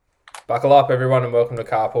Buckle up, everyone, and welcome to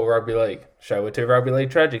Carpool Rugby League, show where two rugby league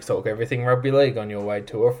tragics talk everything rugby league on your way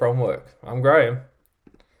to or from work. I'm Graham.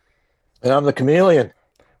 And I'm the chameleon.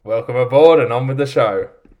 Welcome aboard and on with the show.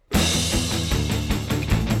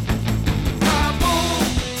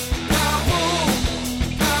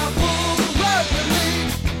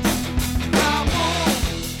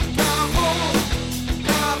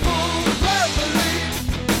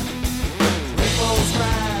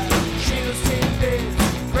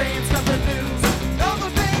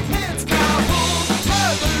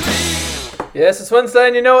 Yes, it's Wednesday,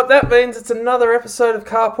 and you know what that means. It's another episode of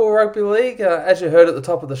Carpool Rugby League. As you heard at the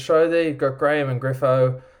top of the show there, you've got Graham and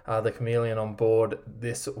Griffo, the chameleon, on board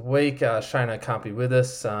this week. Shano can't be with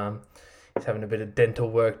us. He's having a bit of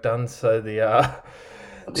dental work done, so the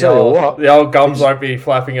old gums won't be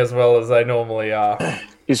flapping as well as they normally are.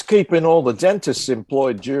 He's keeping all the dentists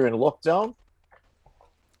employed during lockdown.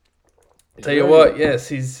 Tell you what, yes,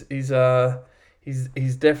 he's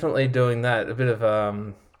definitely doing that. A bit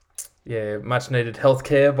of much needed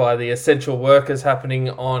healthcare by the essential workers happening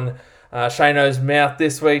on Shano's mouth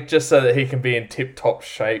this week, just so that he can be in tip-top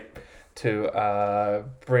shape to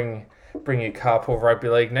bring you Carpool Rugby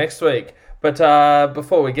League next week. But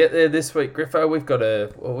before we get there this week, Griffo, we've got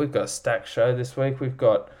a stacked show this week. We've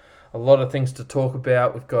got a lot of things to talk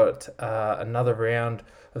about. We've got another round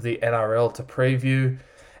of the NRL to preview.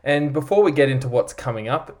 And before we get into what's coming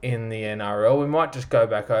up in the NRL, we might just go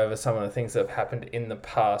back over some of the things that have happened in the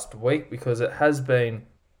past week, because it has been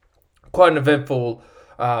quite an eventful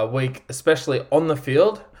week, especially on the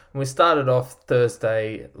field. And we started off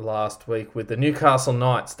Thursday last week with the Newcastle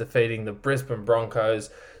Knights defeating the Brisbane Broncos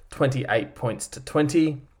 28 points to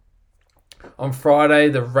 20. On Friday,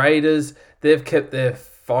 the Raiders, they've kept their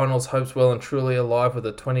finals hopes well and truly alive with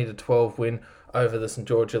a 20-12 win over the St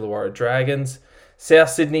George Illawarra Dragons. South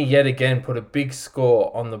Sydney yet again put a big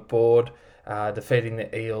score on the board, defeating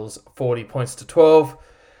the Eels 40 points to 12.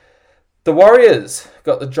 The Warriors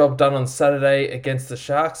got the job done on Saturday against the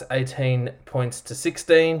Sharks, 18 points to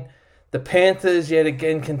 16. The Panthers yet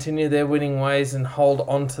again continue their winning ways and hold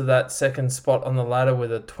on to that second spot on the ladder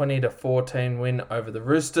with a 20-14 win over the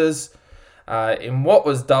Roosters. In what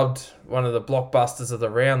was dubbed one of the blockbusters of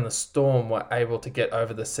the round, the Storm were able to get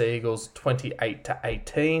over the Sea Eagles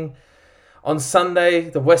 28-18. On Sunday,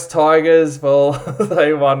 the West Tigers, well,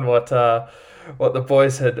 they won what the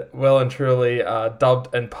boys had well and truly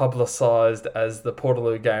dubbed and publicised as the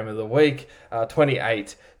Portaloo game of the week.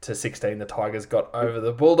 28-16, the Tigers got over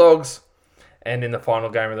the Bulldogs. And in the final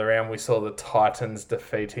game of the round, we saw the Titans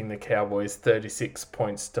defeating the Cowboys 36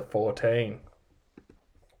 points to 14.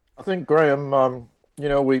 I think, Graham,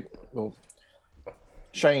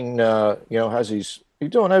 Shane, has his... You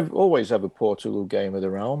don't always have a Portaloo game of the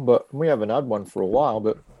round, but we haven't had one for a while,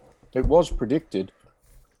 but it was predicted.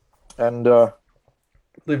 And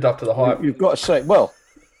lived up to the hype. You've got to say, well,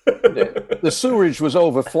 the sewerage was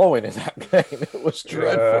overflowing in that game. It was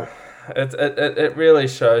dreadful. It really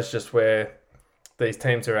shows just where these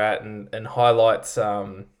teams are at, and highlights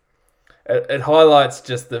it highlights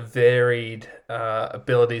just the varied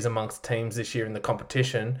abilities amongst teams this year in the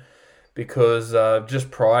competition. Because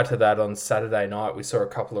just prior to that, on Saturday night, we saw a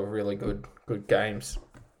couple of really good games.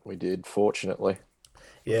 We did, fortunately.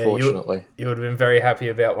 Yeah, fortunately. You would have been very happy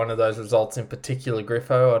about one of those results in particular,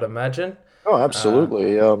 Griffo, I'd imagine. Oh,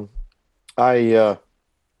 absolutely. On the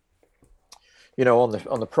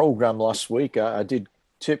program last week, I did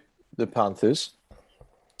tip the Panthers,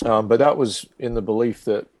 but that was in the belief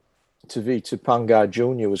that Tavita Pangai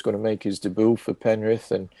Jr. was going to make his debut for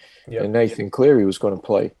Penrith, and Nathan Cleary was going to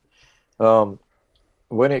play.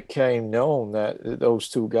 When it came known that those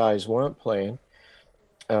two guys weren't playing,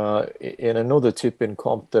 in another tipping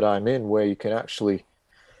comp that I'm in, where you can actually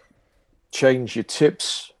change your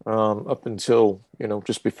tips up until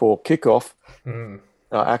just before kickoff, I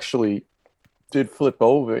actually did flip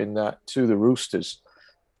over in that to the Roosters,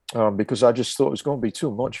 because I just thought it was going to be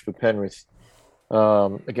too much for Penrith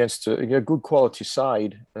against a good quality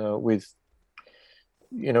side with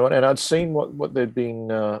and I'd seen what they'd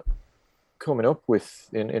been coming up with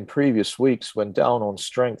in previous weeks when down on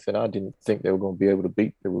strength, and I didn't think they were going to be able to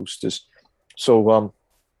beat the Roosters. So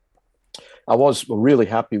I was really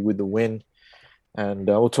happy with the win, and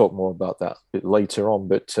we'll talk more about that a bit later on.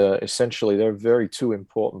 But essentially, they're very two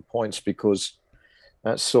important points, because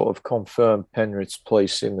that sort of confirmed Penrith's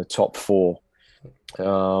place in the top four,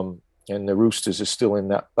 and the Roosters are still in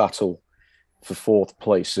that battle for fourth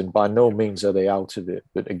place, and by no means are they out of it.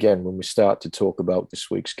 But again, when we start to talk about this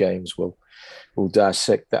week's games, we'll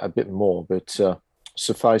dissect that a bit more. But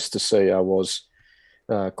suffice to say, I was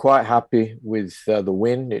Quite happy with the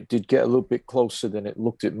win. It did get a little bit closer than it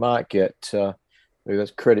looked it might get.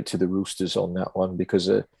 That's credit to the Roosters on that one because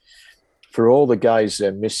for all the guys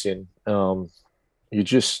they're missing, you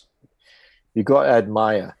got to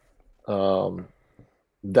admire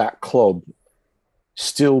that club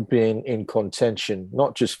still being in contention,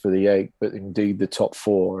 not just for the 8, but indeed the top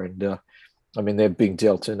 4. And I mean, they're being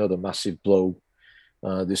dealt another massive blow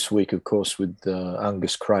this week, of course, with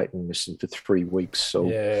Angus Crichton missing for 3 weeks. So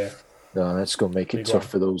that's going to make it tough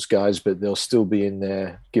for those guys, but they'll still be in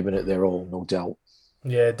there giving it their all, no doubt.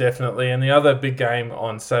 Yeah, definitely. And the other big game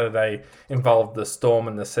on Saturday involved the Storm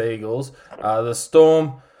and the Seagulls. The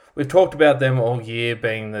Storm, we've talked about them all year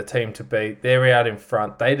being the team to beat. They're out in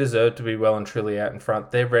front. They deserve to be well and truly out in front.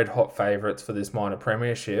 They're red-hot favourites for this minor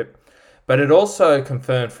premiership. But it also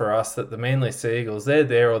confirmed for us that the Manly Seagulls, they're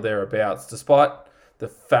there or thereabouts, despite the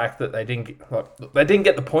fact that they didn't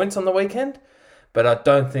get the points on the weekend. But I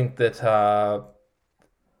don't think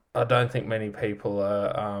many people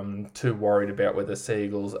are too worried about where the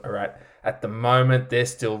Seagulls are at the moment. They're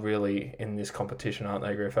still really in this competition, aren't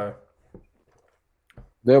they, Griffo?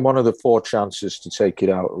 They're one of the 4 chances to take it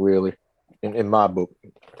out, really, in my book.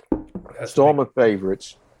 Storm are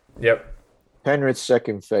favourites. Yep. Penrith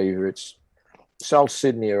second favourites. South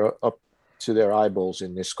Sydney are up to their eyeballs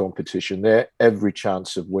in this competition. They're every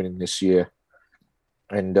chance of winning this year.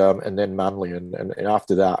 And then Manly. And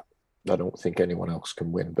after that, I don't think anyone else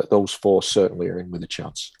can win. But those 4 certainly are in with a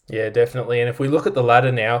chance. Yeah, definitely. And if we look at the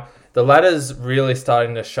ladder now, the ladder's really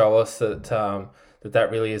starting to show us that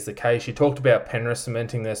that really is the case. You talked about Penrith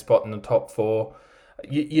cementing their spot in the top 4.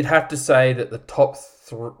 You'd have to say that the top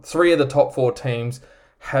 3 of the top 4 teams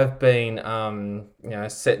have been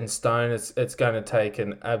set in stone. It's going to take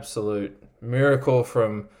an absolute miracle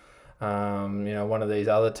from one of these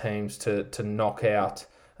other teams to knock out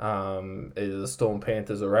either the Storm,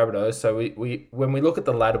 Panthers or Rabbitohs. So we when we look at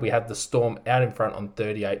the ladder, we have the Storm out in front on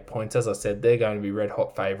 38 points. As I said, they're going to be red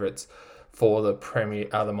hot favourites for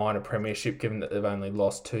the minor premiership, given that they've only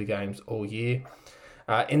lost 2 games all year.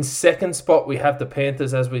 In second spot, we have the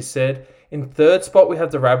Panthers, as we said. In third spot, we have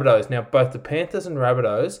the Rabbitohs. Now, both the Panthers and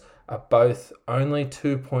Rabbitohs are both only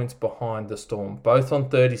 2 points behind the Storm, both on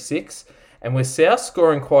 36. And with South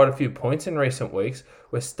scoring quite a few points in recent weeks,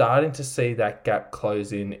 we're starting to see that gap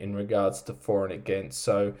close in regards to for and against.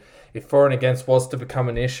 So if for and against was to become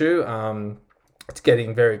an issue, it's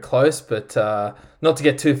getting very close, but not to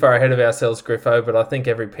get too far ahead of ourselves, Griffo, but I think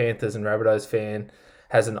every Panthers and Rabbitohs fan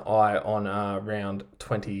has an eye on round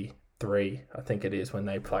 23, I think it is, when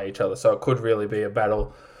they play each other. So it could really be a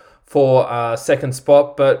battle for second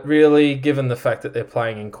spot, but really, given the fact that they're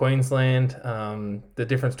playing in Queensland, the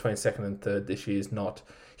difference between second and third this year is not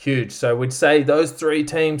huge. So we'd say those 3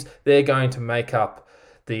 teams, they're going to make up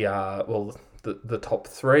the top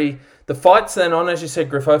 3. The fight's then on, as you said,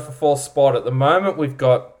 Griffo, for fourth spot. At the moment, we've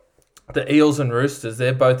got the Eels and Roosters.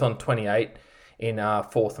 They're both on 28 in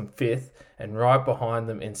 4th and 5th. And right behind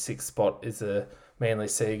them in 6th spot is the Manly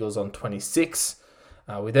Seagulls on 26.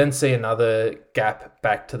 We then see another gap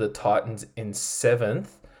back to the Titans in 7th.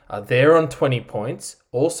 They're on 20 points.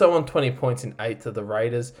 Also on 20 points in 8th are the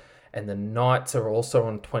Raiders. And the Knights are also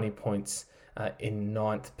on 20 points in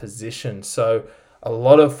 9th position. So a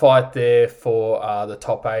lot of fight there for the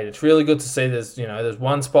top 8. It's really good to see there's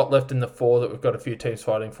 1 spot left in the 4 that we've got a few teams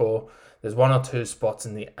fighting for. There's 1 or 2 spots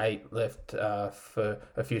in the 8 left for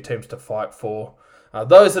a few teams to fight for.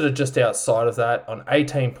 Those that are just outside of that, on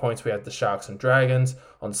 18 points we have the Sharks and Dragons.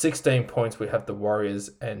 On 16 points we have the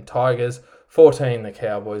Warriors and Tigers. 14 the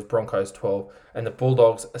Cowboys, Broncos 12. And the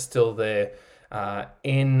Bulldogs are still there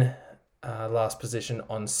in last position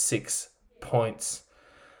on 6 points.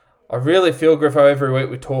 I really feel, Griffo, every week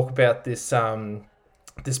we talk about this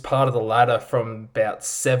this part of the ladder from about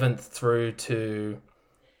 7th through to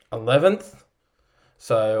 11th.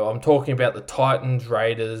 So I'm talking about the Titans,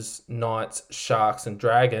 Raiders, Knights, Sharks and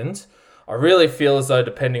Dragons. I really feel as though,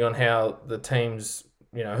 depending on how the teams,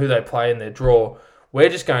 who they play in their draw, we're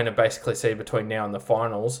just going to basically see between now and the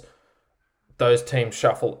finals, those teams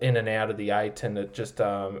shuffle in and out of the 8, and it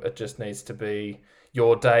just needs to be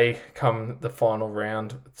your day come the final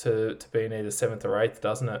round to be in either 7th or 8th,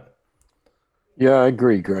 doesn't it? Yeah, I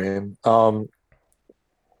agree, Graham.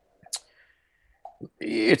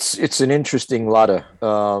 It's an interesting ladder.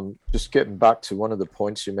 Just getting back to one of the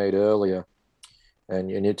points you made earlier, and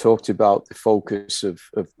you talked about the focus of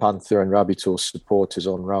Panther and Rabbitohs supporters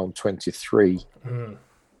on round 23.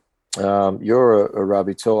 You're a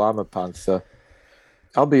Rabbitoh, I'm a Panther.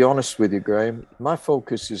 I'll be honest with you, Graham. My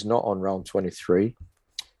focus is not on round 23.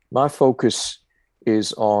 My focus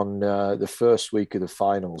is on the first week of the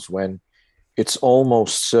finals, when it's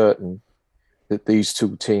almost certain that these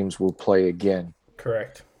two teams will play again.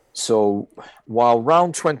 Correct. So while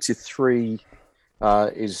round 23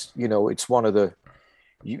 is, it's one of the,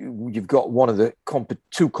 you've got one of the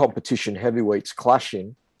two competition heavyweights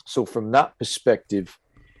clashing. So from that perspective,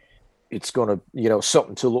 it's going to,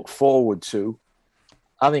 something to look forward to.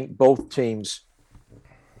 I think both teams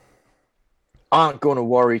aren't going to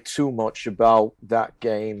worry too much about that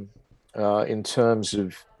game in terms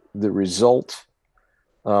of the result.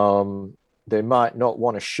 They might not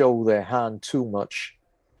want to show their hand too much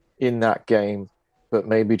in that game, but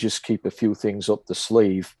maybe just keep a few things up the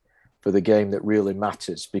sleeve for the game that really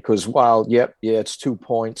matters. Because while, it's 2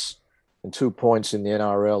 points, and 2 points in the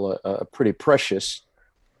NRL are pretty precious,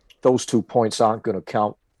 those 2 points aren't going to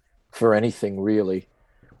count for anything really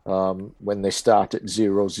when they start at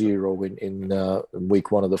 0-0 in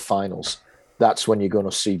week one of the finals. That's when you're going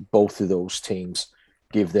to see both of those teams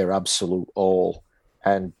give their absolute all.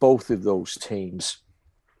 And both of those teams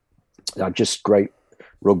are just great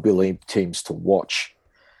rugby league teams to watch.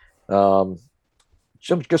 I've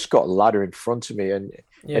just got a ladder in front of me, and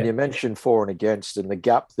you mentioned for and against, and the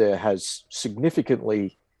gap there has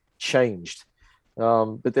significantly changed.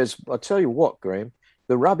 But I'll tell you what, Graham,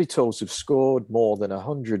 the Rabbitohs have scored more than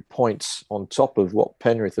 100 points on top of what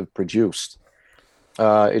Penrith have produced.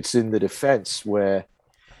 It's in the defence where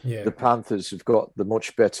the Panthers have got the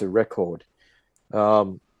much better record.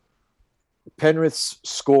 Penrith's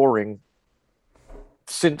scoring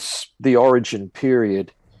since the origin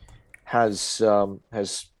period has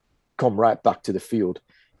come right back to the field.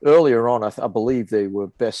 Earlier on, I believe they were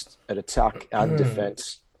best at attack and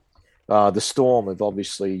defence. The Storm have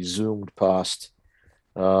obviously zoomed past.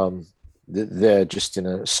 They're just in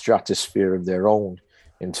a stratosphere of their own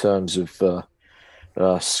in terms of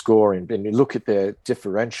scoring. And you look at their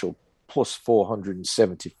differential, plus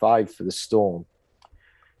 475 for the Storm.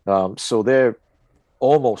 So they're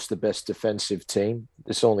almost the best defensive team.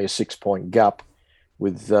 It's only a 6-point gap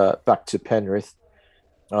with back to Penrith,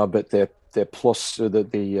 but their plus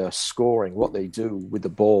the scoring, what they do with the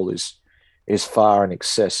ball is far in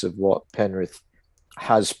excess of what Penrith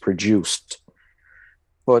has produced.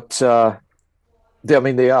 But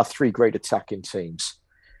they are three great attacking teams.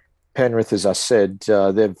 Penrith, as I said,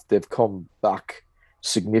 they've come back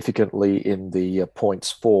significantly in the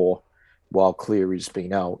points for, while Cleary's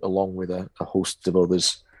been out, along with a host of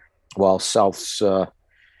others. While Souths,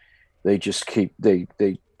 they just keep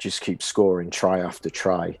scoring try after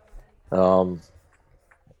try.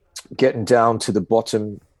 Getting down to the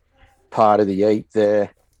bottom part of the 8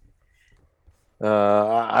 there,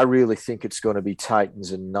 I really think it's going to be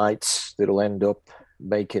Titans and Knights that'll end up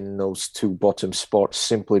making those two bottom spots,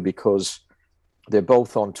 simply because they're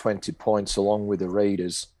both on 20 points along with the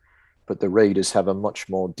Raiders, but the Raiders have a much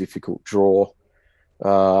more difficult draw.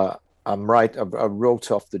 I'm right. I wrote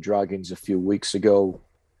off the Dragons a few weeks ago.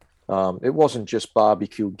 It wasn't just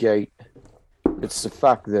barbecue gate. It's the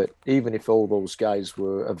fact that even if all those guys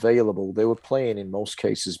were available, they were playing in most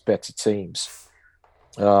cases better teams.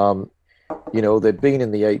 They've been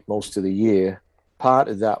in the 8 most of the year. Part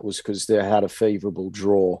of that was because they had a favourable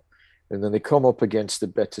draw. And then they come up against the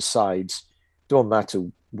better sides. Don't matter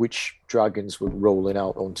which Dragons were rolling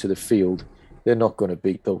out onto the field, they're not going to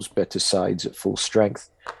beat those better sides at full strength.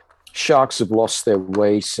 Sharks have lost their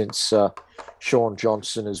way since Sean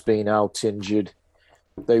Johnson has been out injured.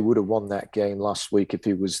 They would have won that game last week if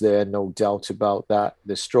he was there, no doubt about that.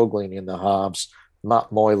 They're struggling in the halves.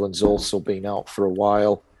 Matt Moylan's also been out for a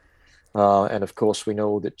while. And of course, we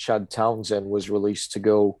know that Chad Townsend was released to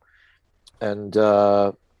go and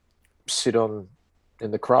sit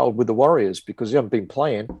in the crowd with the Warriors because he hasn't been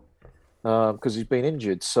playing because he's been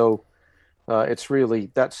injured. So that's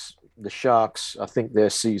the Sharks. I think their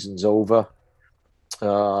season's over.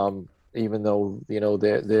 Even though,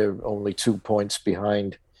 they're only 2 points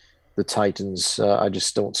behind the Titans. I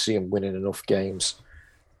just don't see them winning enough games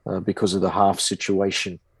because of the half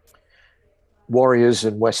situation. Warriors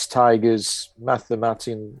and West Tigers,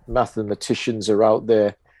 mathematicians are out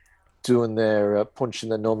there doing their punching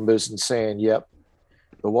the numbers and saying, yep,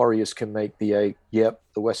 the Warriors can make the 8. Yep,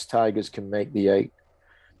 the West Tigers can make the 8.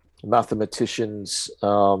 Mathematicians,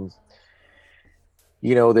 they're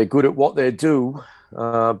good at what they do,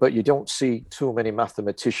 but you don't see too many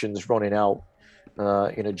mathematicians running out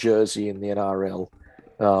in a jersey in the NRL.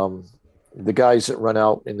 The guys that run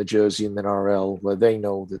out in the jersey in the NRL, where they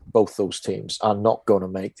know that both those teams are not going to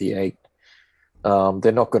make the 8.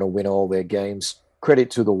 They're not going to win all their games. Credit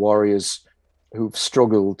to the Warriors, who've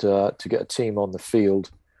struggled to get a team on the field,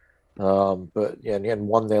 but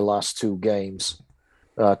won their last 2 games.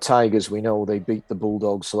 Tigers, we know they beat the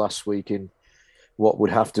Bulldogs last week in what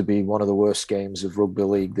would have to be one of the worst games of rugby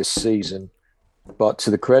league this season. But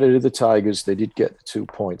to the credit of the Tigers, they did get the 2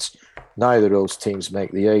 points. Neither of those teams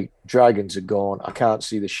make the 8. Dragons are gone. I can't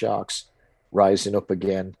see the Sharks rising up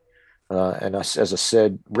again. And as I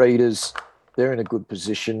said, Raiders, they're in a good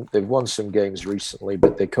position. They've won some games recently,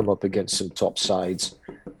 but they come up against some top sides.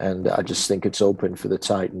 And I just think it's open for the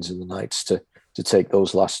Titans and the Knights to take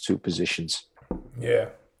those last 2 positions. Yeah.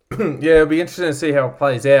 Yeah, it'll be interesting to see how it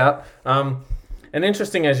plays out. And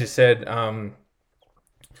interesting, as you said,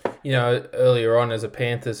 earlier on as a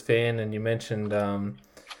Panthers fan, and you mentioned,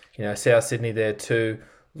 South Sydney there too,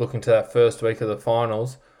 looking to that first week of the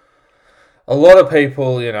finals. A lot of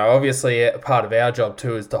people, obviously part of our job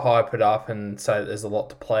too is to hype it up and say that there's a lot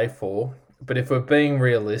to play for. But if we're being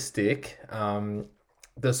realistic,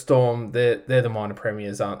 the Storm, they're the minor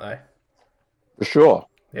premiers, aren't they? For sure.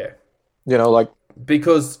 Yeah.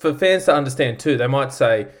 Because for fans to understand too, they might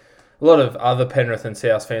say, a lot of other Penrith and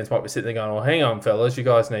South fans might be sitting there going, well, hang on, fellas, you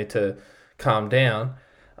guys need to calm down.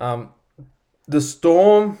 The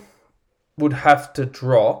Storm would have to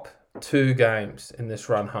drop 2 games in this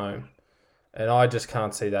run home. And I just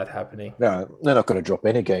can't see that happening. No, they're not going to drop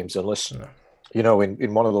any games unless,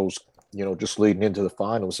 in one of those, just leading into the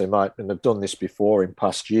finals, they might, and they've done this before in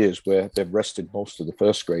past years where they've rested most of the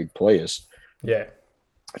first grade players. Yeah.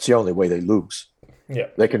 It's the only way they lose. Yeah.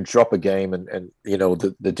 They can drop a game and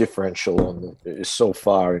the differential is so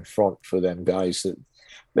far in front for them guys that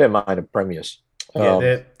they're minor premiers.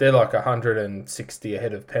 Yeah, they're like 160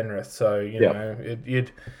 ahead of Penrith. So,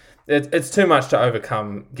 it's too much to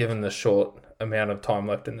overcome given the short amount of time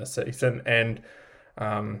left in the season. And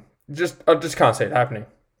I just can't see it happening.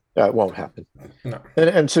 It won't happen. No.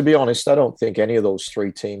 And to be honest, I don't think any of those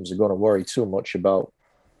 3 teams are going to worry too much about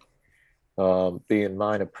being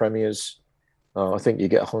minor premiers. I think you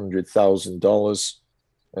get $100,000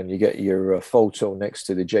 and you get your photo next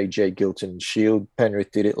to the J.J. Gilton Shield. Penrith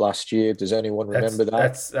did it last year. Does anyone remember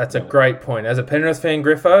that? That's a great point. As a Penrith fan,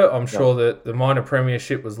 Griffo, I'm sure that the minor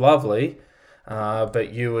premiership was lovely,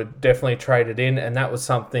 but you would definitely trade it in, and that was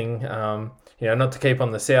something, not to keep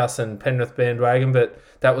on the South and Penrith bandwagon, but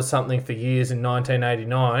that was something for years in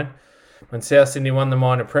 1989. When South Sydney won the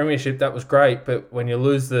minor premiership, that was great, but when you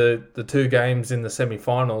lose the 2 games in the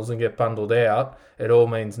semi-finals and get bundled out, it all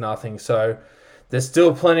means nothing. So there's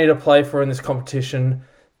still plenty to play for in this competition.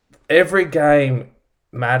 Every game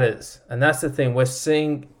matters, and that's the thing. We're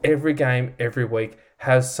seeing every game every week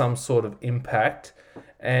has some sort of impact,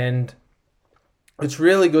 and it's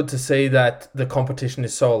really good to see that the competition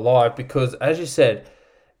is so alive because, as you said,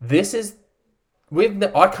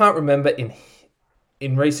 I can't remember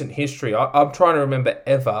in recent history, I'm trying to remember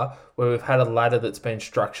ever where we've had a ladder that's been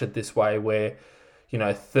structured this way where,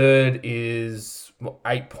 third is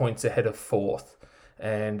 8 points ahead of fourth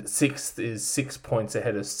and sixth is 6 points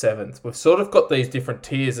ahead of seventh. We've sort of got these different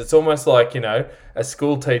tiers. It's almost like, as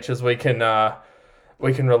school teachers, we can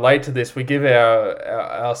relate to this. We give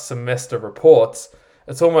our semester reports.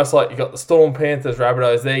 It's almost like you got the Storm, Panthers,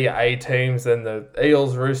 Rabbitohs, they're your A teams, then the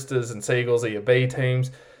Eels, Roosters and Seagulls are your B teams.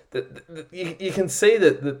 You can see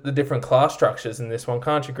the different class structures in this one,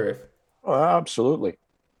 can't you, Griff? Oh, absolutely.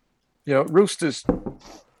 Roosters,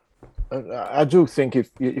 I do think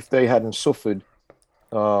if they hadn't suffered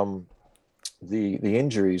the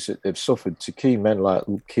injuries that they've suffered to key men like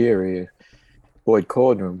Luke Keary, Boyd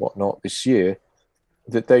Cordner and whatnot this year,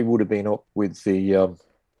 that they would have been up with the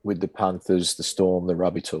Panthers, the Storm, the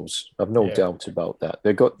Rabbitohs. I've no doubt about that.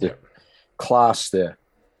 They've got the class there.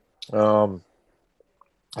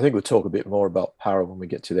 I think we'll talk a bit more about Para when we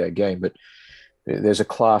get to their game, but there's a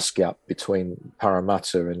class gap between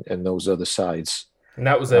Parramatta and those other sides. And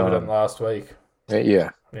that was evident last week.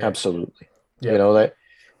 Yeah, absolutely. Yeah.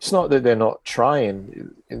 It's not that they're not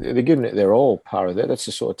trying. They're giving it their all, Para. That's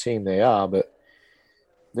the sort of team they are, but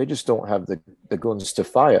they just don't have the guns to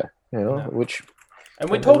fire, which... And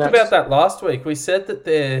we talked about that last week. We said that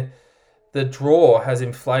the draw has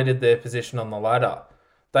inflated their position on the ladder.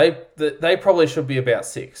 They probably should be about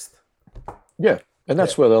 6th. Yeah, and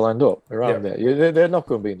that's where they'll end up, around there. They're not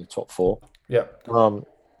going to be in the top 4. Yeah.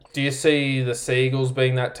 Do you see the Seagulls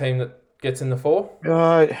being that team that gets in the 4?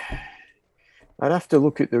 I'd have to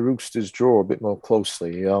look at the Roosters' draw a bit more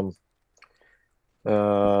closely. I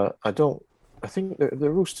think the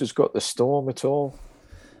Roosters got the Storm at all.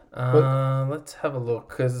 Let's have a look,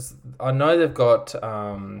 because I know they've got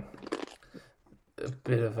a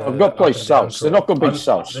bit of a... They've got to play South. They're not going to beat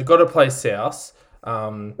South. They've got to play South. They're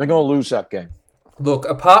going to lose that game. Look,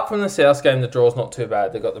 apart from the South game, the draw's not too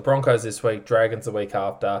bad. They've got the Broncos this week, Dragons the week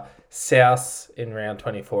after, South in round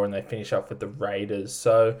 24, and they finish up with the Raiders.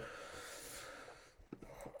 So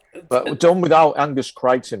But done without Angus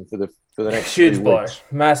Crichton for the next huge 3 blow, weeks.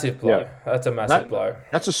 massive blow. Yeah. That's a massive blow.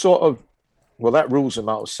 That's a sort of that rules them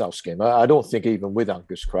out of South's game. I don't think even with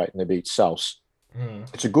Angus Crichton they beat South.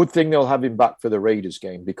 It's a good thing they'll have him back for the Raiders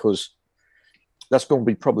game because that's going to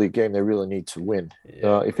be probably a game they really need to win.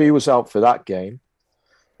 Yeah. If he was out for that game,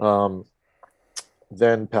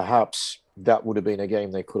 then perhaps that would have been a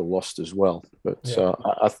game they could have lost as well. But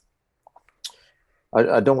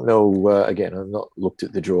I don't know. Again, I've not looked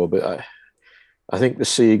at the draw, but I think the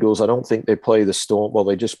Seagulls, I don't think they play the Storm. Well,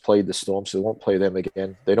 they just played the Storm, so they won't play them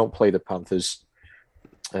again. They don't play the Panthers.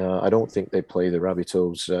 I don't think they play the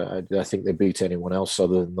Rabbitohs. I think they beat anyone else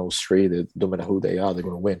other than those three. No matter who they are, they're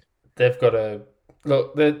going to win. They've got to...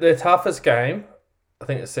 Look, their toughest game, I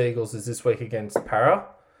think the Seagulls, is this week against Para.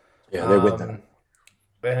 Yeah, they win that.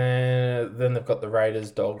 And then they've got the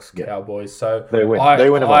Raiders, Dogs, Cowboys. So they win.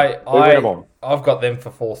 They win them all. I've got them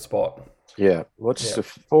for fourth spot. Yeah. What's the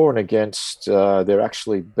for and against? They're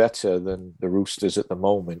actually better than the Roosters at the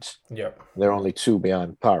moment. Yeah. They're only 2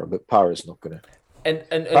 behind Para, but Para's not going to. And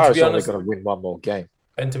Para's to be honest, only going to win one more game.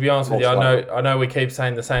 And to be honest with you, I know we keep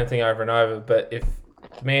saying the same thing over and over, but if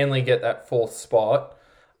Manly get that fourth spot,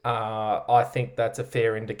 I think that's a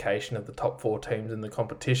fair indication of the top 4 teams in the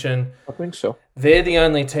competition. I think so. They're the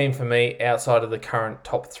only team for me outside of the current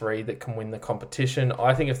top 3 that can win the competition.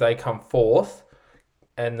 I think if they come fourth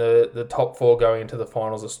and the top 4 going into the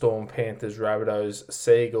finals are Storm, Panthers, Rabbitohs,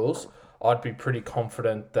 Seagulls, I'd be pretty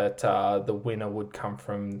confident that the winner would come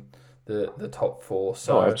from the top 4.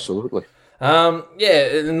 So absolutely.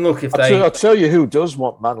 And look, if I'll tell you who does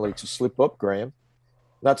want Manly to slip up, Graham.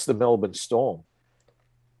 That's the Melbourne Storm.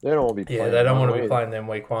 They don't want to be playing. Yeah, they don't want to be playing them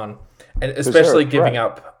week 1. And especially giving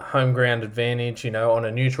up home ground advantage, on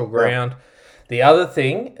a neutral ground. Yeah. The other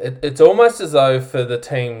thing, it's almost as though for the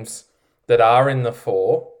teams that are in the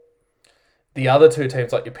 4, the other 2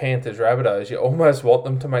 teams like your Panthers, Rabbitohs, you almost want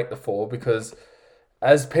them to make the 4 because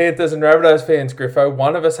as Panthers and Rabbitohs fans, Griffo,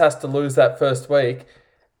 one of us has to lose that first week.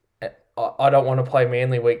 I don't want to play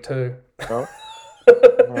Manly week 2. No.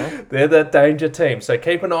 They're that danger team. So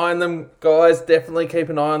keep an eye on them, guys. Definitely keep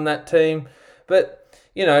an eye on that team. But,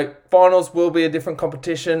 finals will be a different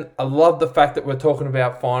competition. I love the fact that we're talking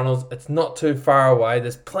about finals. It's not too far away.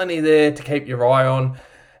 There's plenty there to keep your eye on.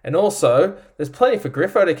 And also, there's plenty for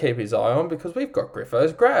Griffo to keep his eye on because we've got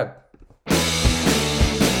Griffo's Grab.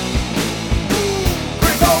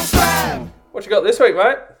 Griffo's Grab! What you got this week,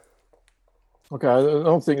 mate? Okay, I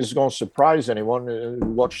don't think it's going to surprise anyone who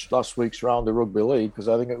watched last week's round of Rugby League because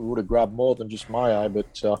I think it would have grabbed more than just my eye.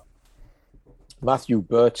 But Matthew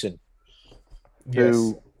Burton,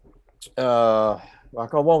 who, I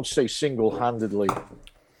won't say single-handedly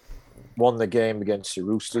won the game against the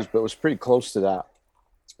Roosters, but it was pretty close to that.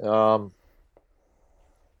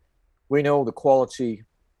 We know the quality.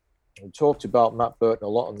 We talked about Matt Burton a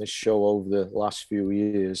lot on this show over the last few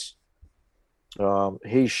years.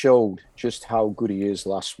 He showed just how good he is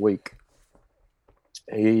last week.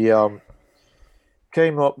 He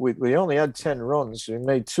came up with, we only had 10 runs. He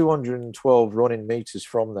made 212 running meters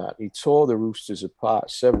from that. He tore the Roosters apart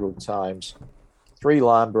several times. 3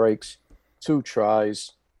 line breaks, 2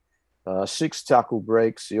 tries, 6 tackle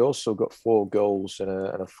breaks. He also got 4 goals and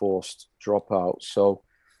a forced dropout. So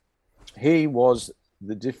he was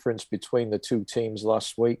the difference between the 2 teams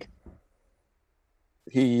last week.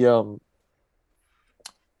 He's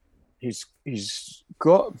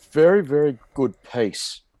got very, very good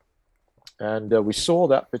pace. And we saw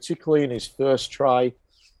that particularly in his first try.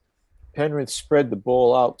 Penrith spread the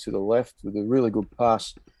ball out to the left with a really good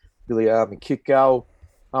pass. Billy Army kick out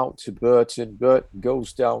to Burton. Burton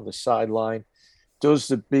goes down the sideline, does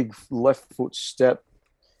the big left foot step,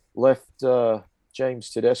 left James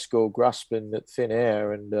Tedesco grasping at thin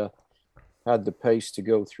air and had the pace to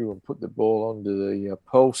go through and put the ball under the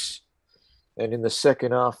posts. And in the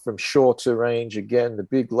second half, from shorter range, again, the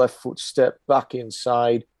big left foot step back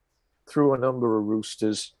inside, through a number of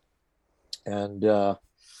Roosters. And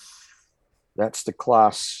that's the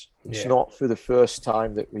class. It's not for the first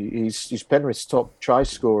time that he's Penrith's top try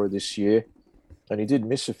scorer this year. And he did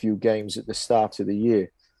miss a few games at the start of the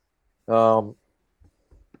year.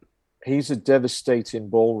 He's a devastating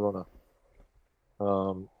ball runner.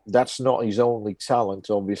 That's not his only talent,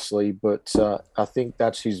 obviously, but I think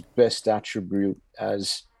that's his best attribute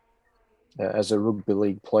as a rugby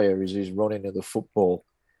league player is his running of the football.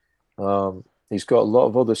 He's got a lot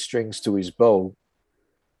of other strings to his bow,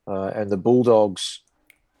 and the Bulldogs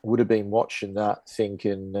would have been watching that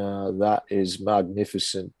thinking that is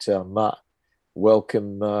magnificent. Matt,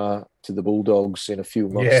 welcome to the Bulldogs in a few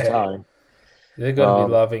months' time. They're going to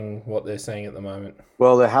be loving what they're seeing at the moment.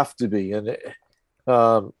 Well, they have to be. And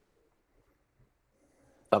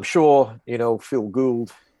I'm sure, Phil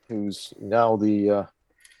Gould, who's now the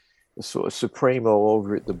sort of supremo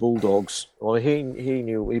over at the Bulldogs. Well, he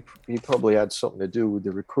knew he probably had something to do with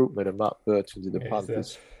the recruitment of Matt Burton to the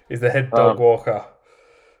Panthers. He's the head dog walker.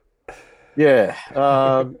 Yeah.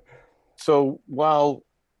 So while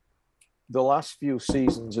the last few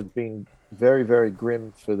seasons have been very, very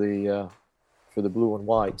grim for the Blue and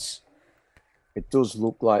Whites, it does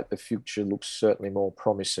look like the future looks certainly more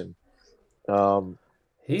promising.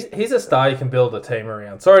 He's a star you can build a team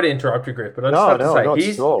around. Sorry to interrupt you, Griff, but I just have to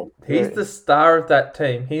say he's the star of that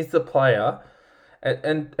team. He's the player,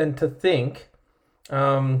 and to think,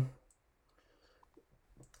 to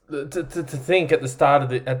think at the start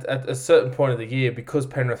of at a certain point of the year, because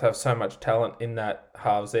Penrith have so much talent in that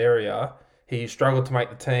halves area, he struggled to make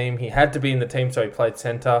the team. He had to be in the team, so he played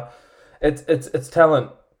centre. It's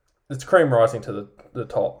talent. It's cream rising to the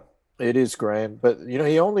top. It is, Graham. But,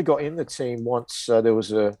 he only got in the team once there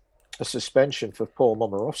was a suspension for Paul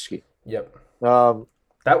Momorowski. Yep.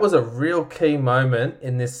 That was a real key moment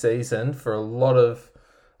in this season for a lot of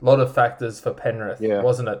factors for Penrith,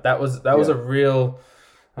 wasn't it? That was a real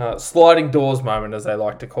sliding doors moment, as they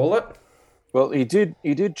like to call it. Well, he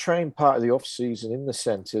did train part of the off-season in the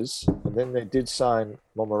centres, and then they did sign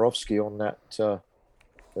Momorowski on that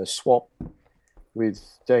swap with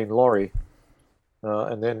Dane Laurie.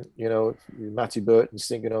 And then, Matty Burton's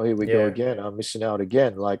thinking, oh, here we go again. I'm missing out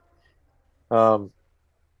again. But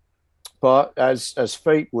as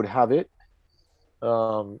fate would have it,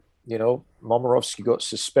 Momorowski got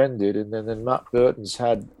suspended, and then Matt Burton's he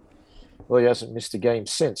hasn't missed a game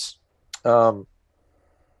since. I'm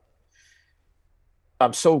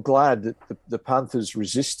so glad that the Panthers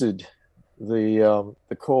resisted the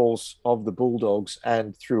calls of the Bulldogs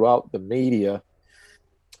and throughout the media.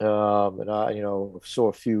 And I, saw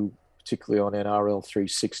a few, particularly on NRL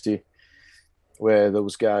 360, where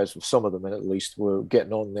those guys, some of them at least, were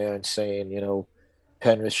getting on there and saying,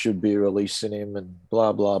 Penrith should be releasing him and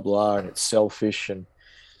blah, blah, blah, and it's selfish. And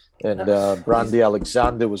Brandy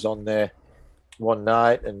Alexander was on there one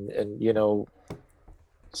night and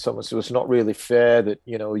someone said it's not really fair that,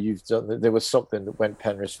 you've done, there was something that went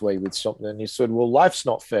Penrith's way with something. And he said, well, life's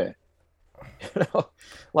not fair.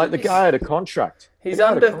 Like the guy had a contract. He's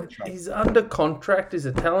under contract. He's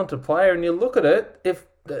a talented player, and you look at it. If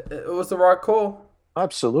it was the right call,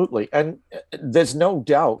 absolutely. And there's no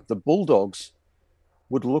doubt the Bulldogs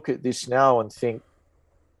would look at this now and think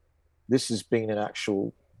this has been an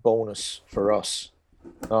actual bonus for us.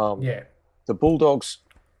 The Bulldogs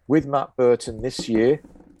with Matt Burton this year,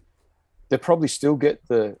 they probably still get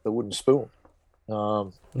the wooden spoon.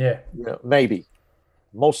 Maybe.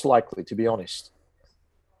 Most likely, to be honest.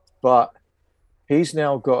 But he's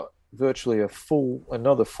now got virtually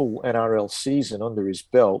another full NRL season under his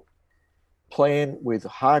belt, playing with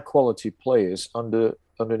high-quality players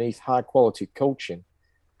underneath high-quality coaching.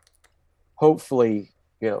 Hopefully,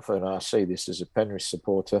 and I say this as a Penrith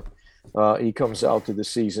supporter, he comes out of the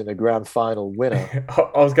season a grand final winner.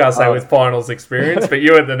 I was going to say with finals experience, but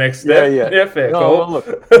you were the next step. Yeah, fair call. Well,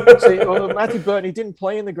 look, Matthew Burton, he didn't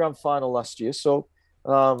play in the grand final last year, so...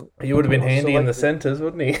 he would have been handy in the centres,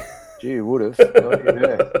 wouldn't he? Gee, he would have.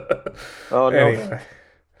 Oh, no.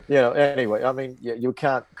 Anyway, I mean, you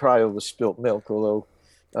can't cry over spilt milk, although,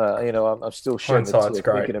 I'm still shedding a tear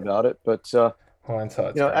thinking about it. But,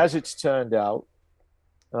 hindsight's as it's turned out,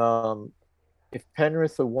 if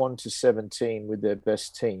Penrith are 1-17 with their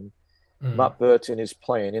best team, Matt Burton is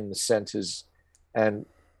playing in the centres, and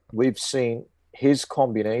we've seen his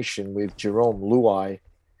combination with Jerome Luai.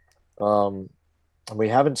 And we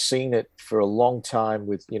haven't seen it for a long time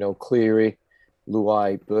with, Cleary,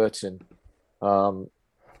 Luai, Burton.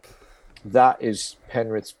 That is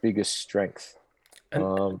Penrith's biggest strength.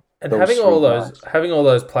 And having all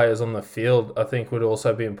those players on the field, I think, would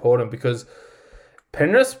also be important, because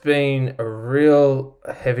Penrith's been a real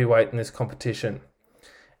heavyweight in this competition.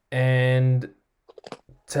 And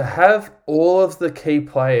to have all of the key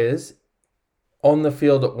players on the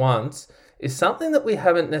field at once is something that we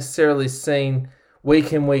haven't necessarily seen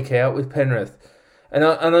week in, week out with Penrith. And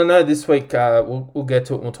I know this week we'll get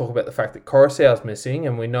to it and we'll talk about the fact that Coruscant's missing,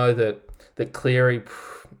 and we know that Cleary,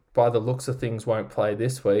 by the looks of things, won't play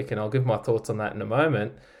this week, and I'll give my thoughts on that in a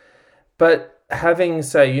moment. But having,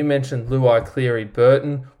 say, you mentioned Luai, Cleary,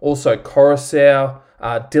 Burton, also Coruscant,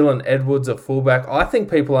 Dylan Edwards, a fullback. I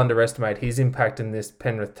think people underestimate his impact in this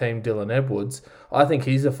Penrith team, Dylan Edwards. I think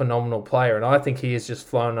he's a phenomenal player, and I think he has just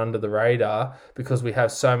flown under the radar because we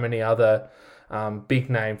have so many other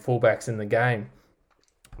big-name fullbacks in the game.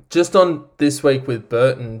 Just on this week with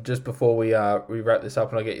Burton, just before we wrap this up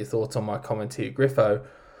and I get your thoughts on my comments here, Griffo,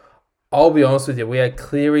 I'll be honest with you. We had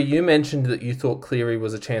Cleary. You mentioned that you thought Cleary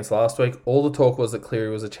was a chance last week. All the talk was that Cleary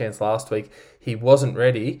was a chance last week. He wasn't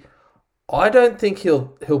ready. I don't think he'll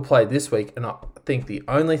play this week, and I think the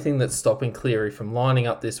only thing that's stopping Cleary from lining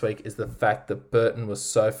up this week is the fact that Burton was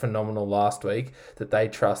so phenomenal last week that they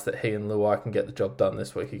trust that he and Luai can get the job done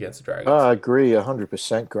this week against the Dragons. I agree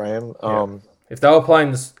 100%, Graham. If they were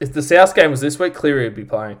playing this, if the South game was this week, Cleary would be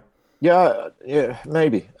playing. Yeah,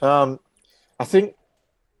 maybe. I think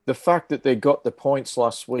the fact that they got the points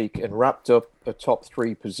last week and wrapped up a top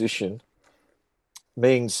 3 position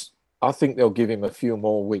means I think they'll give him a few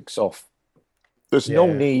more weeks off. There's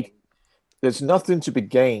no need. There's nothing to be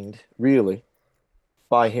gained, really,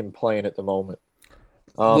 by him playing at the moment.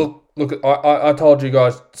 Look. I told you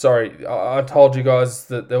guys. Sorry, I told you guys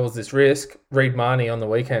that there was this risk. Read Marnie on the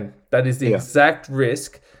weekend. That is the exact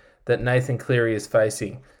risk that Nathan Cleary is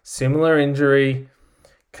facing. Similar injury,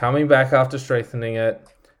 coming back after strengthening it,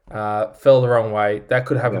 fell the wrong way. That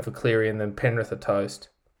could happen for Cleary, and then Penrith are toast.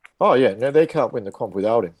 Oh yeah, no, they can't win the comp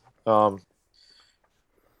without him.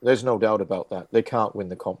 There's no doubt about that. They can't win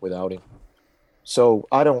the comp without him. So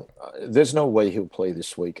there's no way he'll play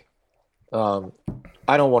this week. I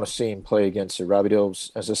don't want to see him play against the Rabbitohs.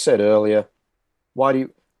 As I said earlier, why do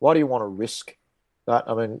you want to risk that?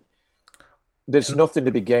 I mean, there's nothing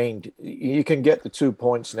to be gained. You can get the 2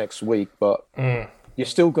 points next week, but you're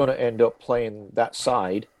still going to end up playing that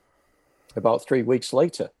side about 3 weeks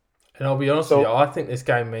later. And I'll be honest with you, I think this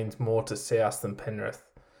game means more to South than Penrith.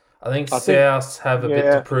 I think South have a bit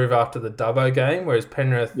to prove after the Dubbo game, whereas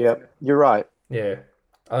Penrith... Yeah, you're right. Yeah.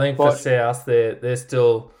 I think for South, they're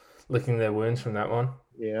still licking their wounds from that one.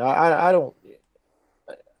 Yeah,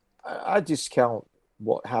 I discount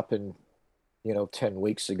what happened, 10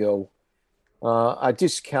 weeks ago. I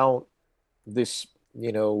discount this,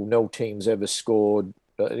 no teams ever scored,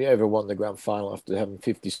 ever won the grand final after having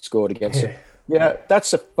 50 scored against them. Yeah,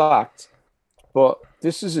 that's a fact. But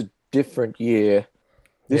this is a different year.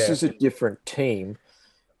 This is a different team.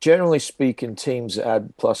 Generally speaking, teams that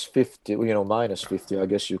had plus 50, minus 50, I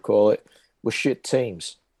guess you call it, were shit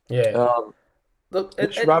teams. Yeah. Look,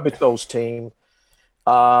 this Rabbitohs team,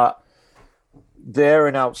 they're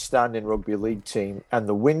an outstanding rugby league team, and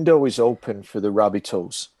the window is open for the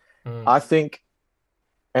Rabbitohs. I think,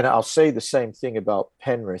 and I'll say the same thing about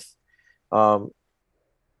Penrith,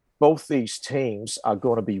 both these teams are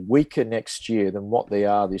going to be weaker next year than what they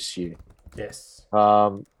are this year. Yes.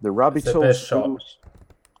 The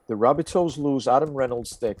Rabbitohs lose Adam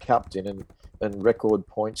Reynolds, their captain and record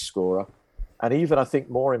point scorer. And even, I think,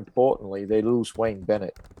 more importantly, they lose Wayne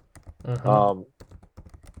Bennett.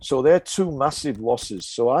 So they're 2 massive losses.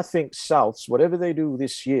 So I think Souths, whatever they do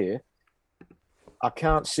this year, I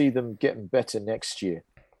can't see them getting better next year.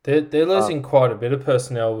 They're losing quite a bit of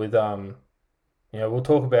personnel with, we'll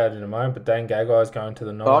talk about it in a moment, but Dan Gaggai's going to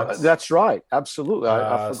the Knights. That's right. Absolutely.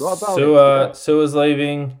 I forgot about it. Sua's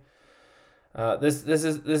leaving.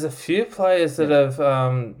 There's a few players that have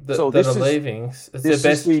that are leaving. This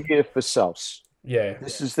is the year for Souths. Yeah,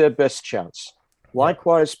 this is their best chance.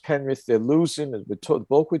 Likewise, Penrith, they're losing. As the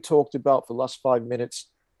bloke we talked about for the last 5 minutes,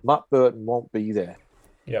 Matt Burton won't be there.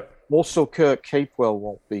 Yep. Also, Kurt Capewell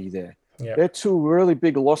won't be there. Yep. They're 2 really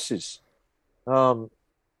big losses.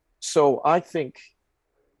 So I think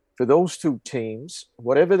for those 2 teams,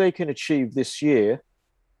 whatever they can achieve this year,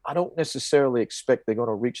 I don't necessarily expect they're going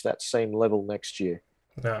to reach that same level next year.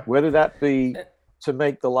 No. Whether that be to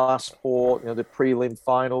make the last 4, the prelim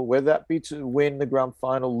final, whether that be to win the grand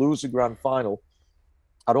final, lose the grand final,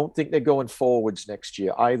 I don't think they're going forwards next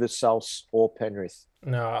year, either South or Penrith.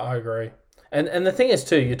 No, I agree. And the thing is,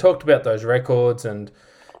 too, you talked about those records and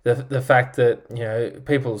the fact that,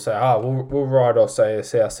 people say, we'll write off, say,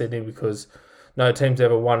 South Sydney because no team's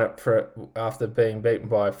ever won it after being beaten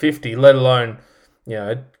by 50, let alone,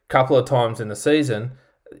 a couple of times in the season.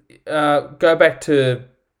 Go back to,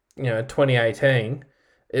 2018.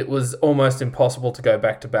 It was almost impossible to go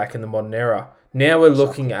back-to-back in the modern era. Now we're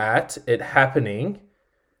looking at it happening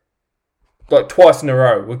like twice in a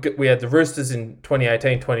row. We had the Roosters in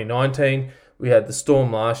 2018, 2019. We had the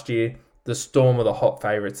Storm last year. The Storm are the hot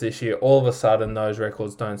favourites this year. All of a sudden, those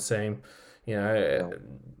records don't seem,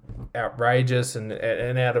 outrageous and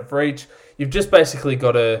out of reach. You've just basically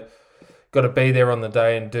got to be there on the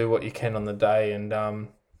day and do what you can on the day. And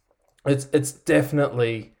it's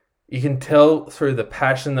definitely, you can tell through the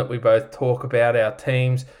passion that we both talk about our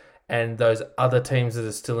teams and those other teams that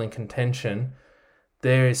are still in contention.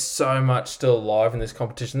 There is so much still alive in this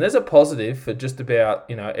competition. There's a positive for just about,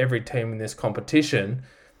 every team in this competition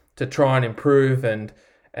to try and improve and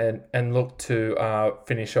look to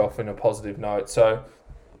finish off in a positive note.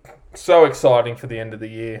 So exciting for the end of the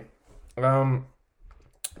year.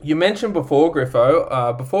 You mentioned before,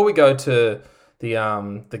 Griffo. Before we go to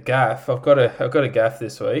the gaff, I've got a gaff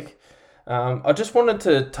this week. I just wanted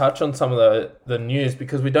to touch on some of the news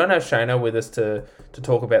because we don't have Shano with us to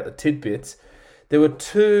talk about the tidbits. There were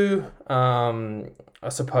two, I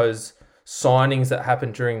suppose, signings that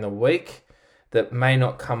happened during the week that may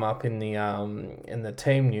not come up in the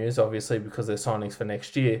team news, obviously, because they're signings for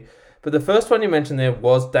next year. But the first one you mentioned there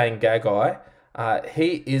was Dane Gagai.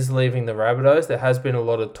 He is leaving the Rabbitohs. There has been a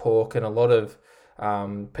lot of talk and a lot of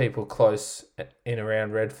people close in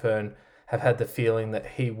around Redfern have had the feeling that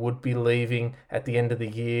he would be leaving at the end of the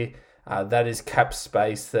year. That is cap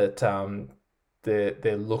space that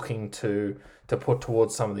they're looking to put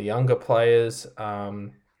towards some of the younger players.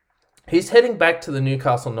 He's heading back to the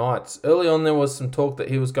Newcastle Knights. Early on, there was some talk that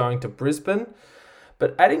he was going to Brisbane,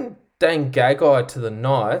 but adding Dane Gagai to the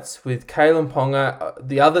Knights with Kalen Ponga,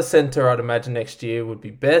 the other centre, I'd imagine next year would be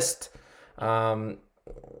best. Look,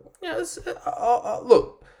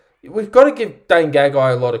 we've got to give Dane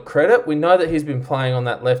Gagai a lot of credit. We know that he's been playing on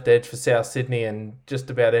that left edge for South Sydney, and just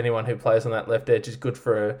about anyone who plays on that left edge is good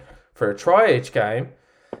for a try each game.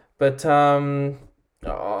 But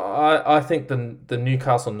I think the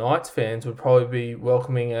Newcastle Knights fans would probably be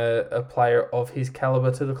welcoming a player of his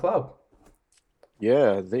calibre to the club.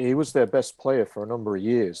 Yeah, he was their best player for a number of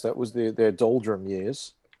years. That was their doldrum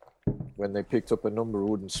years when they picked up a number of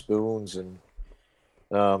wooden spoons, and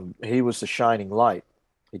he was the shining light.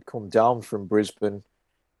 He'd come down from Brisbane,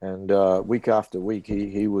 and week after week,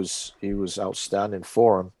 he was outstanding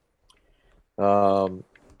for him.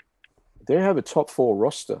 They have a top 4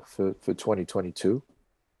 roster for 2022.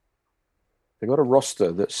 They got a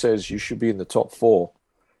roster that says you should be in the top 4.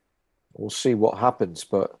 We'll see what happens,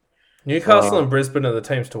 but Newcastle and Brisbane are the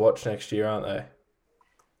teams to watch next year, aren't they?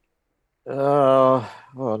 Well,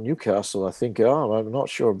 Newcastle, I think are. I'm not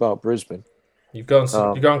sure about Brisbane. You've gone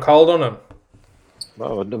cold on them.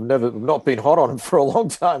 Well, I've not been hot on them for a long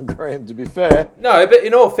time, Graham, to be fair. No, but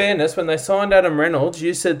in all fairness, when they signed Adam Reynolds,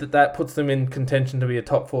 you said that puts them in contention to be a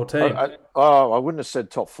top 4 team. I wouldn't have said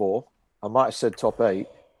top 4. I might have said top 8.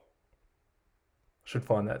 Should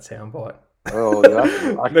find that soundbite. Oh,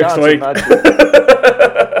 yeah. I Next can't week. imagine.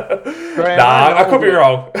 Graham, I could be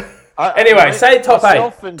wrong. Anyway, say top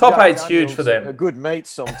 8. Top 8's huge for them. A good mate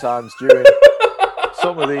sometimes during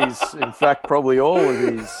some of these, in fact, probably all of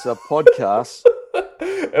these podcasts.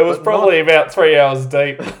 It was probably about 3 hours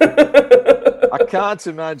deep. I can't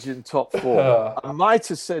imagine top 4. I might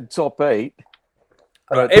have said top 8.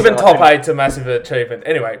 But, even top 8's a massive achievement.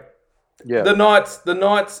 Anyway, yeah. The Knights,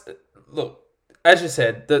 look, as you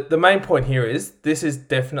said, the main point here is this is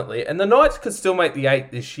definitely, and the Knights could still make the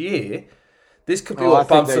 8 this year. This could be what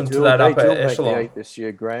bumps them to that upper echelon. Make the 8 this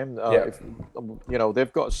year, Graham.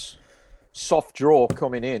 They've got soft draw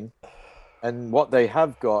coming in, and what they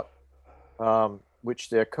have got, which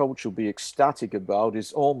their coach will be ecstatic about,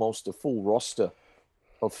 is almost a full roster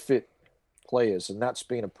of fit players, and that's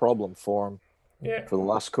been a problem for them for the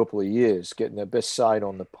last couple of years, getting their best side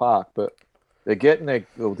on the park. But they get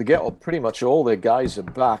pretty much all their guys are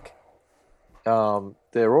back.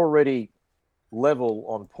 They're already level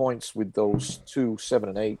on points with those 2, 7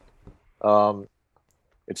 and 8.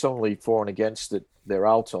 It's only for and against that they're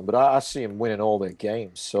out on, but I see them winning all their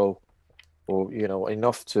games. So,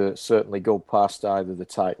 enough to certainly go past either the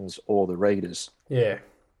Titans or the Raiders. Yeah.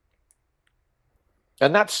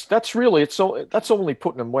 And that's really that's only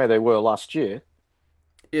putting them where they were last year.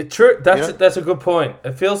 Yeah, true. That's a good point.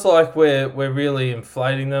 It feels like we're really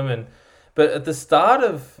inflating them, but at the start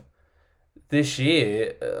of this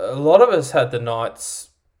year, a lot of us had the Knights.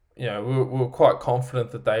 We were quite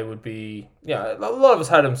confident that they would be. A lot of us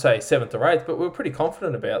had them say 7th or 8th, but we were pretty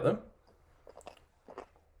confident about them.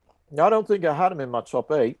 I don't think I had them in my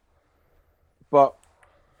top 8, but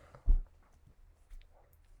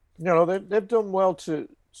they've done well in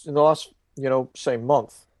the last say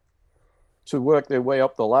month to work their way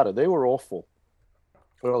up the ladder. They were awful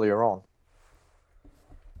earlier on,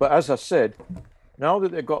 but as I said, now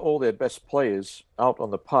that they've got all their best players out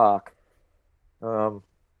on the park, they're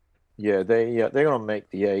going to make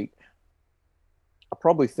the 8. I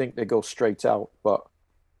probably think they go straight out, but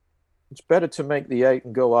it's better to make the 8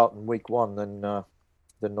 and go out in week 1 than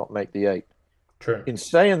not make the 8. True. In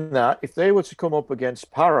saying that, if they were to come up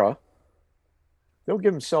against Para, they'll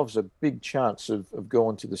give themselves a big chance of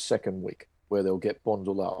going to the second week where they'll get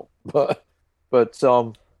bundled out. But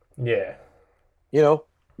you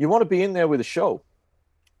want to be in there with a show,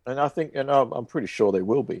 and I'm pretty sure they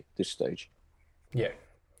will be at this stage. Yeah.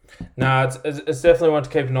 No, it's definitely one to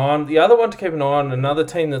keep an eye on. The other one to keep an eye on, another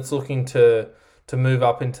team that's looking to move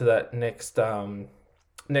up into that next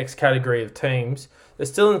next category of teams. They're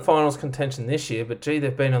still in finals contention this year, but gee,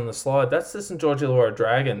 they've been on the slide. That's the St George Illawarra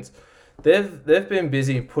Dragons. They've been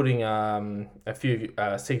busy putting a few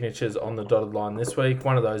signatures on the dotted line this week.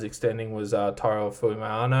 One of those extending was Tyrell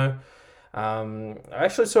Fuimaano. I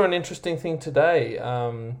actually saw an interesting thing today.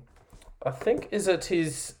 I think, is it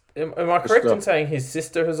his... Am I correct in saying his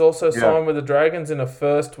sister has also signed with the Dragons in a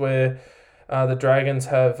first where the Dragons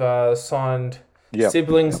have signed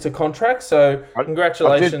siblings to contracts? So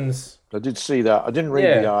congratulations. I did see that. I didn't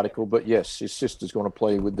read the article, but yes, his sister's going to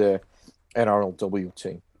play with their NRLW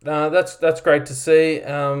team. That's great to see.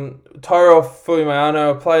 Tyrell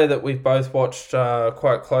Fuimaano, a player that we've both watched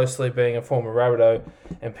quite closely, being a former Rabbitoh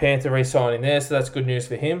and Panther, re-signing there, so that's good news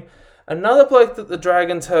for him. Another bloke that the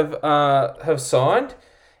Dragons have signed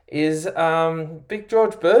is Big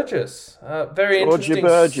George Burgess. Very interesting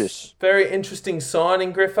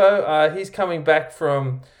signing, Griffo. He's coming back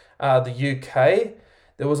from the UK.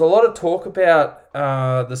 There was a lot of talk about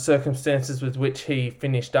the circumstances with which he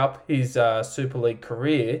finished up his Super League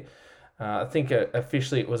career. I think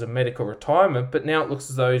officially it was a medical retirement, but now it looks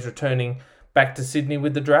as though he's returning back to Sydney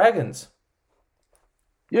with the Dragons.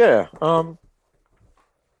 Yeah.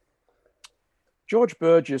 George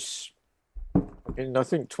Burgess, in I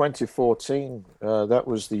think 2014, that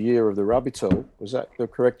was the year of the Rabbitoh. Was that the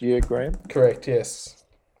correct year, Graham? Correct, yes.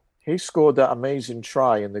 He scored that amazing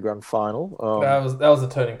try in the grand final. That was a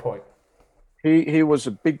turning point. He was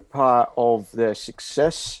a big part of their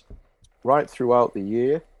success right throughout the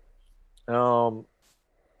year.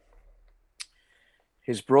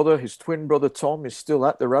 His twin brother Tom, is still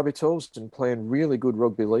at the Rabbitohs and playing really good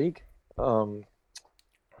rugby league.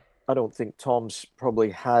 I don't think Tom's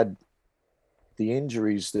probably had the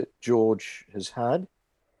injuries that George has had.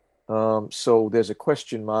 So there's a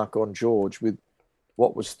question mark on George with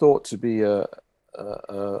what was thought to be a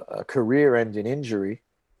career-ending injury.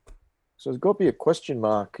 So there's got to be a question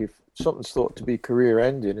mark if something's thought to be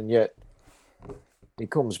career-ending, and yet he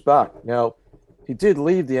comes back. Now, he did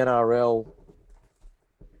leave the NRL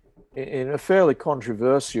in a fairly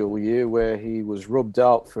controversial year where he was rubbed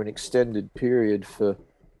out for an extended period for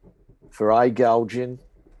eye gouging.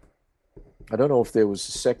 I don't know if there was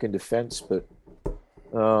a second offence, but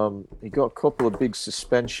he got a couple of big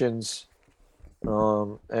suspensions.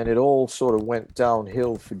 And it all sort of went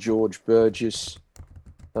downhill for George Burgess.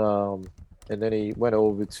 And then he went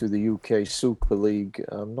over to the UK Super League.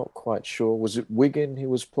 I'm not quite sure. Was it Wigan he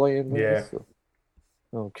was playing with? Yeah.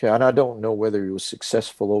 Okay, and I don't know whether he was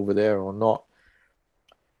successful over there or not.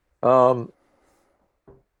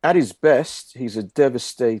 At his best, he's a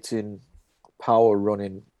devastating power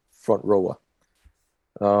running front rower.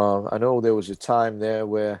 I know there was a time there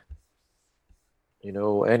where, you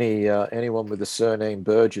know, anyone with the surname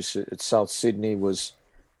Burgess at South Sydney was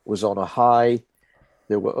on a high.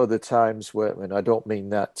 There were other times where, and I don't mean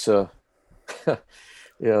that, you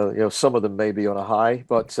know, some of them may be on a high,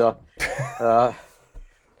 but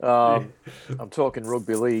I'm talking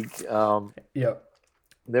rugby league.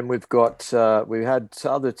 Then we had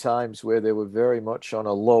other times where they were very much on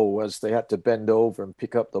a low as they had to bend over and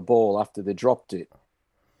pick up the ball after they dropped it.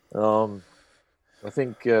 I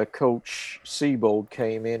think Coach Seabold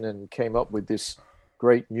came in and came up with this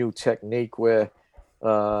great new technique where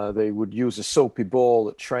they would use a soapy ball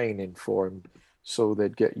at training for him so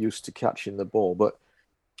they'd get used to catching the ball. But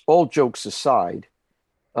all jokes aside,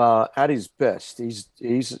 at his best,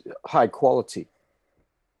 he's high quality.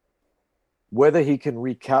 Whether he can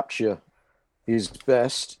recapture his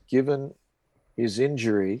best given his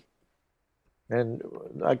injury, and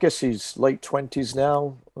I guess he's late 20s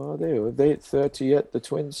now. Are they at 30 yet, the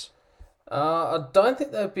Twins? I don't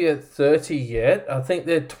think they'll be at 30 yet. I think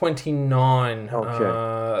they're 29.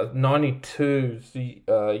 Okay. 92 is the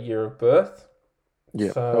year of birth.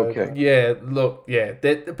 Yeah. So, okay. Yeah. Look. Yeah.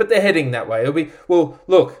 But they're heading that way. It'll be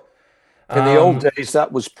look. In the old days,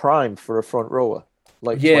 that was prime for a front rower.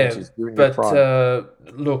 Late 20s during your prime.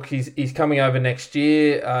 Look, he's coming over next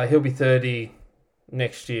year. He'll be 30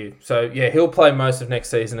 next year. So yeah, he'll play most of next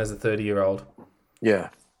season as a 30-year-old. Yeah.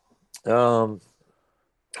 I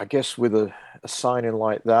guess with a signing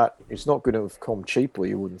like that, it's not going to have come cheaply,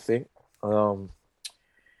 you wouldn't think.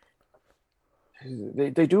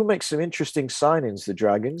 They do make some interesting signings, the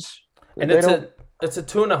Dragons. And it's a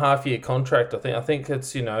 2.5-year contract, I think. I think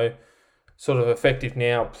it's, you know, sort of effective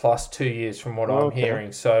now plus 2 years from what I'm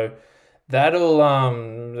hearing. So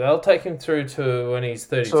they'll take him through to when he's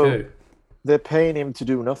 32. So they're paying him to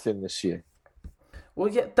do nothing this year. Well,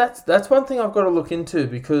 yeah, that's one thing I've got to look into,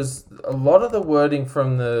 because a lot of the wording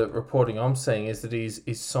from the reporting I'm seeing is that he's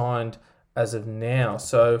signed as of now.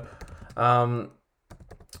 So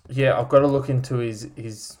Yeah, I've got to look into his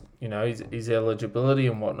his eligibility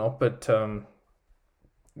and whatnot. But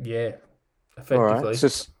yeah, All right. effectively. So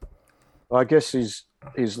I guess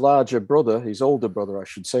his larger brother, his older brother, I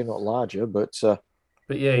should say, not larger, but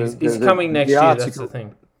But yeah, the, he's the coming the next year. That's the article,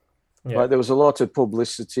 thing. Yeah, like there was a lot of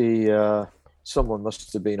publicity. Someone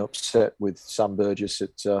must have been upset with Sam Burgess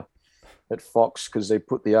at Fox because they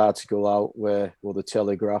put the article out or the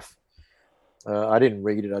Telegraph. I didn't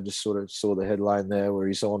read it. I just sort of saw the headline there where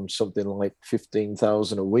he's on something like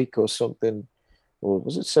 15,000 a week or something, or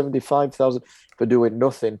was it 75,000 for doing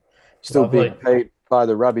nothing, still lovely. being paid by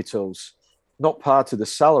the Rabbitohs, not part of the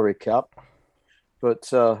salary cap,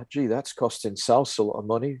 but gee, that's costing South a lot of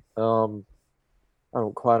money. I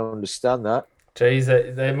don't quite understand that. Geez,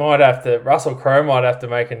 they might have to. Russell Crowe might have to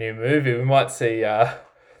make a new movie. We might see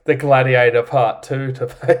the Gladiator Part 2 to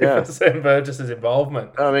pay Yeah, for Sam Burgess's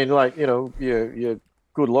involvement. I mean, like you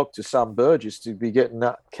good luck to Sam Burgess to be getting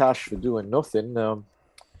that cash for doing nothing.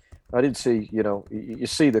 I did see, you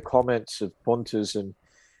see the comments of punters, and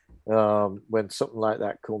when something like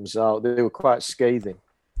that comes out, they were quite scathing.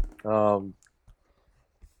 Um,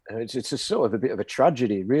 it's a sort of a bit of a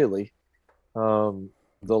tragedy, really.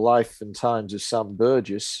 The life and times of Sam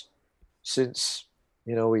Burgess, since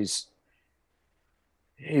he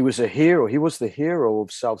was a hero. He was the hero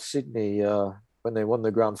of South Sydney when they won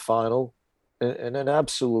the grand final, and an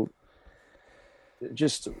absolute,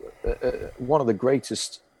 just one of the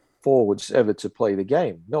greatest forwards ever to play the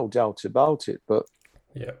game, no doubt about it. But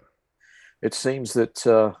Yeah, it seems that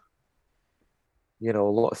a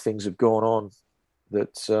lot of things have gone on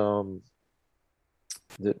that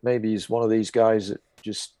that maybe he's one of these guys that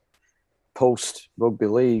just post rugby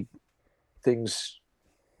league things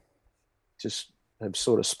just have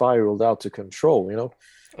sort of spiraled out of control.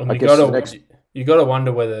 and I guess the next. you got to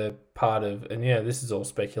wonder whether part of, and yeah, this is all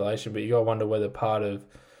speculation, but you got to wonder whether part of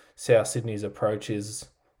South Sydney's approach is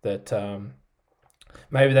that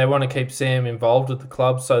maybe they want to keep Sam involved with the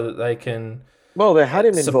club so that they can Well, they had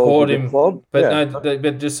him involved support with the him, club. but Yeah,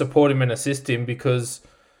 but just support him and assist him because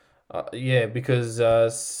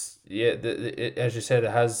as you said,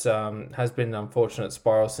 it has been an unfortunate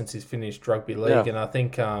spiral since he's finished rugby league, yeah, and I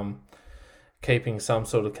think keeping some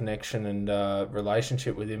sort of connection and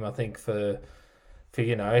relationship with him, I think for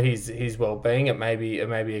his well being, it may be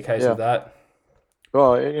a case yeah. of that.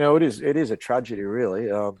 Well, it is a tragedy, really.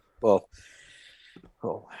 Well,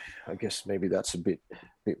 I guess maybe that's a bit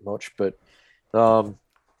much, but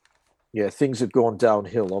yeah, things have gone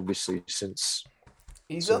downhill obviously since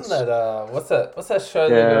He's on since that. What's that show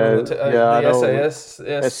they got on yeah, I the know SAS?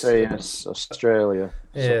 Yes. SAS Australia,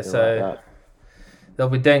 Yeah. something like So that. they'll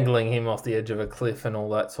be dangling him off the edge of a cliff and all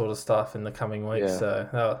that sort of stuff in the coming weeks. Yeah,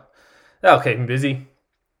 So that'll keep him busy.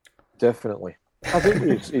 definitely. I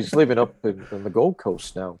think he's living up in the Gold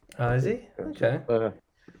Coast now. Oh, is he? Okay.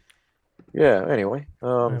 Yeah. Anyway,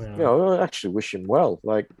 Anyway. I actually wish him well.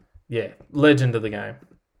 Like, Yeah, legend of the game.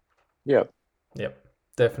 yeah, Yep,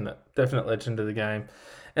 definite legend of the game.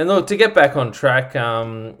 And look, to get back on track,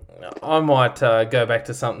 I might go back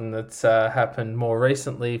to something that's happened more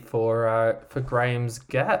recently for Graham's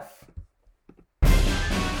gaff.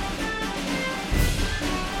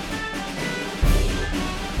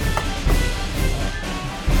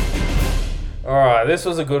 All right, this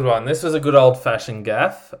was a good one. This was a good old-fashioned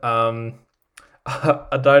gaff. I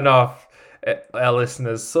don't know if our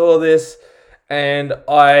listeners saw this, and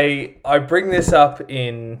I bring this up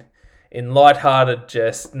in light-hearted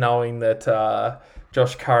jest, knowing that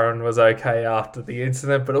Josh Curran was okay after the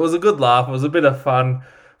incident, but it was a good laugh. It was a bit of fun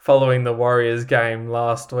following the Warriors game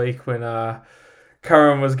last week when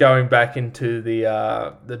Curran was going back into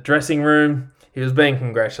the dressing room. He was being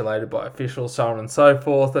congratulated by officials, so on and so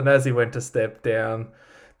forth, and as he went to step down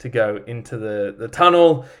to go into the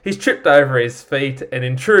tunnel, he's tripped over his feet, and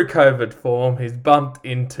in true COVID form, he's bumped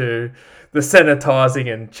into the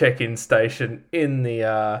sanitising and check-in station in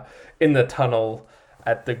the tunnel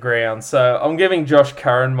at the ground. So I'm giving Josh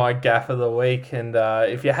Curran my gaff of the week, and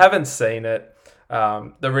if you haven't seen it,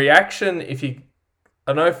 the reaction,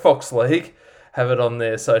 I know Fox League have it on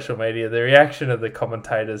their social media, the reaction of the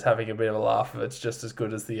commentators having a bit of a laugh of it's just as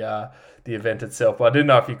good as the event itself. But I didn't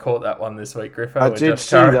know if you caught that one this week, Griffo. I did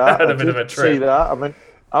see that. Had a bit of a trip. I mean,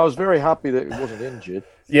 I was very happy that he wasn't injured.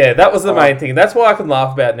 Yeah, that was the main thing. That's why I can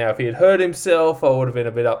laugh about now. If he had hurt himself, I would have been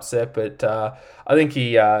a bit upset. But I think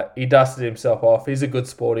he dusted himself off. He's a good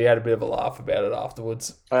sport. He had a bit of a laugh about it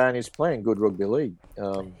afterwards. And he's playing good rugby league.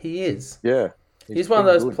 He is. Yeah. He's one of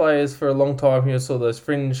those players for a long time. He was sort of those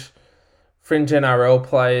fringe NRL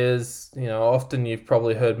players. Often you've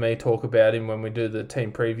probably heard me talk about him when we do the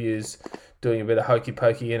team previews doing a bit of hokey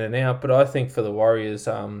pokey in and out. But I think for the Warriors,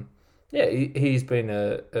 he's been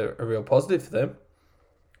a real positive for them.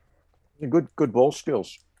 Good ball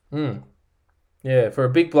skills. Yeah, for a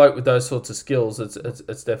big bloke with those sorts of skills,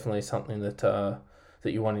 it's definitely something that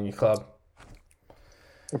you want in your club.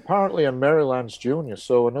 Apparently a Maryland's junior,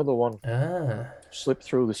 so another one slipped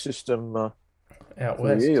through the system out for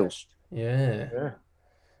west. the Eels.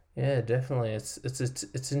 Yeah, definitely. It's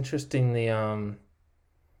interesting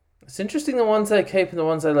it's interesting the ones they keep and the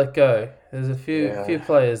ones they let go. There's a few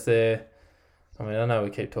players there. I mean, I know we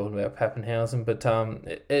keep talking about Pappenhausen, but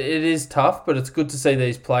it is tough. But it's good to see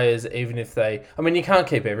these players, even if they. I mean, you can't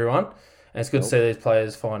keep everyone, and it's good to see these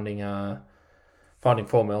players finding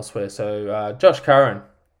form elsewhere. So, Josh Curran,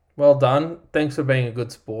 well done. Thanks for being a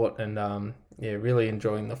good sport, and really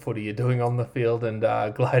enjoying the footy you're doing on the field, and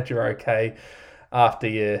glad you're okay after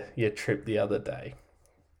your trip the other day.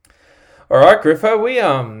 All right, Griffo,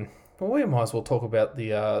 we might as well talk about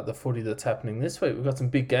the footy that's happening this week. We've got some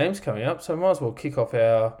big games coming up, so we might as well kick off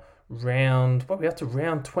our round. What are we up to?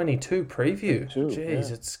 Round 22 preview.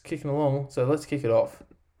 Jeez, it's kicking along. So let's kick it off.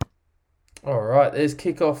 All right, there's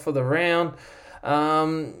kickoff for the round.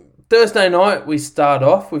 Thursday night we start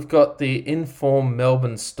off. We've got the informed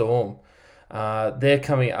Melbourne Storm. They're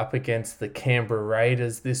coming up against the Canberra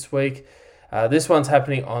Raiders this week. This one's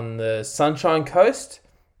happening on the Sunshine Coast.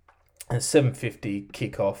 A 7:50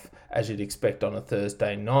 kickoff, as you'd expect on a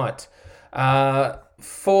Thursday night.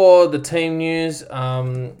 For the team news,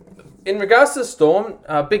 in regards to the Storm,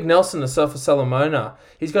 Big Nelson, the Surfer Salamona,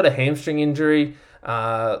 he's got a hamstring injury.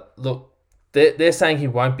 Look, they're saying he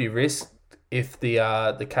won't be risked if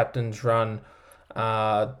the captain's run.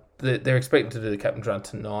 They're expecting to do the captain's run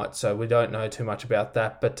tonight, so we don't know too much about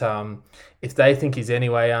that. But if they think he's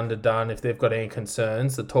anyway underdone, if they've got any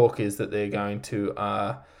concerns, the talk is that they're going to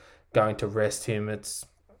rest him.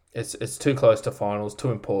 It's too close to finals,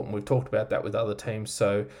 too important. We've talked about that with other teams.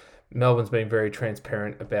 So Melbourne's been very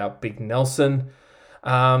transparent about Big Nelson.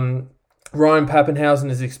 Ryan Pappenhausen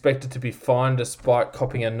is expected to be fine despite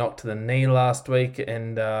copping a knock to the knee last week.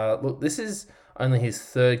 And look, this is only his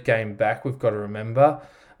third game back, we've got to remember.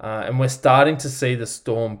 And we're starting to see the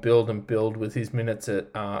Storm build with his minutes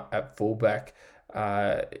at fullback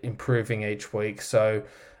improving each week. So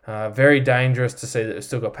very dangerous to see that we've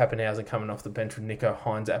still got Pappenhausen coming off the bench with Nico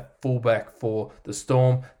Hines at fullback for the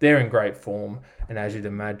Storm. They're in great form, and as you'd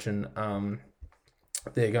imagine,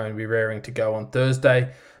 they're going to be raring to go on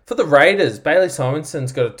Thursday. For the Raiders, Bailey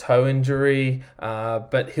Simonson's got a toe injury,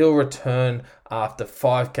 but he'll return after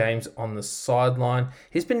 5 games on the sideline.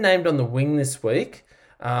 He's been named on the wing this week,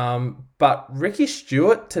 but Ricky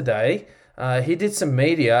Stewart today, he did some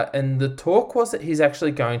media, and the talk was that he's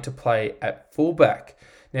actually going to play at fullback.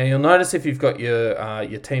 Now, you'll notice if you've got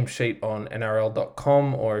your team sheet on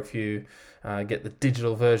NRL.com, or if you get the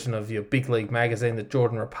digital version of your Big League magazine, that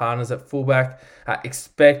Jordan Rapana's at fullback.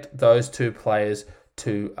 Expect those two players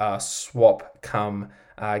to swap come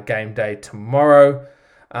game day tomorrow.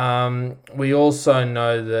 We also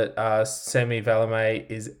know that Semi Valame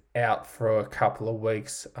is out for a couple of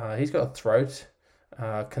weeks. He's got a throat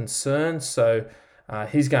concern, so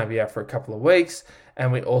he's going to be out for a couple of weeks.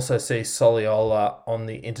 And we also see Soliola on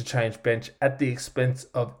the interchange bench at the expense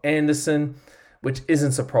of Anderson, which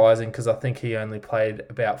isn't surprising because I think he only played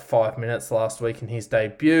about 5 minutes last week in his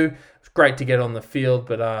debut. It's great to get on the field,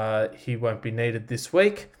 but he won't be needed this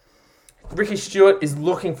week. Ricky Stewart is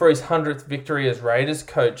looking for his 100th victory as Raiders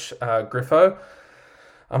coach, Griffo.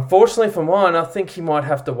 Unfortunately for mine, I think he might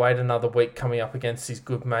have to wait another week coming up against his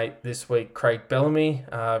good mate this week, Craig Bellamy.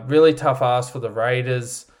 Really tough ask for the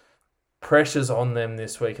Raiders. Pressure's on them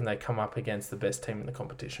this week, and they come up against the best team in the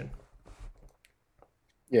competition.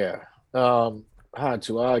 Yeah, hard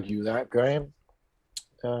to argue that, Graham.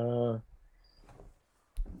 A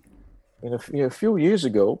few years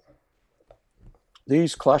ago,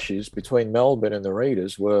 these clashes between Melbourne and the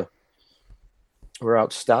Raiders were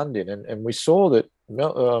outstanding, and we saw that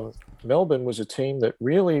Melbourne was a team that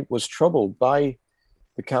really was troubled by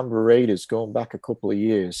the Canberra Raiders going back a couple of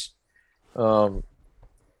years.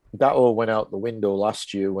 That all went out the window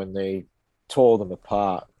last year when they tore them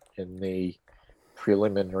apart in the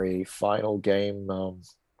preliminary final game.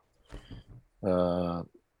 It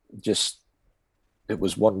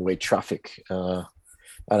was one-way traffic. And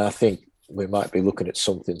I think we might be looking at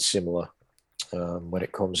something similar when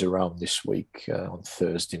it comes around this week on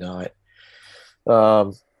Thursday night.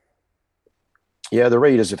 The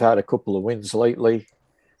Raiders have had a couple of wins lately,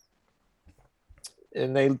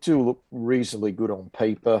 and they do look reasonably good on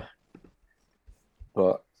paper,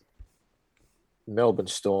 but Melbourne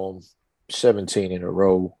Storm, 17 in a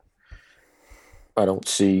row. I don't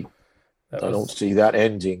see I don't see that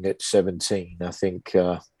ending at 17. I think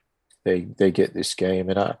they get this game,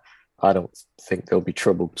 and I don't think they'll be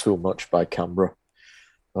troubled too much by Canberra.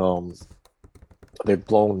 They've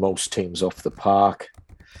blown most teams off the park.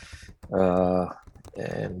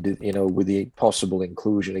 And, you know, with the possible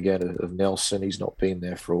inclusion again of Nelson, he's not been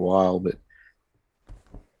there for a while, but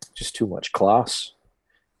just too much class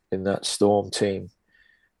in that Storm team.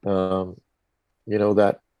 You know,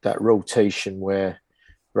 that rotation where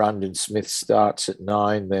Brandon Smith starts at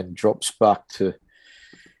 9, then drops back to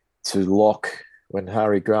lock when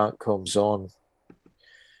Harry Grant comes on.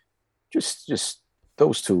 Just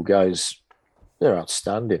those two guys, they're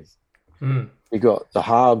outstanding. You got the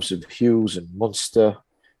halves of Hughes and Munster.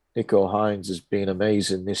 Nico Hines has been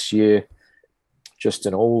amazing this year.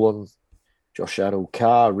 Justin Olam, Josh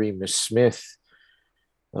Addo-Carr, Remus Smith.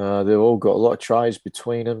 They've all got a lot of tries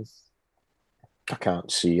between them. I can't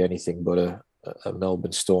see anything but a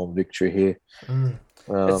Melbourne Storm victory here.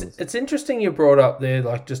 It's interesting you brought up there,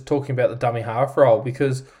 like just talking about the dummy half role,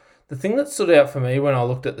 because the thing that stood out for me when I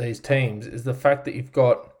looked at these teams is the fact that you've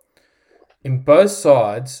got, in both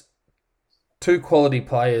sides, 2 quality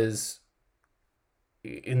players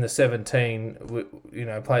in the 17, you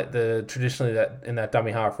know, play traditionally that in that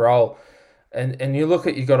dummy half role. And you look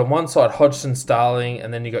at, you got on one side Hodgson, Starling,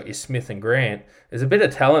 and then you got your Smith and Grant. There's a bit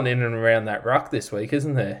of talent in and around that ruck this week,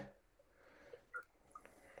 isn't there?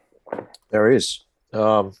 There is.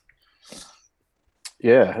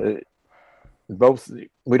 Both.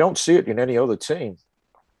 We don't see it in any other team.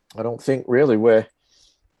 I don't think really where,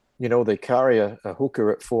 you know, they carry a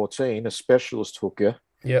hooker at 14, a specialist hooker.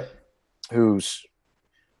 Yep. Who's,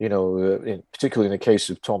 you know, particularly in the case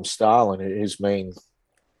of Tom Starling, his main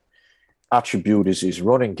attribute is his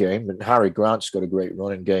running game, and Harry Grant's got a great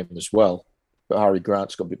running game as well, but Harry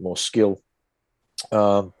Grant's got a bit more skill.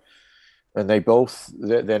 And they both,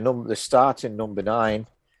 they're starting number 9.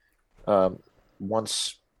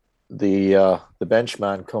 Once the bench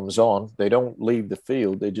man comes on, they don't leave the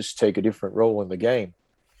field, they just take a different role in the game.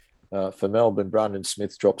 For Melbourne, Brandon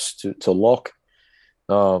Smith drops to lock.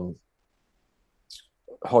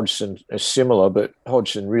 Hodgson is similar, but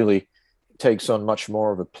Hodgson really takes on much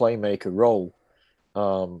more of a playmaker role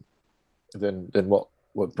than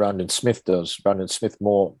what Brandon Smith does. Brandon Smith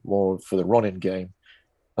more for the running game.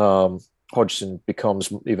 Hodgson becomes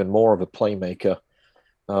even more of a playmaker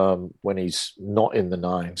when he's not in the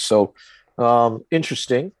 9. So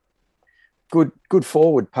interesting. Good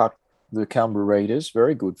forward pack, the Canberra Raiders.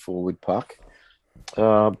 Very good forward pack.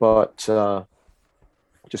 But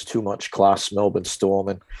just too much class, Melbourne Storm,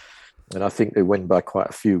 and I think they win by quite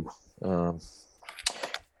a few. I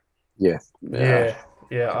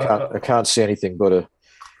can't see anything but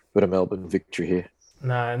a Melbourne victory here.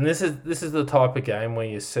 No, and this is the type of game where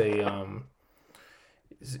you see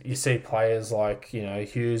players like, you know,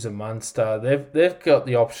 Hughes and Munster. They've got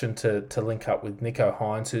the option to link up with Nico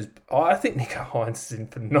Hines, I think Nico Hines is in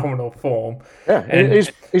phenomenal form. Yeah, and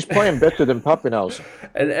he's playing better than Pappenhausen.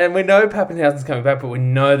 And we know Pappenhausen's coming back, but we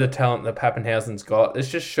know the talent that Pappenhausen's got. This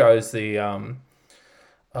just shows the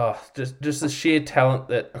just the sheer talent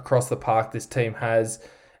that across the park this team has,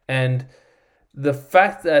 and the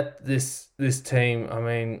fact that this team, I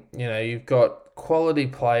mean, you know, you've got quality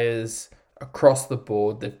players across the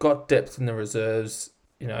board. They've got depth in the reserves,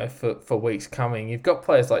 you know, for weeks coming. You've got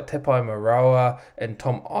players like Tepai Moeroa and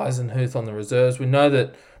Tom Eisenhuth on the reserves. We know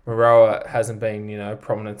that Moeroa hasn't been, you know,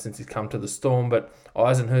 prominent since he's come to the Storm, but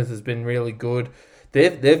Eisenhuth has been really good.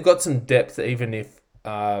 They've got some depth, even if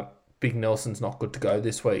Big Nelson's not good to go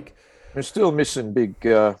this week. We're still missing big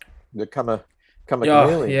the Kamikamian.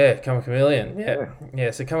 Yeah, Kamikamian.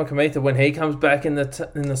 Yeah. So Kamikamian, when he comes back in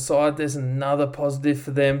the side, there's another positive for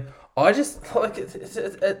them. I just like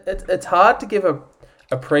it's hard to give a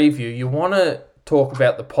preview. You want to talk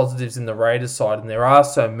about the positives in the Raiders side, and there are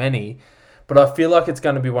so many, but I feel like it's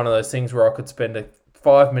going to be one of those things where I could spend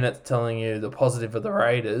 5 minutes telling you the positive of the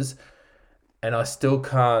Raiders, and I still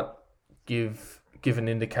can't give an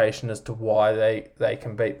indication as to why they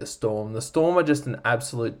can beat the Storm. The Storm are just an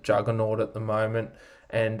absolute juggernaut at the moment,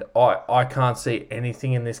 and I can't see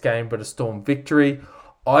anything in this game but a Storm victory.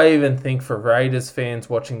 I even think for Raiders fans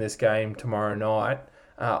watching this game tomorrow night,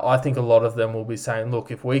 I think a lot of them will be saying,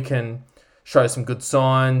 look, if we can show some good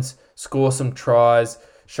signs, score some tries,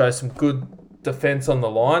 show some good defence on the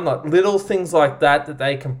line, like little things like that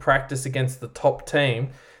they can practice against the top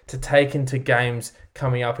team to take into games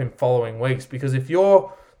coming up in following weeks. Because if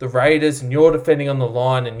you're the Raiders and you're defending on the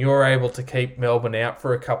line and you're able to keep Melbourne out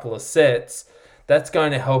for a couple of sets, that's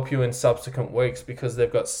going to help you in subsequent weeks because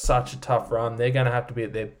they've got such a tough run. They're going to have to be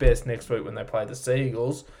at their best next week when they play the Sea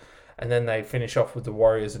Eagles. and then they finish off with the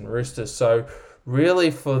Warriors and Roosters. So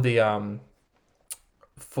really for the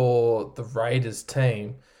Raiders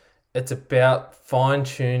team, it's about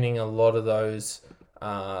fine-tuning a lot of those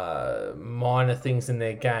minor things in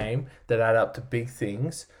their game that add up to big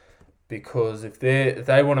things. Because if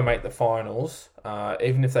they want to make the finals,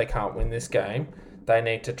 even if they can't win this game, they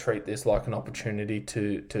need to treat this like an opportunity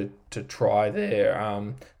to try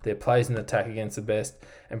their plays in attack against the best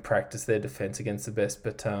and practice their defense against the best.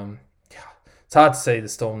 But it's hard to see the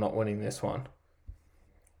Storm not winning this one.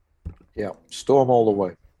 Yeah, Storm all the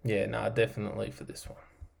way. Yeah, no, definitely for this one.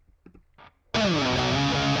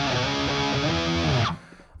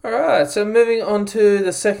 All right, so moving on to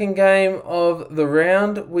the second game of the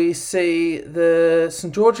round, we see the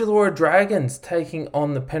St. George Illawarra Dragons taking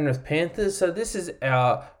on the Penrith Panthers. So this is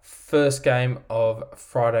our first game of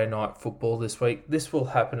Friday night football this week. This will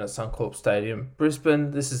happen at Suncorp Stadium, Brisbane.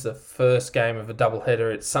 This is the first game of a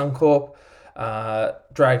doubleheader at Suncorp.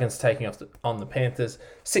 Dragons taking on the Panthers,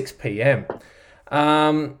 6 p.m.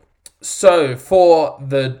 So for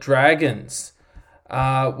the Dragons,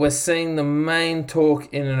 we're seeing the main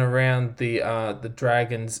talk in and around the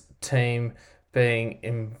Dragons team being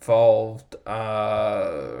involved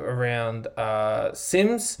around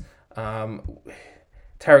Sims.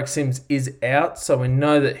 Tarek Sims is out, so we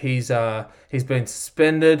know that he's been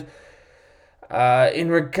suspended. In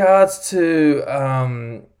regards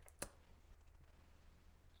to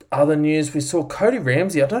other news, we saw Cody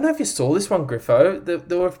Ramsey. I don't know if you saw this one, Griffo.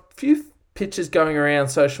 There were a few pictures going around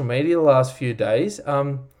social media the last few days.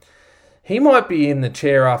 He might be in the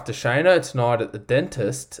chair after Shano tonight at the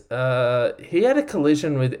dentist. He had a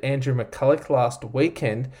collision with Andrew McCulloch last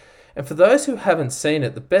weekend. And for those who haven't seen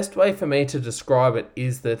it, the best way for me to describe it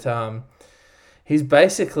is that he's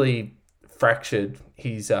basically fractured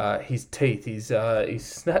his teeth. He's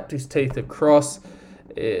snapped his teeth across.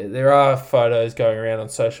 There are photos going around on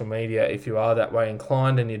social media if you are that way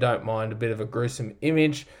inclined and you don't mind a bit of a gruesome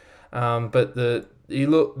image. But that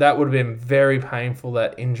would have been very painful,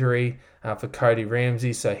 that injury for Cody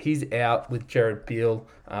Ramsey. So he's out with Jared Beale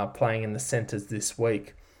playing in the centres this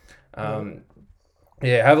week.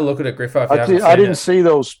 Yeah, have a look at it, Griffo. I didn't see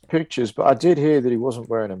those pictures, but I did hear that he wasn't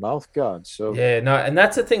wearing a mouth guard. So yeah, no, and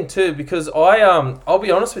that's the thing too, because I'll be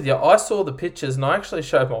honest with you, I saw the pictures and I actually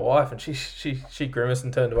showed my wife, and she grimaced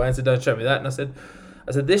and turned away and said, "Don't show me that." And I said,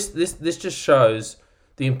 this just shows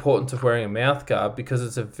the importance of wearing a mouth guard, because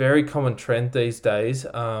it's a very common trend these days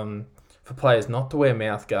for players not to wear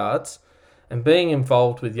mouth guards, and being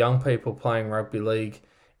involved with young people playing rugby league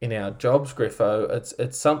in our jobs, Griffo,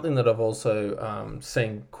 it's something that I've also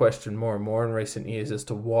seen questioned more and more in recent years as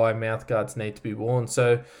to why mouth guards need to be worn.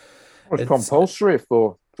 So it's compulsory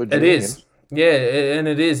for it is. Yeah, and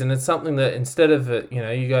it is. And it's something that instead of,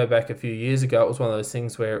 you go back a few years ago, it was one of those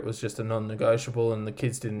things where it was just a non-negotiable and the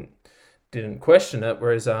kids didn't question it,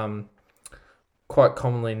 whereas quite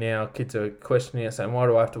commonly now kids are questioning it, saying, why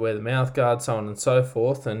do I have to wear the mouth guard, so on and so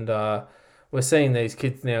forth. And we're seeing these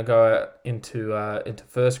kids now go out into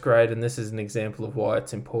first grade, and this is an example of why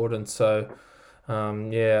it's important. So, look,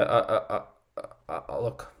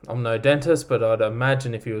 I'm no dentist, but I'd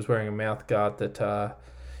imagine if he was wearing a mouth guard that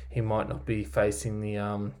he might not be facing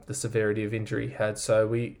the severity of injury he had. So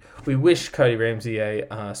we wish Cody Ramsey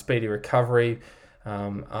a speedy recovery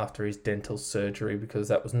after his dental surgery, because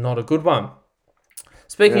that was not a good one.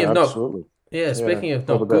 Speaking of not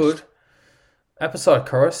good, Apisai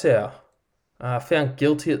Coruscant found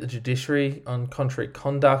guilty at the judiciary on contrary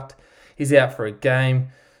conduct. He's out for a game.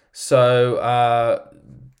 So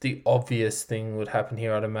the obvious thing would happen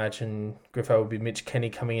here, I'd imagine, Griffo, would be Mitch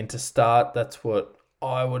Kenny coming in to start. That's what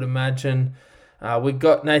I would imagine. We've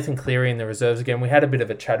got Nathan Cleary in the reserves again. We had a bit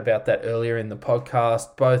of a chat about that earlier in the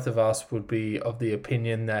podcast. Both of us would be of the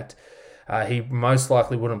opinion that he most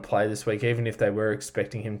likely wouldn't play this week, even if they were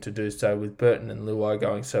expecting him to do so, with Burton and Luai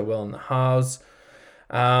going so well in the halves.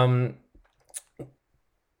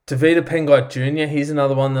 Tavita Pengai Jr., he's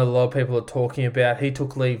another one that a lot of people are talking about. He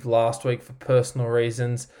took leave last week for personal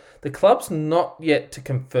reasons. The club's not yet to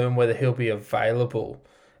confirm whether he'll be available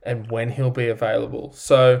and when he'll be available.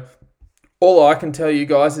 So all I can tell you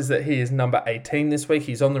guys is that he is number 18 this week.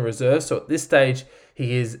 He's on the reserve, so at this stage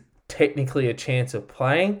he is technically a chance of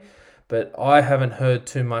playing, but I haven't heard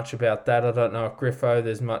too much about that. I don't know if, Griffo,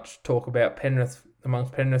 there's much talk about Penrith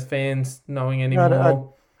amongst Penrith fans knowing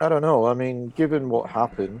anymore. I don't know. I mean, given what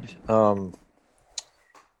happened,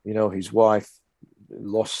 his wife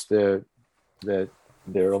lost their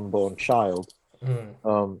unborn child.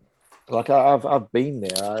 I've been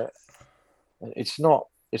there. It's not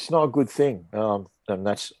a good thing. And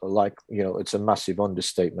that's it's a massive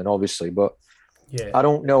understatement, obviously. But Yeah. I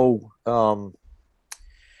don't know.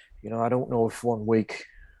 I don't know if 1 week.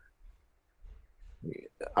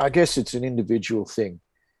 I guess it's an individual thing.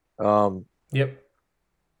 Um, Yep.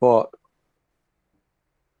 but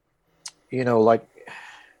like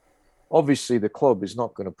obviously the club is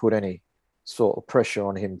not going to put any sort of pressure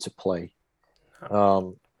on him to play.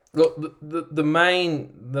 Look, the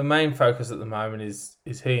main focus at the moment is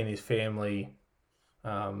he and his family.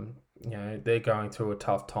 They're going through a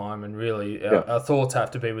tough time, and really, Yeah. our thoughts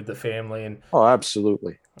have to be with the family. Oh,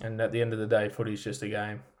 absolutely. And at the end of the day, footy's just a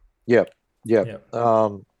game. Yeah. Yeah. Yeah.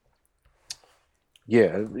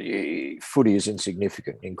 Yeah. Footy is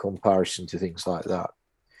insignificant in comparison to things like that.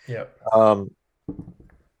 Yeah.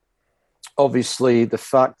 Obviously, the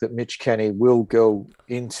fact that Mitch Kenny will go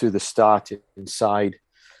into the starting side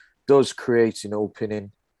does create an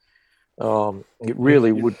opening. It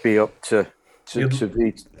really would be up to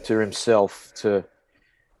himself to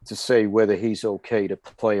say whether he's okay to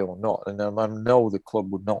play or not. And I know the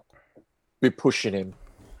club would not be pushing him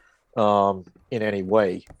in any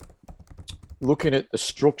way. Looking at the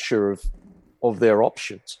structure of their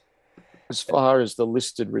options, as far as the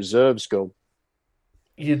listed reserves go,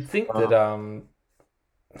 you'd think that well,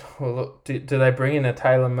 look, do they bring in a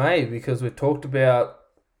Taylor May, because we've talked about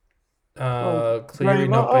Cleary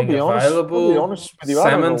not being available. I'll be honest with you,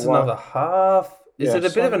 Salmon's another half. Is it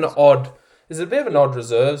a bit of an odd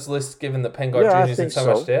reserves list, given that Pengai Jr. is in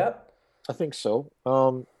so much doubt? I think so.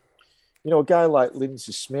 A guy like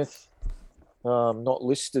Lindsay Smith, not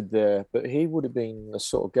listed there, but he would have been the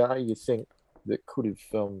sort of guy you think that could have.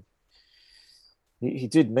 He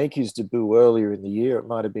did make his debut earlier in the year. It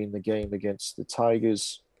might have been the game against the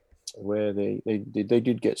Tigers, where they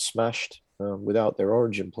did get smashed without their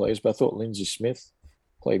origin players. But I thought Lindsay Smith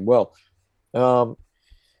played well. I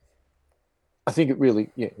think it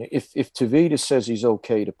really, if Tavita says he's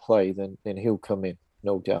okay to play, then he'll come in,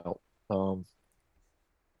 no doubt.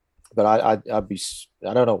 But I'd be,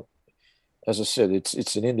 I don't know. As I said,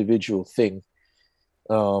 it's an individual thing,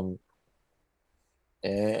 and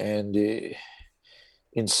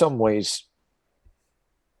in some ways,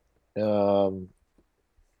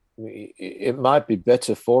 it might be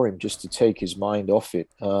better for him just to take his mind off it.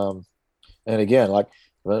 And again, like,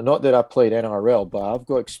 not that I played NRL, but I've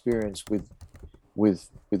got experience with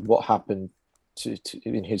what happened to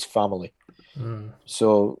in his family.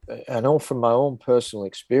 So I know from my own personal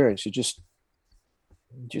experience, you just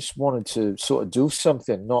wanted to sort of do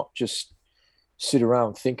something, not just sit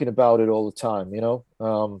around thinking about it all the time,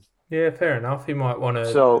 Yeah, fair enough. He might want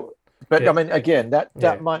to. So, but I mean, again, that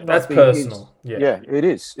might not that's be personal. Yeah, it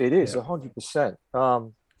is 100%.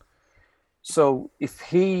 So if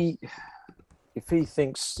he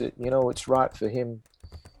thinks that it's right for him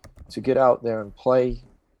to get out there and play,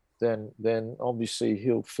 then obviously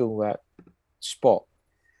he'll fill that spot.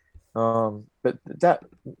 But that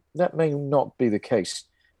may not be the case.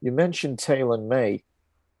 You mentioned Taylor May.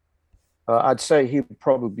 I'd say he would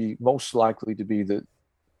probably be most likely to be the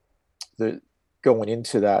going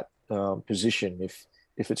into that position if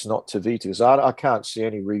it's not Tavita, because I can't see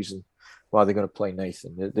any reason why they're going to play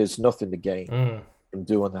Nathan. There's nothing to gain from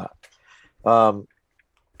doing that.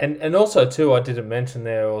 And also too, I didn't mention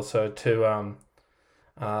there also too.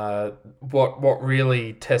 What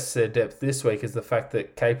really tests their depth this week is the fact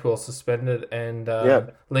that Capewell's suspended and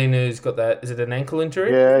Linu's got that. Is it an ankle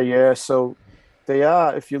injury? Yeah. So they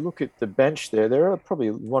are. If you look at the bench there, they're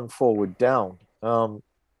probably one forward down.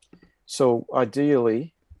 So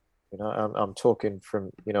ideally, I'm talking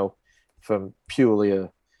from purely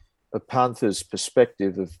a Panthers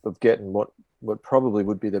perspective of getting what probably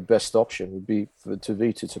would be the best option would be for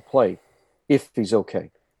Tavita to play if he's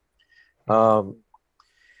okay. But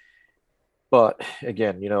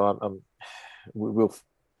again, we will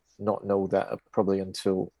not know that probably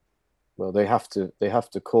until they have to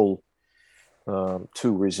call 2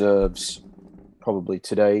 reserves probably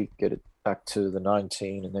today, get it back to the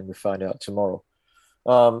 19, and then we find out tomorrow.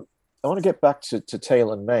 I want to get back to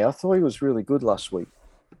Taylor May. I thought he was really good last week.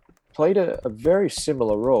 Played a very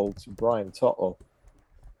similar role to Brian Toto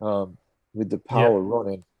with the power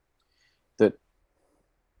running that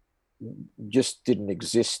just didn't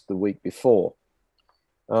exist the week before.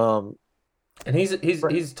 And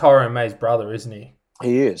he's Tyrone May's brother, isn't he?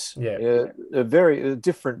 He is. Yeah. A very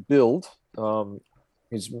different build.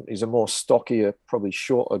 He's a more stockier, probably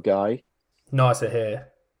shorter guy. Nicer hair.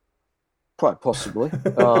 Quite possibly.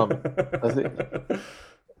 I think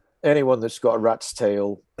anyone that's got a rat's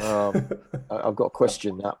tail, I've got to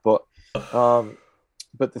question that. But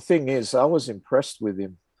the thing is, I was impressed with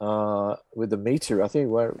him with the meter. I think he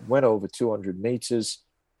went over 200 meters,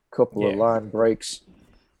 couple of line breaks.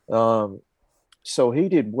 So he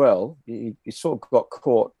did well. He sort of got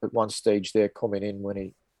caught at one stage there coming in when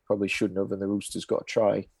he probably shouldn't have, and the Roosters got a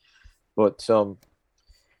try. But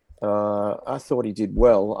I thought he did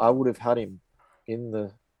well. I would have had him in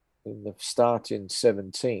the start in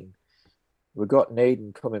 17. We got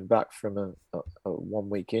Naden coming back from a 1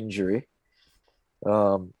 week injury,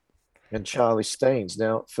 and Charlie Staines.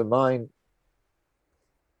 Now, for mine,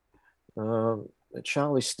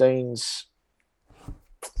 Charlie Staines,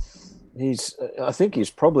 I think he's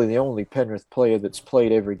probably the only Penrith player that's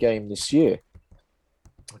played every game this year.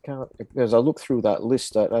 As I look through that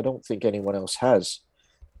list, I don't think anyone else has.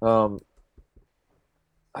 I'm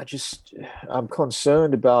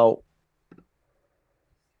concerned about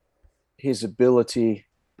his ability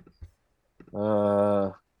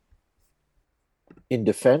in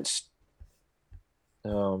defence.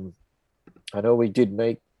 I know he did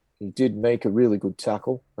make a really good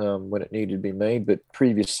tackle when it needed to be made, but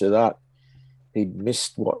previous to that, he'd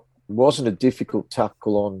missed what wasn't a difficult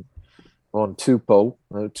tackle on Tupou.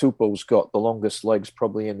 Tupou's got the longest legs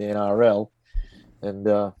probably in the NRL, and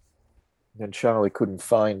Charlie couldn't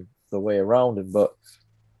find the way around him. But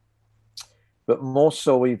more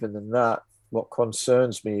so even than that, what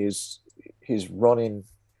concerns me is his running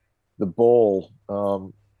the ball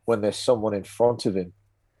when there's someone in front of him.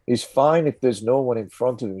 He's fine if there's no one in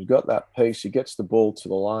front of him. He's got that pace. He gets the ball to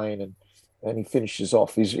the line and he finishes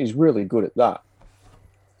off. He's really good at that.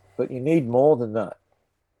 But you need more than that.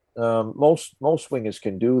 Most wingers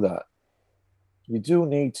can do that. You do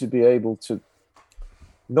need to be able to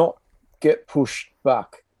not get pushed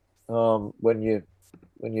back when you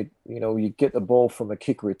get the ball from a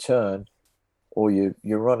kick return, or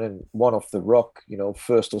you're running one off the rock,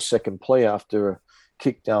 first or second play after a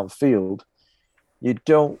kick downfield. You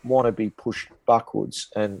don't want to be pushed backwards,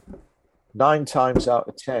 and 9 times out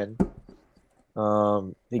of 10,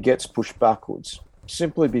 he gets pushed backwards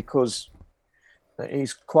simply because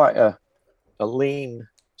he's quite a lean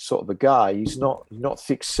sort of a guy. He's not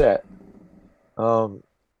thick set, and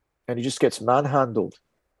he just gets manhandled.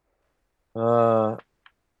 I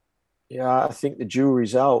think the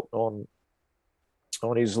jury's out on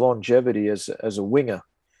his longevity as a winger.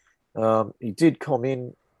 He did come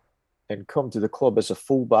to the club as a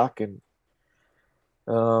fullback, and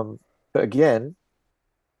but again,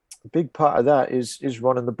 a big part of that is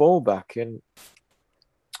running the ball back, and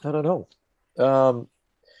I don't know.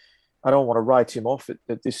 I don't want to write him off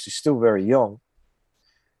that this is still very young,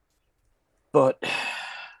 but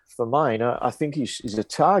for mine, I think he's a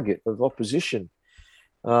target of opposition,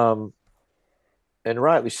 and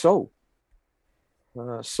rightly so.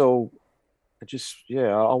 So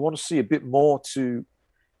I want to see a bit more to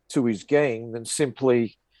his game than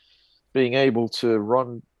simply being able to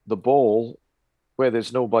run the ball where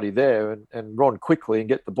there's nobody there and run quickly and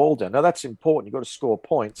get the ball down. Now, that's important. You've got to score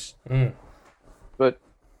points. But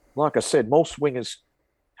like I said, most wingers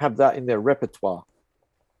have that in their repertoire.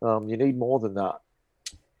 You need more than that.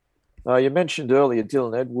 You mentioned earlier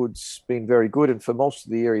Dylan Edwards being very good, and for most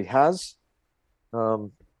of the year he has.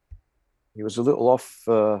 He was a little off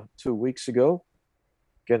 2 weeks ago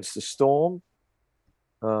against the Storm.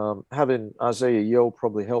 Having Isaiah Yeo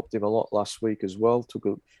probably helped him a lot last week as well.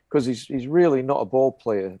 Because he's really not a ball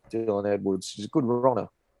player, Dylan Edwards. He's a good runner.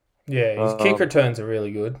 Yeah, his kick returns are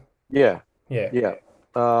really good. Yeah. Yeah.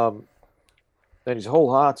 And he's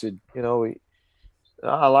wholehearted.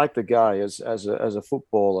 I like the guy as a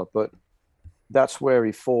footballer, but that's where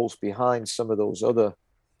he falls behind some of those other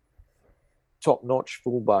top-notch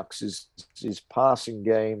fullbacks. His passing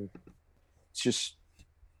game, it's just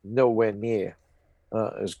nowhere near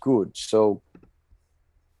as good. So,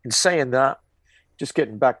 in saying that, just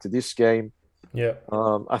getting back to this game,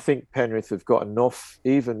 I think Penrith have got enough,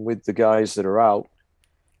 even with the guys that are out.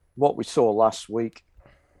 What we saw last week,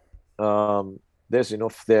 there's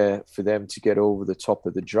enough there for them to get over the top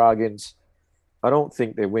of the Dragons. I don't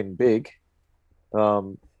think they win big,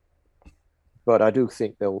 but I do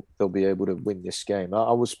think they'll be able to win this game.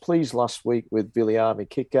 I was pleased last week with Viliami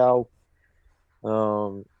Kikau.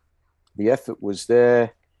 The effort was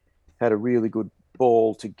there. Had a really good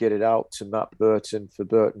ball to get it out to Matt Burton for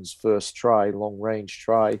Burton's first try, long-range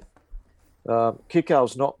try.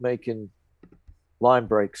 Kikau's not making line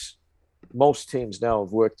breaks. Most teams now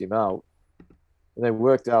have worked him out. And they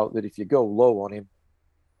worked out that if you go low on him,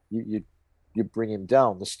 you bring him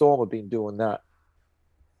down. The Storm have been doing that,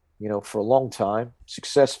 for a long time,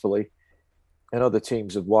 successfully. And other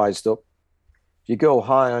teams have wised up. If you go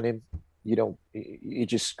high on him, you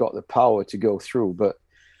just got the power to go through. But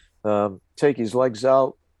take his legs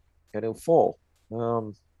out and he'll fall.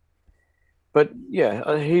 But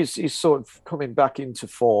yeah, he's sort of coming back into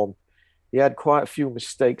form. he had quite a few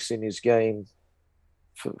mistakes in his game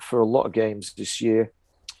for a lot of games this year.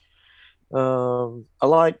 I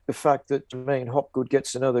like the fact that Jermaine Hopgood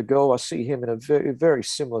gets another go. I see him in a very, very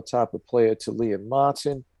similar type of player to Liam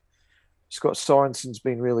Martin. Scott Sorensen's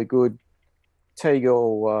been really good.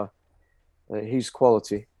 Tago, he's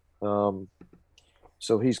quality.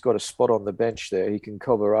 So he's got a spot on the bench there. He can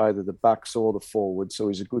cover either the backs or the forwards. So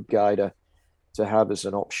he's a good guy to have as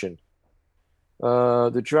an option.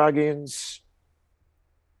 The Dragons,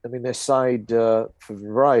 I mean, their side, for a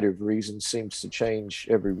variety of reasons, seems to change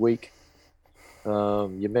every week.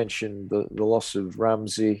 You mentioned the loss of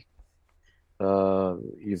Ramsey.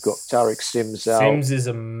 You've got Tarek Sims out. Sims is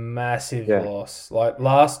a massive loss. Like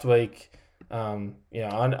last week, I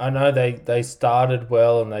know they started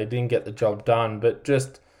well and they didn't get the job done, but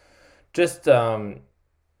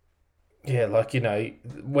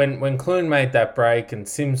when Clune made that break and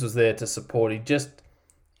Sims was there to support,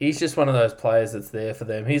 he's just one of those players that's there for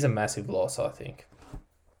them. He's a massive loss, I think.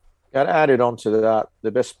 And added on to that,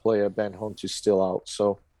 the best player, Ben Hunt, is still out,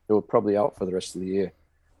 so they were probably out for the rest of the year.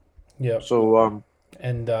 Yeah. So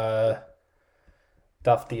and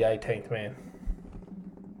Duff, the 18th man.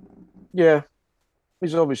 Yeah,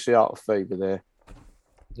 he's obviously out of favour there.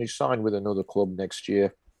 He signed with another club next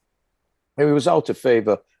year. And he was out of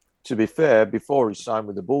favour, to be fair, before he signed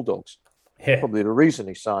with the Bulldogs. Yeah. Probably the reason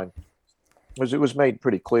he signed was it was made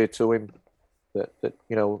pretty clear to him that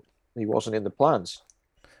he wasn't in the plans.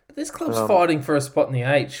 But this club's fighting for a spot in the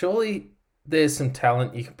 8. Surely there's some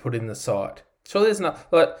talent you can put in the side. Surely there's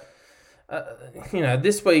not.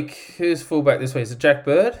 This week, who's fullback this week? Is it Jack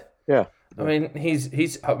Bird? Yeah. I mean, he's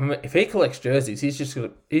if he collects jerseys, he's just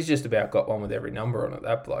about got one with every number on it.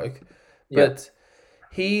 That bloke, but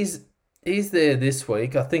he's there this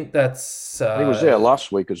week. I think that's. He was there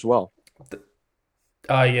last week as well.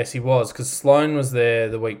 Yes, he was, because Sloan was there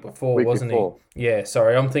the week before, wasn't he? Yeah,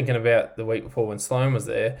 sorry, I'm thinking about the week before when Sloan was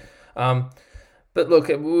there. But look,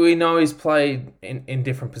 we know he's played in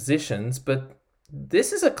different positions, but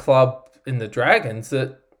this is a club in the Dragons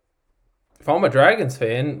that, if I'm a Dragons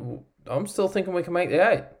fan, I'm still thinking we can make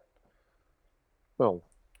the 8. Well,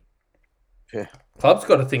 yeah. Club's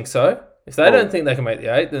got to think so. If they don't think they can make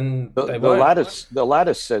the 8, then they won't. The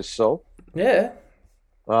ladder says so. Yeah.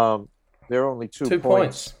 They're only 2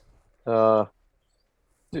 points.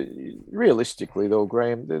 Realistically, though,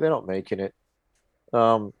 Graham, they're not making it.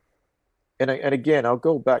 And again, I'll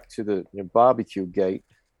go back to the barbecue gate.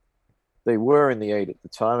 They were in the 8 at the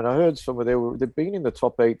time, and I heard they've been in the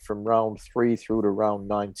top 8 from round 3 through to round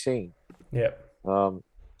 19. Yeah.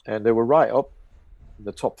 And they were right up in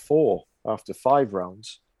the top 4 after 5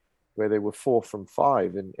 rounds, where they were 4 from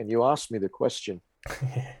 5. And you asked me the question,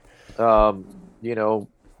 something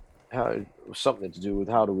to do with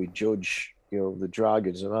how do we judge, the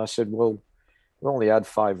Dragons? And I said, well, we only had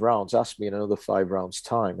 5 rounds. Ask me in another 5 rounds'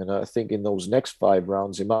 time. And I think in those next 5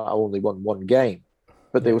 rounds, they might have only won 1 game,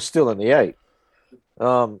 but they were still in the 8.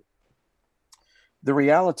 The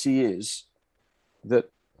reality is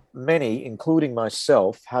that many, including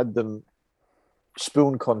myself, had them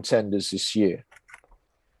spoon contenders this year.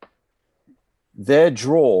 Their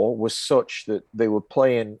draw was such that they were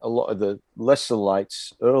playing a lot of the lesser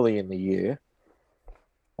lights early in the year,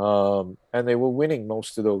 and they were winning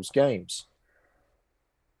most of those games.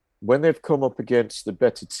 When they've come up against the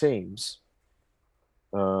better teams,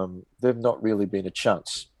 they've not really been a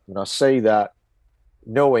chance. And I say that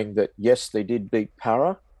knowing that, yes, they did beat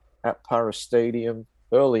Para at Para Stadium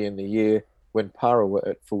early in the year when Para were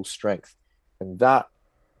at full strength. And that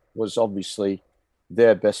was obviously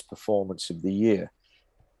their best performance of the year.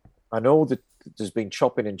 I know that there's been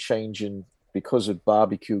chopping and changing because of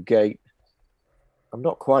Barbecue Gate. I'm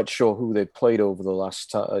not quite sure who they've played over the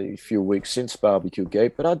last few weeks since Barbecue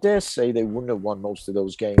Gate, but I dare say they wouldn't have won most of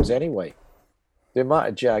those games anyway. They might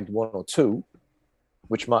have jagged 1 or 2,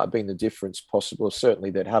 which might have been the difference possible.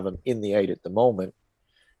 Certainly they'd have them in the 8 at the moment.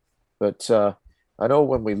 But I know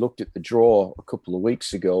when we looked at the draw a couple of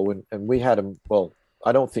weeks ago, and we had them, well,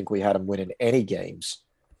 I don't think we had them winning any games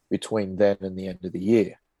between then and the end of the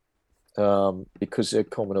year, because they're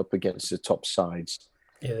coming up against the top sides.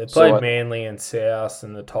 Yeah, they played Manly and South,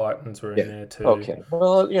 and the Titans were in there too. Okay,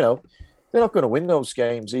 well, they're not going to win those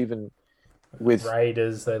games even with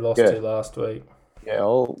Raiders. They lost to last week. Yeah,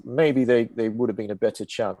 well, maybe they would have been a better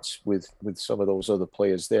chance with some of those other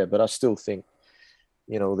players there, but I still think,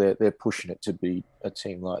 they're pushing it to be a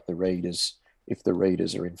team like the Raiders if the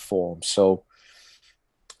Raiders are in form. So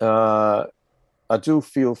I do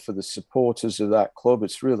feel for the supporters of that club.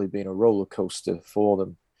 It's really been a roller coaster for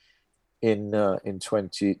them in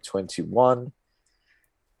 2021.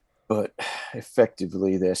 but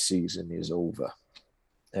effectively their season is over.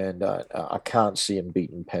 And I can't see them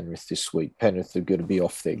beating Penrith this week. Penrith are going to be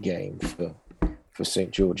off their game for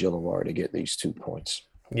St. George Illawarra to get these 2 points.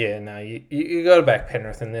 Yeah, no, you got to back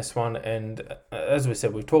Penrith in this one. And as we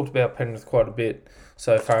said, we've talked about Penrith quite a bit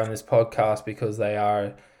so far in this podcast because they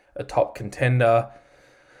are a top contender.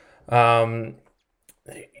 Yeah,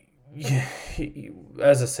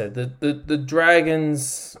 as I said, the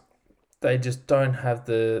Dragons, they just don't have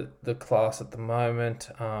the class at the moment.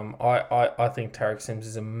 I think Tarek Sims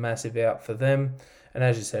is a massive out for them. And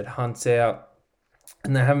as you said, Hunt's out.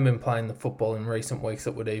 And they haven't been playing the football in recent weeks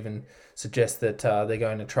that would even suggest that they're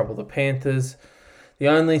going to trouble the Panthers. The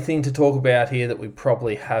only thing to talk about here that we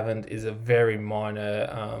probably haven't is a very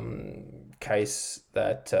minor case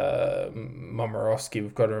that Momorowski,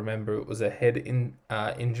 we've got to remember it was a head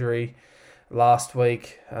injury last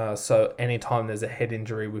week. So anytime there's a head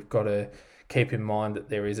injury, we've got to keep in mind that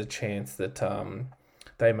there is a chance that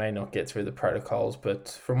they may not get through the protocols. But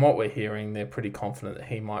from what we're hearing, they're pretty confident that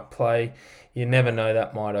he might play. You never know,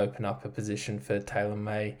 that might open up a position for Taylor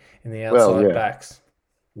May in the outside backs.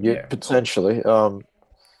 Yeah, potentially.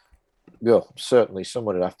 Certainly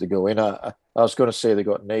someone would have to go in. I was going to say they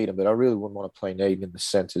got Naden, but I really wouldn't want to play Naden in the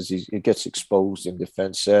centres. He gets exposed in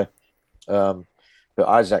defence there. But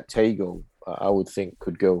Isaac Tago, I would think,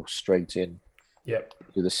 could go straight in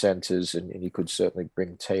to the centres, and he could certainly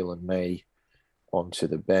bring Taylor May onto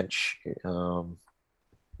the bench.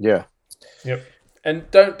 Yep.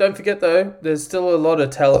 And don't forget though, there's still a lot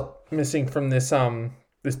of talent missing from this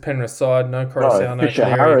this Penrith side. No Coruscant, no Fisher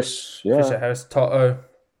Harris, Fisher Harris, Toto.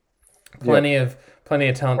 Plenty of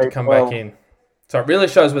talent to come back in. So it really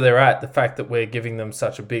shows where they're at. The fact that we're giving them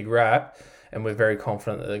such a big rap, and we're very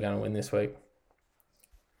confident that they're going to win this week.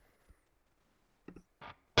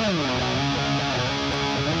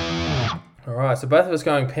 All right, so both of us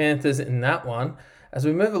going Panthers in that one. As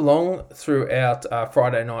we move along throughout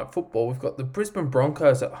Friday night football, we've got the Brisbane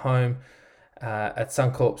Broncos at home at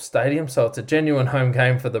Suncorp Stadium. So it's a genuine home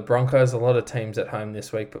game for the Broncos. A lot of teams at home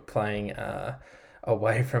this week, but playing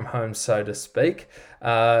away from home, so to speak.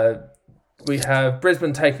 We have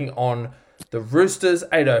Brisbane taking on the Roosters,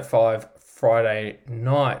 8:05 Friday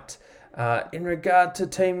night. In regard to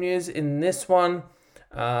team news in this one,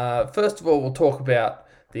 first of all, we'll talk about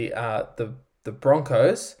the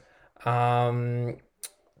Broncos.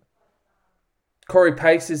 Corey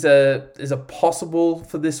Pace is a possible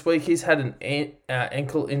for this week. He's had an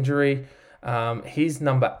ankle injury. He's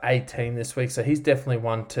number 18 this week, so he's definitely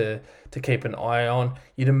one to keep an eye on.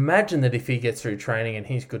 You'd imagine that if he gets through training and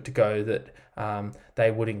he's good to go, that they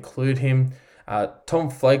would include him. Tom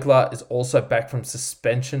Flegler is also back from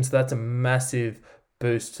suspension, so that's a massive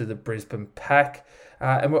boost to the Brisbane pack.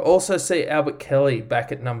 And we'll also see Albert Kelly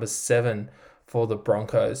back at number 7 for the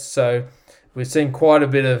Broncos. So we've seen quite a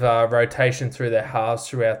bit of rotation through their halves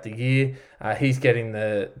throughout the year. He's getting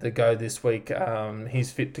the go this week.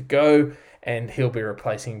 He's fit to go, and he'll be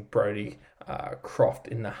replacing Brodie Croft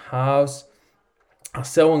in the halves.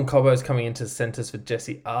 Selwyn Cobbo is coming into the centres for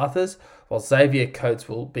Jesse Arthurs, while Xavier Coates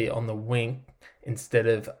will be on the wing instead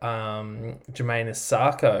of Jermaine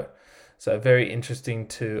Asako. So very interesting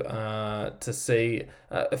to see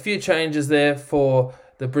a few changes there for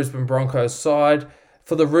the Brisbane Broncos side.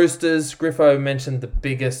 For the Roosters, Griffo mentioned the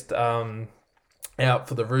biggest out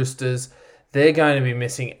for the Roosters. They're going to be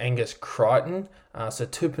missing Angus Crichton. So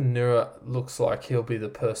Tupanura looks like he'll be the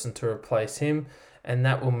person to replace him. And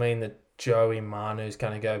that will mean that Joey Manu is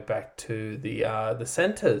going to go back to the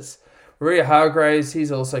centres. Maria Hargraves,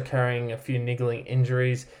 he's also carrying a few niggling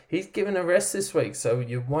injuries. He's given a rest this week, so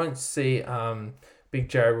you won't see Big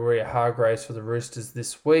Joe Maria Hargraves for the Roosters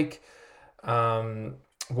this week.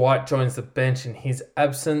 White joins the bench in his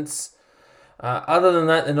absence. Other than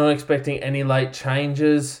that, they're not expecting any late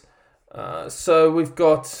changes. So we've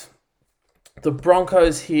got the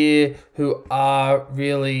Broncos here who are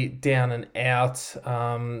really down and out.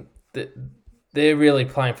 They're really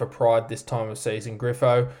playing for pride this time of season,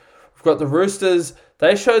 Griffo. We've got the Roosters.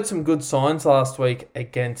 They showed some good signs last week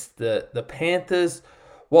against the Panthers.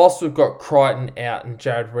 Whilst we've got Crichton out and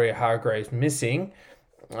Jared Hargraves missing,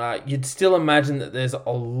 you'd still imagine that there's a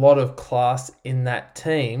lot of class in that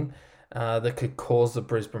team that could cause the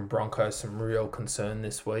Brisbane Broncos some real concern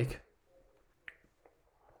this week.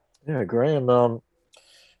 Yeah, Graham, I'm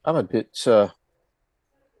a bit,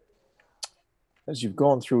 as you've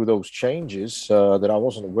gone through those changes that I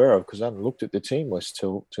wasn't aware of because I hadn't looked at the team list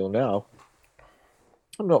till now,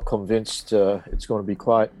 I'm not convinced it's going to be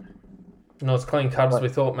quite... Not as clean cut as we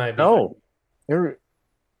thought maybe. No.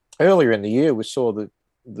 Earlier in the year, we saw the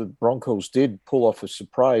the Broncos did pull off a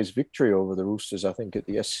surprise victory over the Roosters, I think, at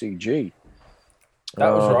the SCG. That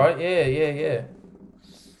was right. Yeah.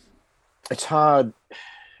 It's hard.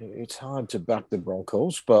 It's hard to back the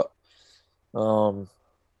Broncos, but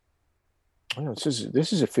this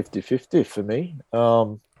is a 50-50 for me.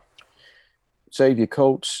 Xavier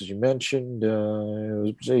Coates, as you mentioned,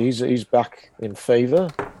 he's back in favour.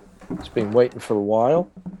 He's been waiting for a while.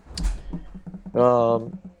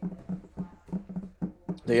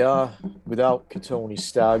 They are without Katoni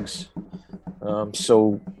Staggs,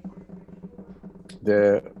 so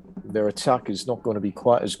their attack is not going to be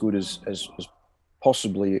quite as good as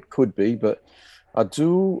possibly it could be. But I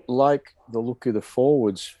do like the look of the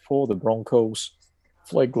forwards for the Broncos.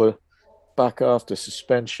 Flegler back after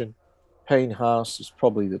suspension. Payne Haas is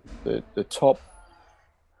probably the top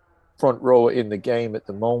front rower in the game at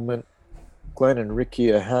the moment. Glenn and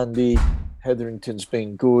Ricky are handy. Hetherington's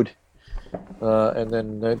been good. And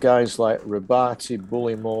then guys like Rabati,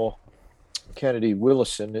 Bullymore, Kennedy,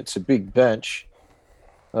 Willison. It's a big bench.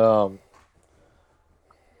 The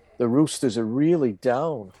Roosters are really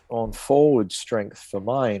down on forward strength for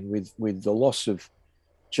mine with the loss of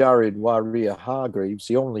Jared Waerea-Hargreaves.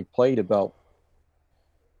 He only played about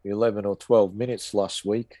 11 or 12 minutes last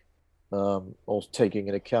week, all taking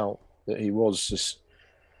into account that he was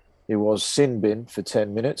sin bin for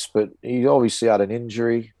 10 minutes, but he obviously had an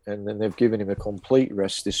injury, and then they've given him a complete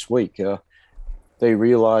rest this week. They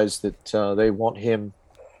realise that they want him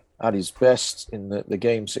at his best in the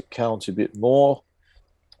games that count a bit more.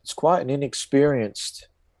 It's quite an inexperienced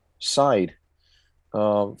side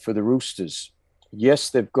for the Roosters. Yes,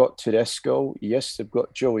 they've got Tedesco. Yes, they've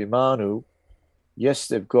got Joey Manu. Yes,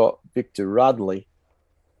 they've got Victor Radley.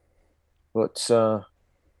 But some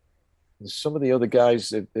of the other guys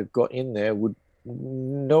they've got in there would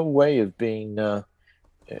no way have been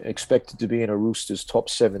expected to be in a Roosters top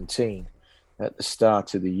 17 at the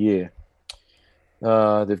start of the year.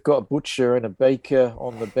 They've got a Butcher and a Baker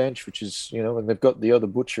on the bench, which is, and they've got the other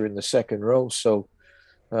Butcher in the second row. So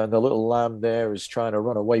the little lamb there is trying to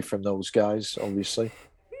run away from those guys, obviously.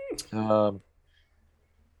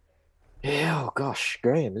 Yeah, oh gosh,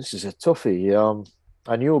 Graham, this is a toughie.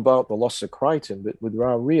 I knew about the loss of Crichton, but with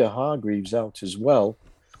Waerea-Hargreaves out as well,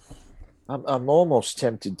 I'm almost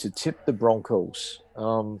tempted to tip the Broncos.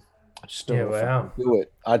 I just don't know if I can do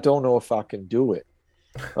it. I don't know if I can do it.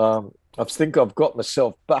 I think I've got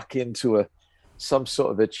myself back into some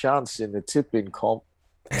sort of a chance in the tipping comp.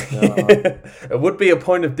 It would be a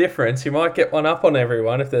point of difference. You might get one up on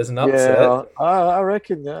everyone if there's an upset. Yeah, I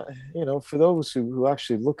reckon that, for those who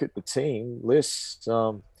actually look at the team list,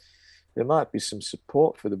 there might be some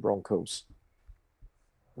support for the Broncos.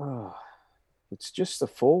 It's just the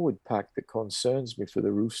forward pack that concerns me for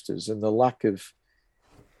the Roosters, and the lack of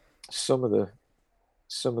some of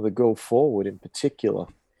the go forward in particular.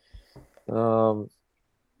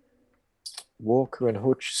 Walker and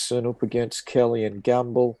Hutchison up against Kelly and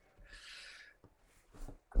Gamble.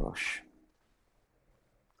 Gosh.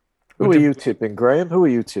 Who are you tipping, Graham? Who are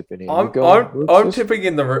you tipping in? I'm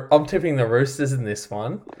tipping the Roosters in this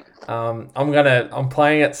one. I'm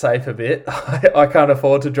playing it safe a bit. I can't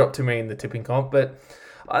afford to drop too many in the tipping comp, but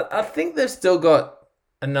I think they've still got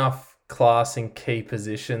enough class in key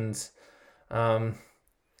positions.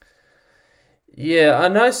 Yeah, I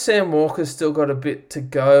know Sam Walker's still got a bit to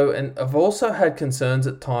go, and I've also had concerns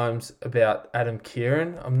at times about Adam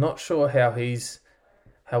Kieran. I'm not sure how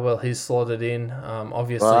well he's slotted in.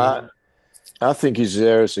 Obviously, I think he's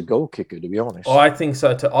there as a goal kicker, to be honest. Oh, I think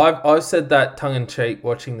so too. I've said that tongue in cheek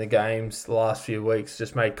watching the games the last few weeks.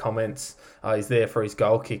 Just made comments. He's there for his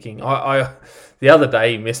goal kicking. I the other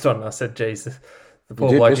day he missed one. And I said, "Jesus." He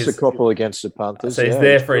did miss a couple against the Panthers. So he's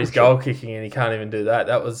there for his goal kicking, and he can't even do that.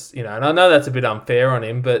 That was, and I know that's a bit unfair on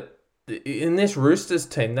him, but in this Roosters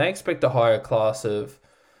team, they expect a higher class of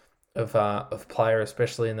player,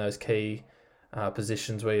 especially in those key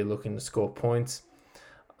positions where you're looking to score points.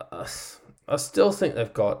 I still think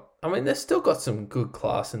they've still got some good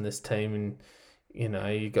class in this team, and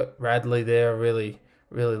you got Radley there. Really,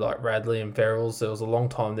 really like Radley and Verrills. There was a long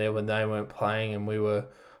time there when they weren't playing, and we were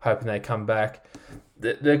hoping they come back.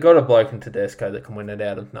 They've got a bloke in Tedesco that can win it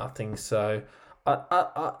out of nothing. So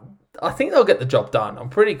I think they'll get the job done. I'm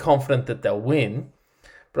pretty confident that they'll win.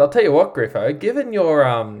 But I'll tell you what, Griffo, given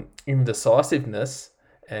your indecisiveness,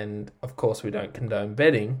 and of course we don't condone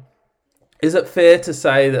betting, is it fair to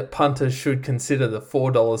say that punters should consider the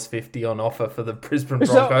 $4.50 on offer for the Brisbane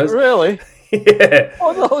Broncos? Is that really? Yeah.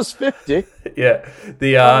 $4.50? Yeah.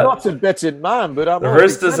 I'm not a betting man, but I'm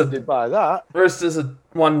already tempted by that. Roosters are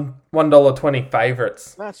 $1.20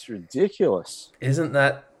 favourites. That's ridiculous. Isn't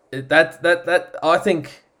that that I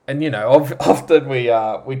think, and often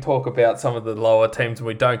we talk about some of the lower teams and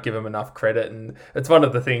we don't give them enough credit, and it's one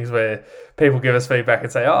of the things where people give us feedback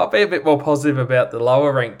and say, "Oh, be a bit more positive about the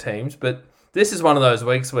lower ranked teams." But this is one of those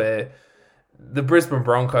weeks where the Brisbane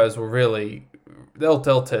Broncos will really they'll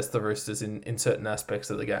test the Roosters in certain aspects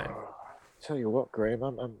of the game. Tell you what, Graham,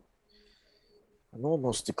 I'm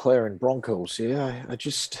almost declaring Broncos here.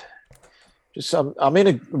 I'm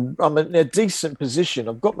in a decent position.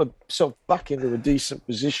 I've got myself back into a decent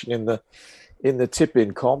position in the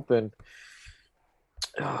tipping comp, and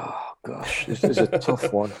oh gosh, this is a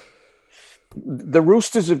tough one. The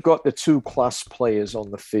Roosters have got the two class players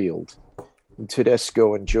on the field,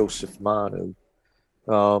 Tedesco and Joseph Manu.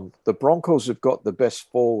 The Broncos have got the best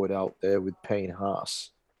forward out there with Payne Haas.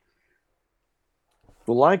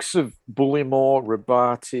 The likes of Bullimore,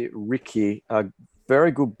 Rabati, Ricky are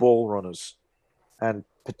very good ball runners and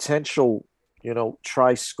potential,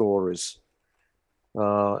 try scorers. And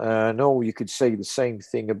I know you could say the same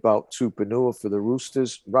thing about Tupanua for the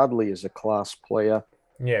Roosters. Radley is a class player.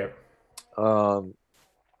 Yeah. Oh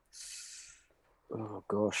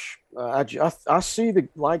gosh, I see the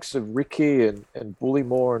likes of Ricky and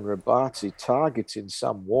Bullimore and Rabati targeting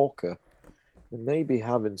Sam Walker and maybe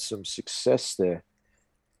having some success there.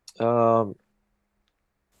 Now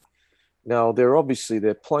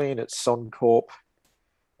they're playing at Suncorp.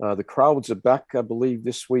 The crowds are back, I believe,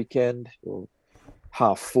 this weekend. Well,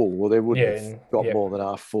 half full. Well, they wouldn't have got more than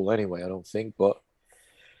half full anyway, I don't think. But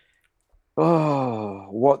oh,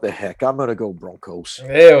 what the heck! I'm gonna go Broncos.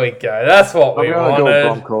 There we go. That's what we wanted. I'm gonna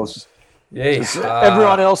go Broncos. Yes.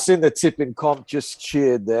 Everyone else in the tipping comp just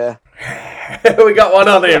cheered there. We got one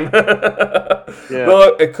on him. Yeah.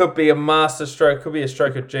 Look, it could be a master stroke. Could be a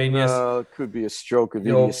stroke of genius. It could be a stroke of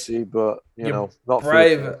idiocy, but not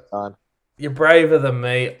brave. For the time. You're braver than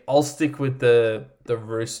me. I'll stick with the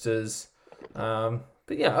Roosters. But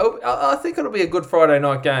I think it'll be a good Friday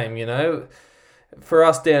night game. For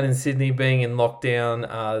us down in Sydney being in lockdown,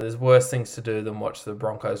 there's worse things to do than watch the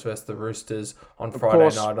Broncos versus the Roosters on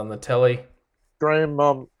Friday night on the telly.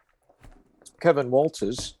 Graham, Kevin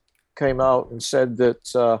Walters came out and said that,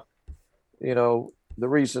 the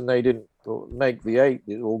reason they didn't make the 8,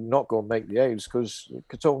 or not go and make the 8, is because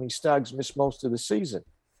Katoni Staggs missed most of the season.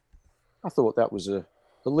 I thought that was a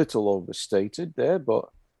little overstated there, but,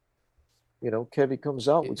 Kevy comes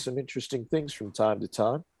out with some interesting things from time to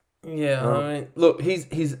time. Yeah, I mean, look, he's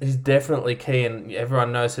definitely key, and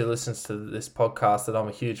everyone knows who listens to this podcast that I'm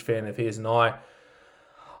a huge fan of his, and I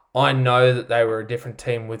know that they were a different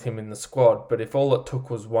team with him in the squad, but if all it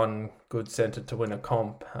took was one good centre to win a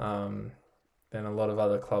comp, then a lot of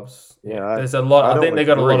other clubs... Yeah, there's a lot... I think they've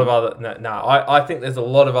got a lot of other... I think there's a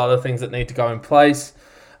lot of other things that need to go in place.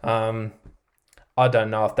 I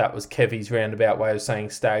don't know if that was Kevy's roundabout way of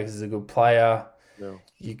saying Staggs is a good player. No.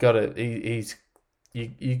 You got to...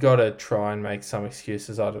 You got to try and make some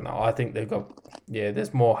excuses. I don't know. I think they've got... Yeah,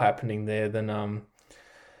 there's more happening there than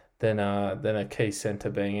a key centre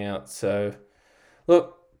being out. So,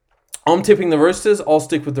 look, I'm tipping the Roosters. I'll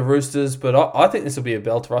stick with the Roosters, but I think this will be a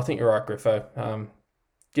belter. I think you're right, Griffo.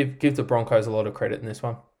 Give the Broncos a lot of credit in this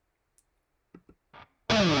one.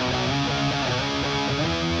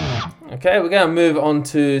 Okay, we're going to move on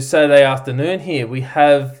to Saturday afternoon here. We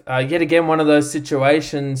have yet again one of those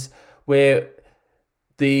situations where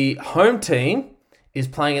the home team is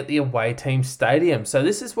playing at the away team stadium. So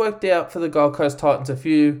this has worked out for the Gold Coast Titans a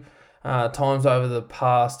few times over the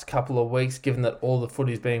past couple of weeks, given that all the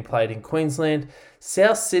footy is being played in Queensland.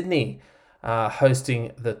 South Sydney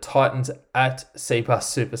hosting the Titans at Cbus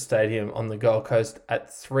Super Stadium on the Gold Coast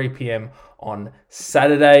at 3 p.m. on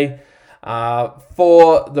Saturday.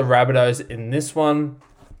 For the Rabbitohs in this one,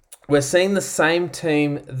 we're seeing the same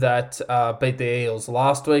team that beat the Eels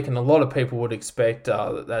last week, and a lot of people would expect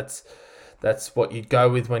that's what you'd go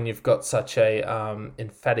with when you've got such a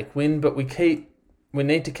emphatic win. But we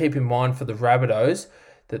need to keep in mind for the Rabbitohs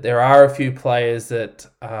that there are a few players that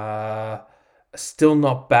are still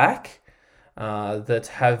not back, that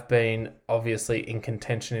have been obviously in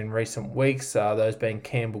contention in recent weeks, those being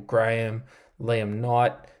Campbell Graham, Liam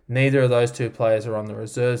Knight. Neither of those two players are on the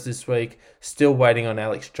reserves this week. Still waiting on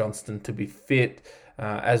Alex Johnston to be fit.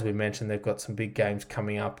 As we mentioned, they've got some big games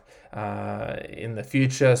coming up in the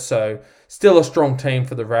future. So still a strong team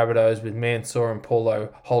for the Rabbitohs with Mansour and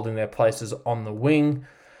Paulo holding their places on the wing.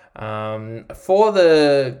 For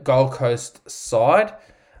the Gold Coast side,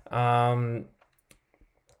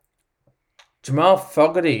 Jamal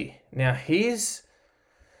Fogarty. Now he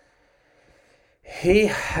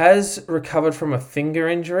has recovered from a finger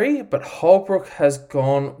injury, but Holbrook has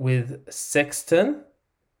gone with Sexton.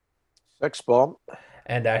 Sex bomb.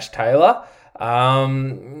 and Ash Taylor.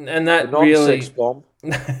 And that The really... non-sex bomb.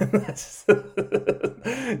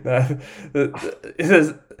 No,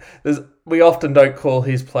 we often don't call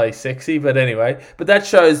his play sexy, but anyway. But that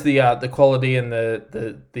shows the quality and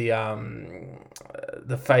the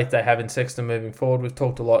faith they have in Sexton moving forward. We've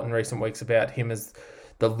talked a lot in recent weeks about him as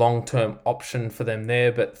the long-term option for them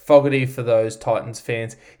there. But Fogarty, for those Titans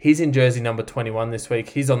fans, he's in jersey number 21 this week.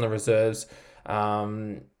 He's on the reserves.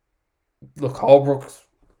 Look, Holbrook,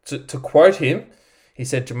 to quote him, he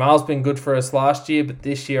said, Jamal's been good for us last year, but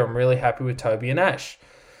this year I'm really happy with Toby and Ash.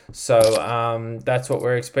 So that's what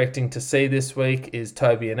we're expecting to see this week is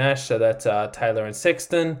Toby and Ash. So that's Taylor and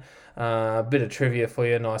Sexton. A bit of trivia for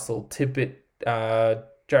you, nice little tidbit.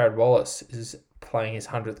 Jared Wallace is playing his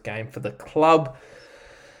 100th game for the club.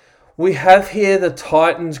 We have here the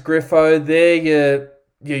Titans, Griffo. They're your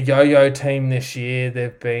yo-yo team this year.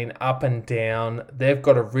 They've been up and down. They've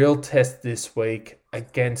got a real test this week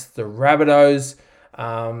against the Rabbitohs.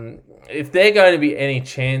 If they're going to be any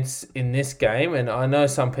chance in this game, and I know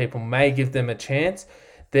some people may give them a chance,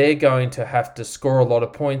 they're going to have to score a lot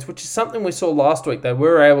of points, which is something we saw last week. They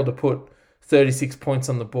were able to put 36 points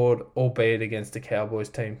on the board, albeit against the Cowboys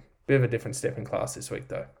team. Bit of a different step in class this week,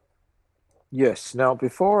 though. Yes. Now,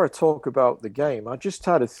 before I talk about the game, I just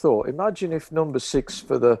had a thought. Imagine if number 6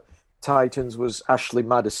 for the Titans was Ashley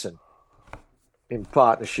Madison in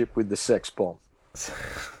partnership with the Sex Bomb.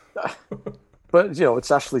 But,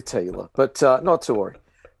 it's Ashley Taylor. But not to worry.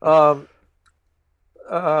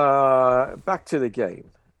 Back to the game.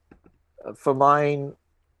 For mine,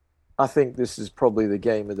 I think this is probably the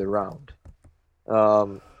game of the round.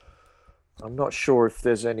 I'm not sure if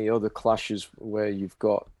there's any other clashes where you've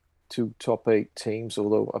got 2 top 8 teams,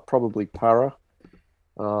 although probably para.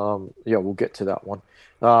 We'll get to that one.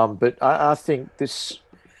 But I think this,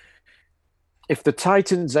 if the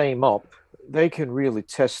Titans aim up, they can really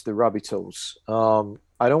test the Rabbitohs.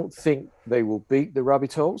 I don't think they will beat the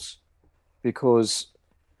Rabbitohs because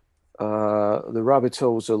the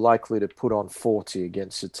Rabbitohs are likely to put on 40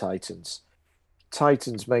 against the Titans.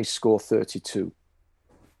 Titans may score 32.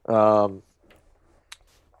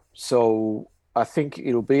 So I think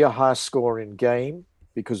it'll be a high-scoring game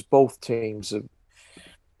because both teams,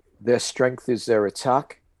 their strength is their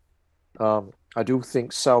attack. I do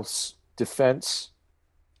think South's defense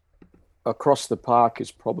across the park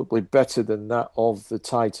is probably better than that of the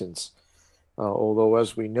Titans. Although,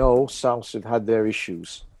 as we know, Souths have had their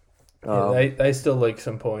issues. They still leak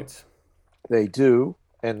some points. They do,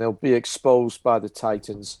 and they'll be exposed by the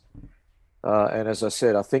Titans. And as I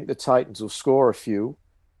said, I think the Titans will score a few,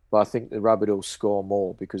 but I think the Rabbitohs score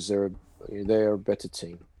more because they're a better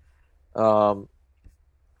team. I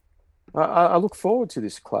look forward to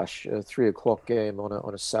this clash, a 3:00 game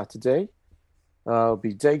on a Saturday. It'll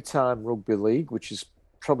be daytime rugby league, which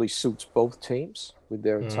probably suits both teams with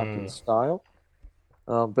their attacking style.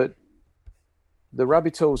 But the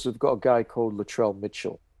Rabbitohs have got a guy called Latrell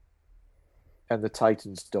Mitchell, and the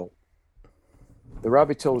Titans don't. The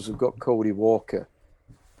Rabbitohs have got Cody Walker,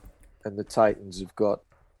 and the Titans have got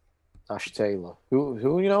Ash Taylor,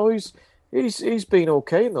 who he's been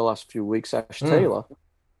okay in the last few weeks, Ash Taylor.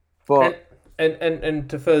 But and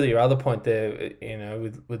to further your other point there,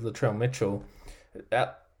 with Latrell Mitchell,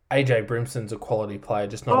 AJ Brimson's a quality player,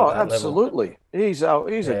 just not at that absolutely. level.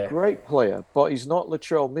 He's a great player, but he's not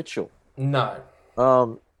Latrell Mitchell. No.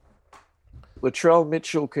 Latrell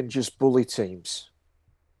Mitchell can just bully teams.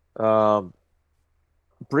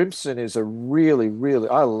 Brimson is a really, really...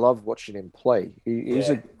 I love watching him play. He's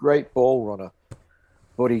a great ball runner,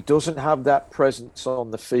 but he doesn't have that presence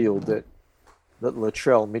on the field that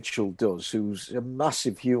Latrell Mitchell does, who's a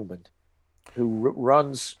massive human, who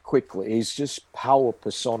runs quickly. He's just power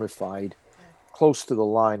personified. Close to the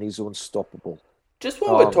line, he's unstoppable. Just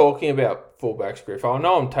while we're talking about fullbacks, Griff, I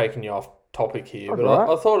know I'm taking you off topic here, but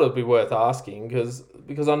I thought it would be worth asking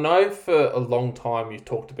because I know for a long time you've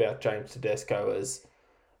talked about James Tedesco as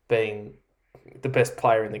being the best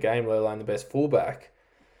player in the game, let alone the best fullback.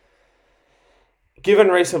 Given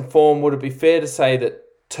recent form, would it be fair to say that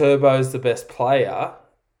Turbo's the best player?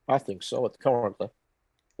 I think so, currently.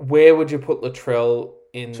 Where would you put Latrell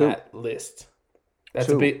in 2. that list? That's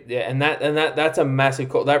 2. a bit, and that's a massive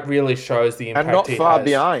call. That really shows the impact. And not he far has.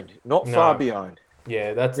 behind. Far behind.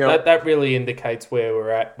 Yeah, that really indicates where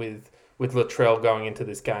we're at with Latrell going into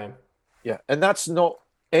this game. Yeah, and that's not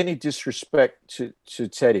any disrespect to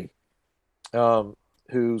Teddy,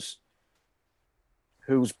 who's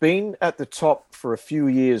been at the top for a few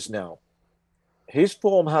years now. His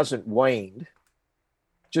form hasn't waned.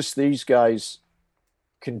 Just these guys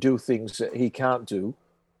can do things that he can't do.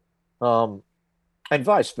 And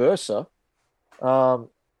vice versa. Um,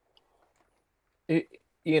 it,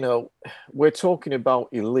 we're talking about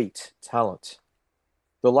elite talent,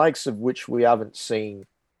 the likes of which we haven't seen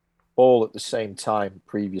all at the same time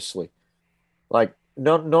previously. Like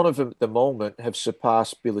none of them at the moment have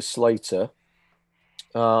surpassed Billy Slater,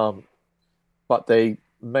 um, but they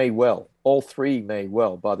may well. All three may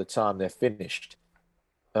well by the time they're finished.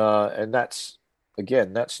 And that's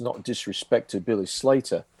not disrespect to Billy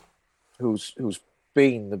Slater, who's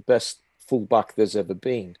been the best fullback there's ever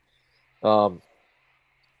been. Um,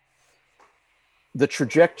 the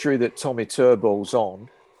trajectory that Tommy Turbo's on,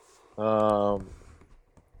 I've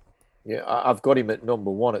got him at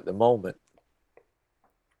number one at the moment,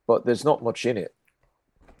 but there's not much in it.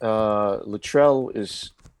 Latrell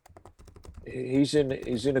he's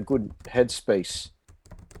in a good headspace,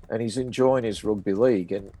 and he's enjoying his rugby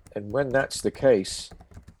league, and when that's the case,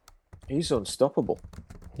 he's unstoppable.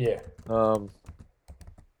 Yeah.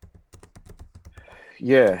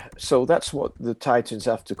 Yeah, so that's what the Titans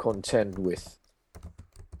have to contend with.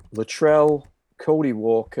 Latrell, Cody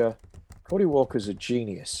Walker. Cody Walker's a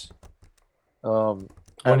genius. When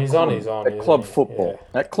he's on, he's on. At club football.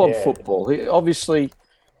 Yeah. At club football. He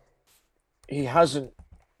hasn't.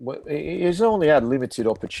 He's only had limited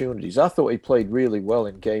opportunities. I thought he played really well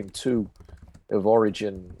in Game 2 of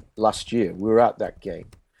Origin last year. We were at that game.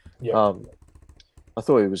 Yeah. I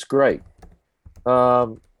thought he was great. I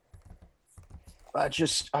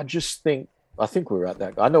think we were at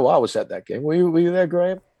that. I know I was at that game. Were you there,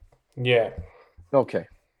 Graham? Yeah. Okay.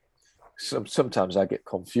 Sometimes I get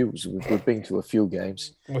confused. We've been to a few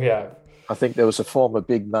games. Yeah. I think there was a former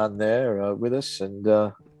big man there with us, and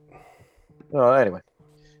anyway.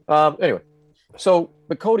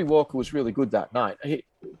 But Cody Walker was really good that night.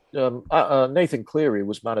 Nathan Cleary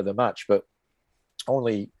was man of the match, but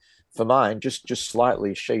only for mine, just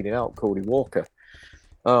slightly shading out Cody Walker.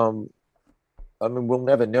 We'll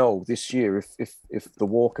never know this year if the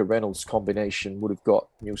Walker Reynolds combination would have got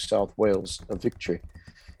New South Wales a victory.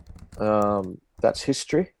 That's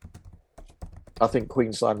history. I think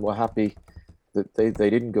Queensland were happy that they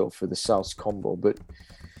didn't go for the Souths combo, but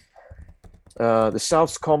the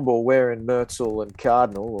Souths combo wearing Myrtle and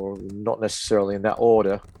Cardinal, or not necessarily in that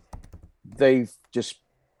order, they've just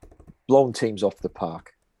blown teams off the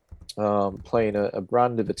park, playing a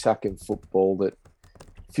brand of attacking football that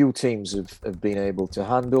few teams have been able to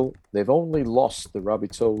handle. They've only lost the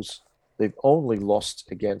Rabbitohs. They've only lost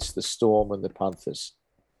against the Storm and the Panthers.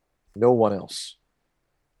 No one else.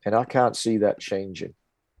 And I can't see that changing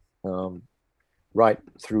right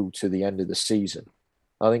through to the end of the season.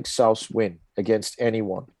 I think Souths win against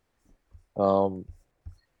anyone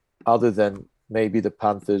other than maybe the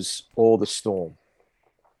Panthers or the Storm.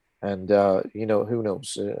 And, who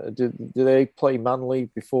knows? Do they play Manly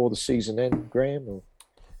before the season end, Graham? Or?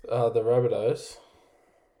 The Rabbitohs.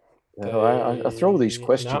 I throw these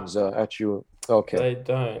questions at you. Okay. They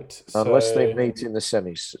don't. Unless they meet in the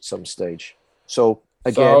semis at some stage. So,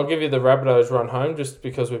 again... So I'll give you the Rabbitohs run home just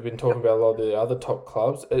because we've been talking about a lot of the other top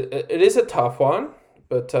clubs. It is a tough one,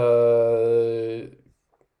 but the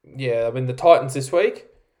Titans this week,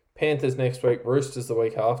 Panthers next week, Roosters the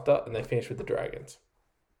week after, and they finish with the Dragons.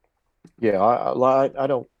 Yeah,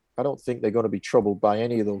 I don't think they're going to be troubled by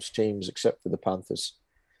any of those teams except for the Panthers.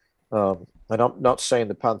 And I'm not saying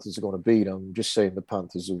the Panthers are going to beat them. I'm just saying the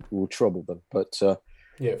Panthers will trouble them. But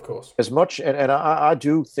yeah, of course. As much, and I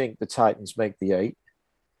do think the Titans make the 8,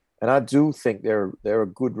 and I do think they're a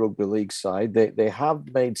good rugby league side. They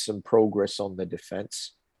have made some progress on their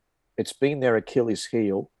defense. It's been their Achilles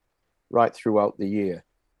heel right throughout the year.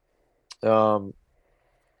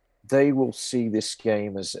 They will see this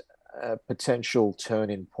game as a potential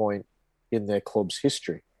turning point in their club's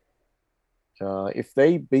history. If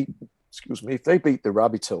they beat the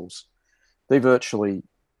Rabbitohs, they virtually,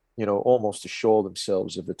 almost assure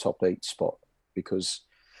themselves of the top 8 spot because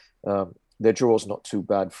their draw's not too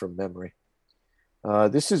bad from memory.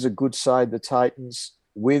 This is a good side, the Titans,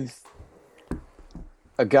 with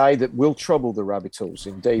a guy that will trouble the Rabbitohs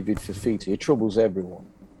in David Fifita. He troubles everyone.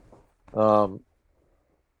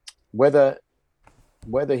 Whether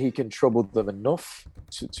he can trouble them enough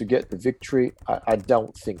to get the victory, I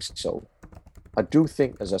don't think so. I do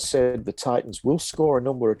think, as I said, the Titans will score a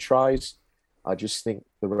number of tries. I just think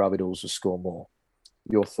the Rabbitohs will score more.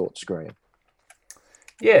 Your thoughts, Graham?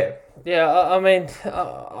 Yeah.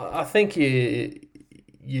 I think you'd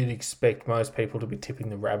expect most people to be tipping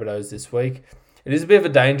the Rabbitohs this week. It is a bit of a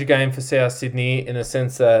danger game for South Sydney in a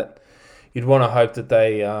sense that you'd want to hope that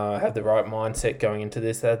they have the right mindset going into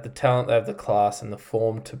this. They have the talent, they have the class and the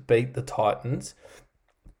form to beat the Titans.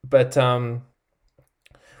 But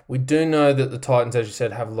We do know that the Titans, as you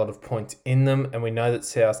said, have a lot of points in them, and we know that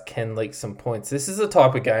South can leak some points. This is a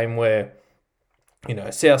type of game where,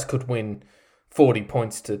 South could win 40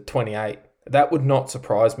 points to 28. That would not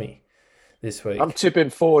surprise me this week. I'm tipping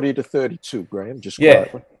 40-32, Graham, just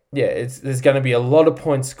quietly. Yeah, there's going to be a lot of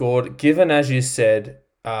points scored. Given, as you said,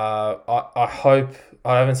 I hope,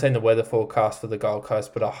 I haven't seen the weather forecast for the Gold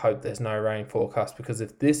Coast, but I hope there's no rain forecast, because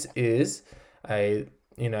if this is a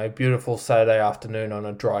beautiful Saturday afternoon on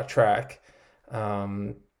a dry track,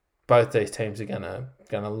 both these teams are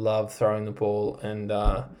gonna love throwing the ball and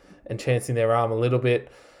chancing their arm a little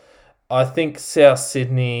bit. I think South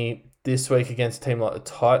Sydney this week against a team like the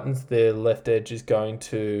Titans, their left edge is going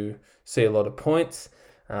to see a lot of points.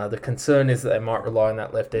 The concern is that they might rely on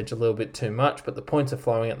that left edge a little bit too much, but the points are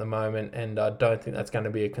flowing at the moment, and I don't think that's going to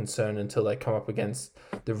be a concern until they come up against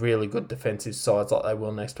the really good defensive sides like they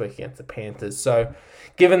will next week against the Panthers. So,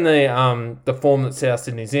 given the form that South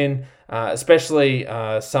Sydney's in, especially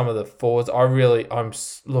some of the forwards, I'm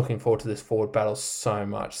looking forward to this forward battle so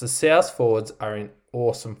much. The South forwards are in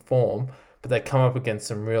awesome form, but they come up against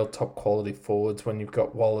some real top quality forwards when you've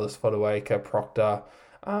got Wallace, Fodawaker, Proctor,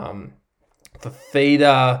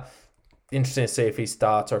 Fafita. Interesting to see if he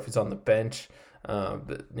starts or if he's on the bench.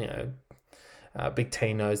 Big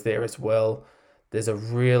Tino's there as well. There's a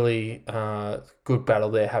really good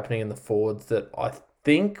battle there happening in the forwards that I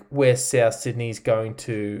think where South Sydney's going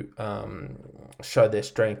to show their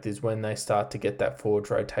strength is when they start to get that forward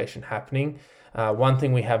rotation happening. One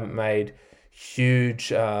thing we haven't made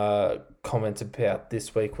huge comments about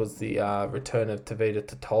this week was the return of Tavita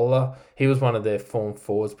Totola. He was one of their form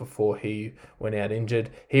forwards before he went out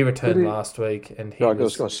injured. He returned last week, and I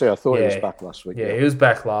was going to say, I thought he was back last week. Yeah, he was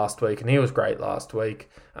back last week, and he was great last week.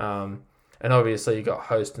 And obviously you got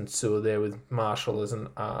Host and Sewer there with Marshall as an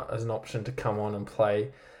option to come on and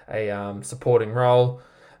play a supporting role.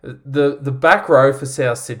 The back row for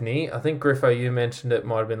South Sydney, I think, Griffo, you mentioned it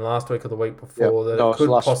might have been last week or the week before. Yep. No, it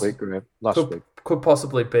was last week, Graham. Last week. Could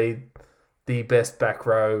possibly be the best back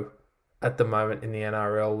row at the moment in the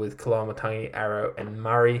NRL with Kalamatangi, Arrow and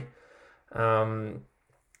Murray.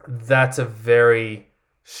 That's a very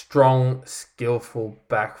strong, skillful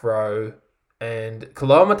back row. And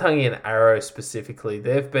Kalamatangi and Arrow specifically,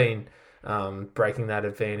 they've been breaking that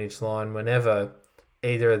advantage line whenever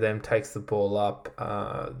either of them takes the ball up.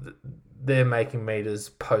 They're making meters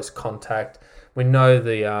post-contact. We know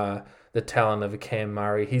the talent of a Cam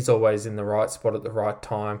Murray. He's always in the right spot at the right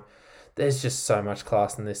time. There's just so much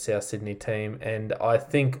class in this South Sydney team. And I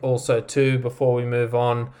think also, too, before we move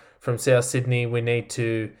on from South Sydney, we need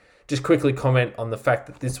to just quickly comment on the fact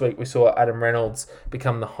that this week we saw Adam Reynolds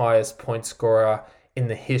become the highest point scorer in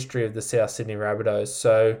the history of the South Sydney Rabbitohs.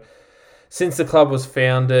 So, since the club was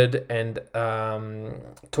founded and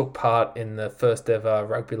took part in the first ever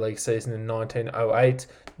rugby league season in 1908,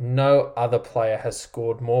 no other player has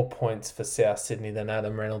scored more points for South Sydney than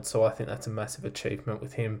Adam Reynolds. So I think that's a massive achievement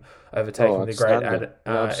with him overtaking the great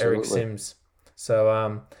Eric Sims. So,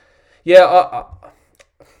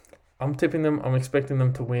 I'm tipping them. I'm expecting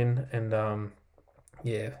them to win. And,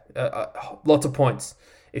 lots of points.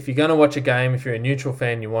 If you're going to watch a game, if you're a neutral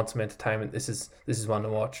fan, you want some entertainment, this is one to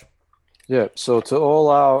watch. Yeah, so to all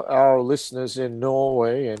our listeners in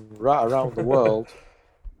Norway and right around the world,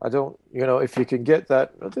 if you can get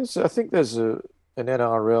that, I think there's an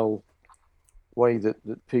NRL way that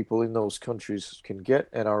people in those countries can get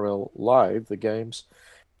NRL live, the games.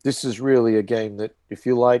 This is really a game that if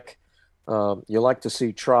you like to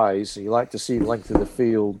see tries, you like to see length of the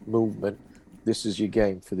field movement, this is your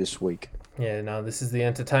game for this week. Yeah, no, this is the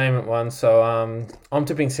entertainment one. So I'm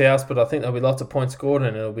tipping South, but I think there'll be lots of points scored,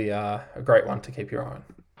 and it'll be a great one to keep your eye on.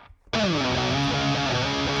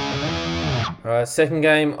 All right, second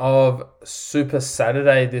game of Super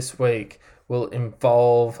Saturday this week will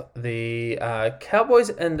involve the Cowboys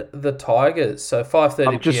and the Tigers. So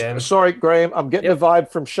 5:30 p.m. Sorry, Graham, I'm getting a vibe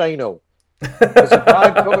from Shano. There's a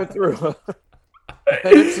vibe coming through.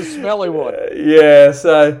 And it's a smelly one. Yeah,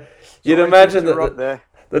 so you'd imagine that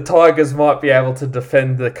the Tigers might be able to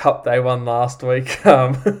defend the cup they won last week.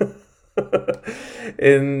 So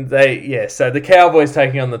the Cowboys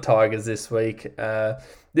taking on the Tigers this week.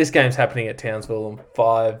 This game's happening at Townsville on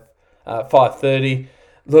 5:30.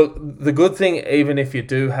 Look, the good thing, even if you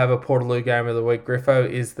do have a Portaloo game of the week, Griffo,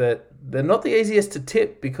 is that they're not the easiest to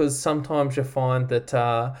tip, because sometimes you find that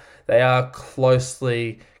they are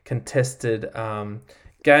closely contested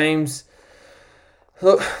games.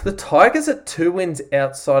 Look, the Tigers are 2 wins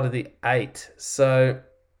outside of the 8. So,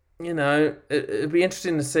 it'd be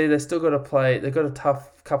interesting to see. They've still got to play. They've got a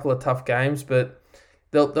couple of tough games, but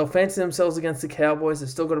they'll fancy themselves against the Cowboys. They've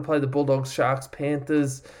still got to play the Bulldogs, Sharks,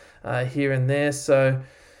 Panthers here and there. So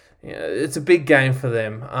it's a big game for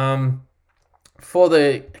them. For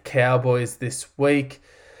the Cowboys this week,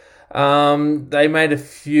 they made a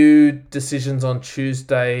few decisions on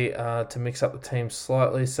Tuesday to mix up the team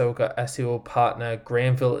slightly. So we've got Asiel partner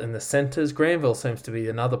Granville in the centres. Granville seems to be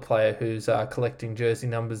another player who's collecting jersey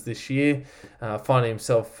numbers this year, finding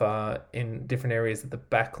himself in different areas of the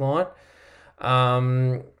back line.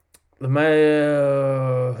 Who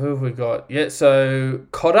have we got? Yeah, so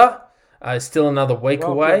Cotter is still another week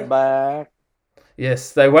away. Back.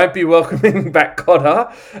 Yes, they won't be welcoming back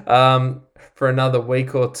Cotter for another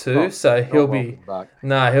week or two. So he'll be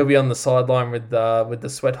on the sideline with the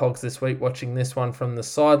Sweat Hogs this week, watching this one from the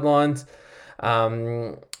sidelines.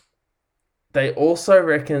 They also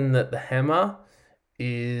reckon that the Hammer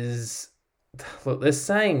is... Look, they're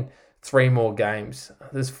saying 3 more games.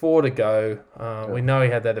 There's 4 to go. We know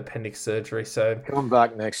he had that appendix surgery, so come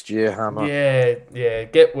back next year, Hammer. Yeah.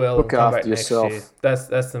 Get well Look and come after back yourself. next year.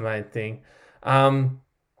 That's the main thing.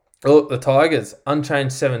 Look, the Tigers,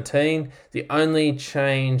 unchanged 17. The only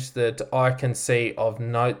change that I can see of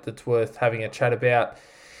note that's worth having a chat about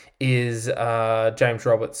is James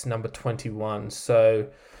Roberts, number 21. So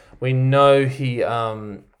we know he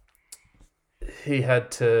had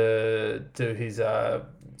to do his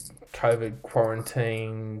COVID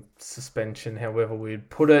quarantine suspension, however we'd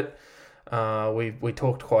put it. We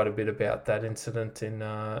talked quite a bit about that incident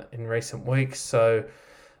in recent weeks. So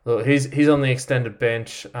look, he's on the extended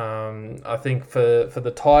bench. I think for the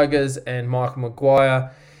Tigers and Michael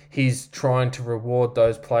Maguire, he's trying to reward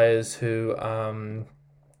those players who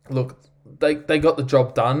they got the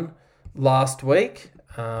job done last week.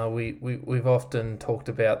 We've often talked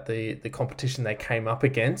about the competition they came up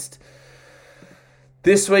against.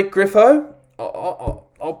 This week, Griffo,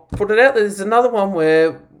 I'll put it out there. There's another one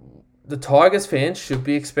where the Tigers fans should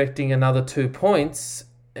be expecting another 2 points,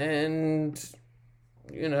 and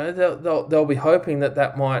they'll be hoping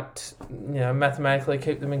that might mathematically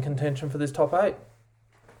keep them in contention for this top 8.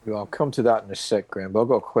 Well, I'll come to that in a sec, Graham, but I've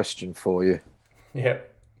got a question for you. Yeah.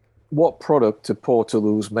 What product are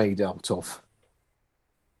Portaloos made out of?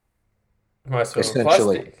 Most of them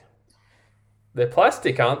plastic. They're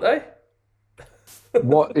plastic, aren't they?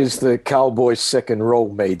 What is the Cowboys' second row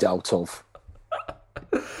made out of?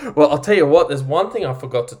 Well, I'll tell you what, there's one thing I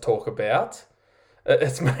forgot to talk about.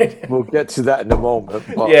 It's made. We'll get to that in a moment.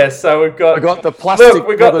 Yeah, so we've got the plastic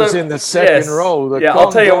brothers in the second row.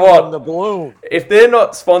 I'll tell you what. The balloon. If they're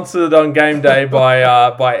not sponsored on game day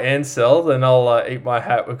by Ansell, then I'll eat my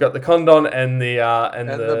hat. We've got the condom and the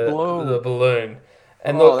balloon. The balloon.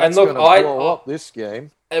 And look, I blow up this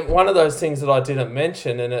game. And one of those things that I didn't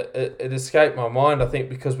mention, and it escaped my mind, I think,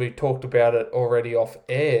 because we talked about it already off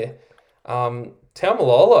air.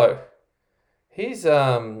 Taumalolo, he's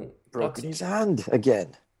broken his hand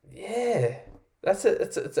again. Yeah, that's it.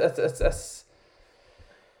 It's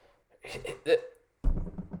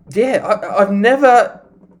yeah. I've never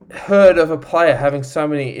heard of a player having so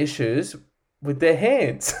many issues with their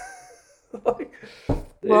hands.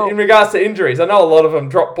 In regards to injuries, I know a lot of them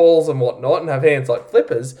drop balls and whatnot and have hands like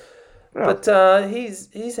flippers, but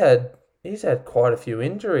he's had quite a few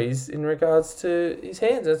injuries in regards to his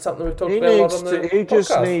hands. That's something we've talked about a lot on the podcast. He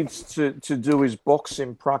just needs to do his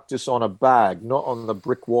boxing practice on a bag, not on the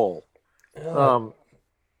brick wall. Oh.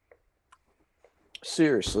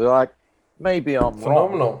 Seriously, maybe I'm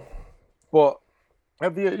phenomenal, wrong,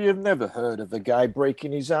 but you've never heard of a guy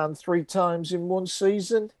breaking his hand 3 times in one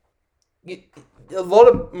season?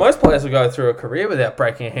 Most players will go through a career without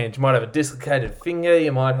breaking a hand. You might have a dislocated finger.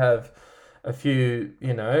 You might have a few,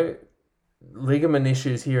 ligament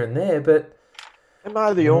issues here and there. But am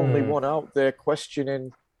I the only one out there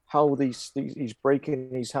questioning how he's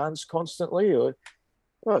breaking his hands constantly? Or,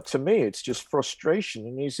 to me, it's just frustration,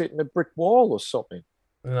 and he's hitting a brick wall or something.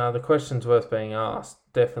 No, the question's worth being asked.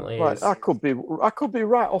 Definitely is. I could be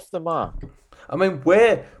right off the mark. I mean,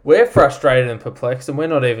 we're frustrated and perplexed, and we're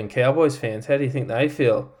not even Cowboys fans. How do you think they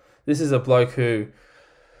feel? This is a bloke who,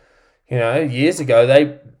 years ago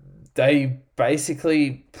they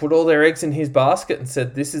basically put all their eggs in his basket and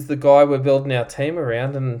said, "This is the guy we're building our team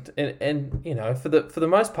around." And for the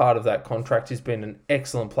most part of that contract, he's been an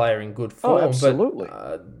excellent player in good form. Oh, absolutely.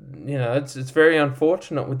 But it's very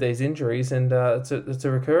unfortunate with these injuries, and it's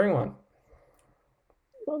a recurring one.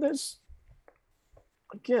 Well, there's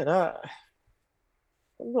again.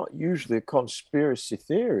 I'm not usually a conspiracy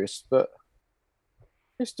theorist, but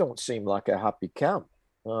this don't seem like a happy camp.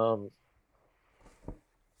 Not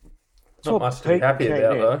much to be happy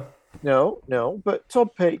about, though. No, but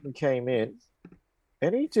Todd Payton came in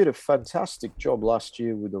And he did a fantastic job last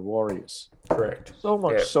year with the Warriors. Correct. So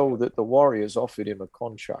much so that the Warriors offered him a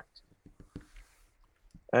contract.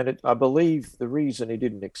 And I believe the reason he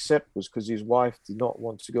didn't accept was because his wife did not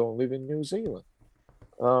want to go and live in New Zealand.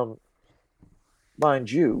 Mind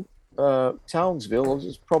you, Townsville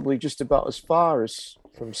is probably just about as far as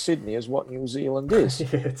from Sydney as what New Zealand is.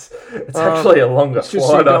 It's actually a longer it's just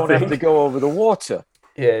flight, you don't I think. have to go over the water.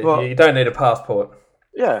 Yeah, but, you don't need a passport.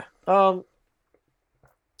 Yeah. And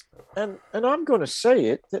I'm going to say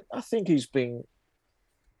it that I think he's been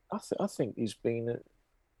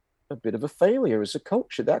a bit of a failure as a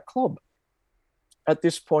coach at that club at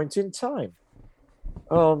this point in time.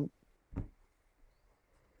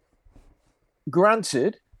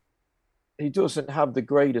 Granted, he doesn't have the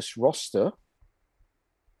greatest roster,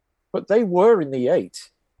 but they were in the 8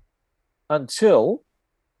 until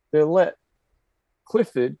they let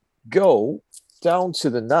Clifford go down to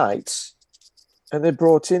the Knights and they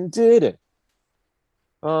brought in Dearden.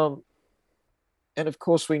 And of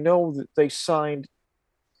course, we know that they signed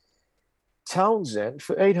Townsend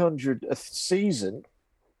for $800 a season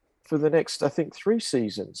for the next, I think, 3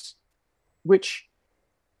 seasons, which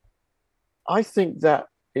I think that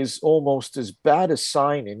is almost as bad a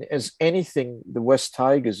signing as anything the West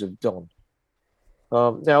Tigers have done.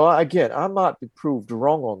 Now, again, I might be proved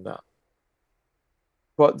wrong on that,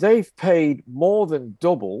 but they've paid more than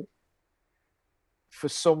double for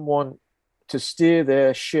someone to steer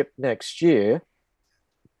their ship next year,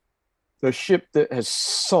 the ship that has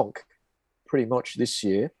sunk pretty much this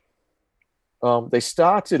year. They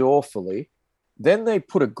started awfully. Then they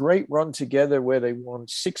put a great run together where they won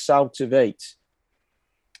 6 out of 8.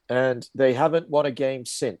 And they haven't won a game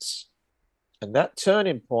since. And that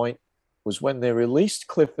turning point was when they released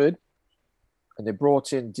Clifford and they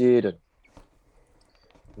brought in Dearden.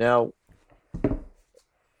 Now,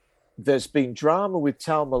 there's been drama with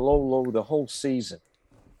Taumalolo the whole season.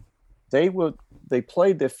 They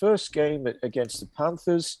played their first game against the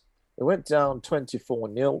Panthers. They went down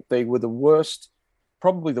 24-0. They were the worst,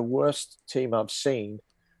 probably the worst team I've seen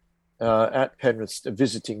at Penrith, a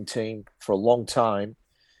visiting team, for a long time.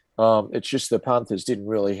 It's just the Panthers didn't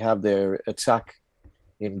really have their attack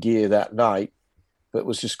in gear that night, but it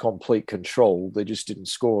was just complete control. They just didn't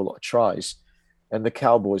score a lot of tries. And the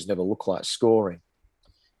Cowboys never looked like scoring.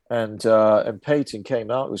 And Payton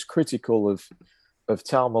came out, was critical of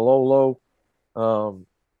Taumalolo.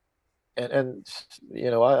 And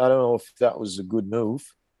you know, I don't know if that was a good move.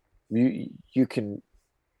 You can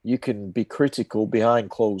be critical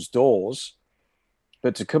behind closed doors,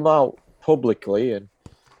 but to come out publicly and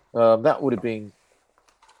that would have been.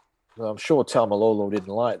 I'm sure Taumalolo didn't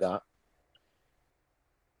like that.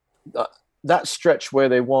 That stretch where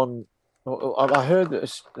they won. I heard a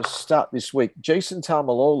stat this week. Jason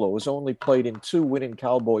Taumalolo has only played in 2 winning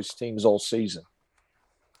Cowboys teams all season.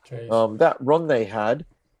 That run they had,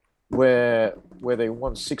 where they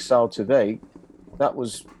won 6 out of 8, that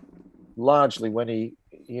was largely when he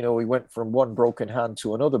went from one broken hand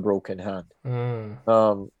to another broken hand.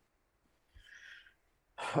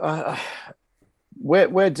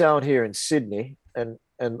 We're down here in Sydney, and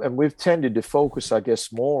we've tended to focus, I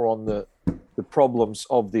guess, more on the problems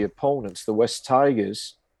of the opponents, the West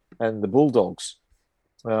Tigers and the Bulldogs.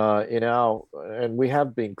 And we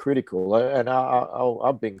have been critical, and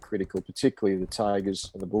I've been critical, particularly the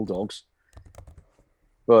Tigers and the Bulldogs.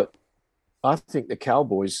 But I think the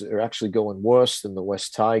Cowboys are actually going worse than the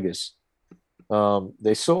West Tigers.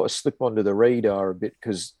 They sort of slip under the radar a bit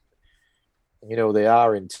because, you know, they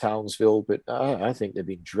are in Townsville, but I think they've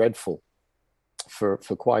been dreadful for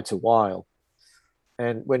quite a while.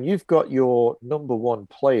 And when you've got your number 1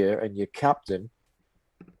 player and your captain,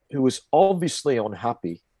 who was obviously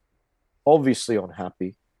unhappy, and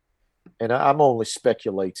I'm only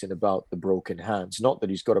speculating about the broken hands, not that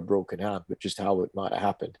he's got a broken hand, but just how it might have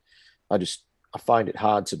happened. I find it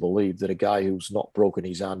hard to believe that a guy who's not broken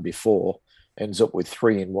his hand before ends up with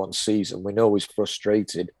 3 in one season. We know he's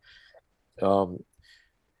frustrated.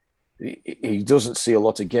 He doesn't see a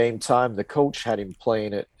lot of game time. The coach had him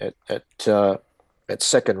playing at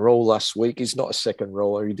second row last week. He's not a second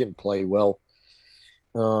rower. He didn't play well.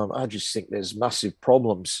 I just think there's massive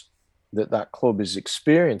problems that club is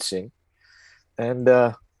experiencing, and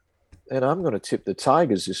I'm going to tip the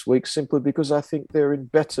Tigers this week simply because I think they're in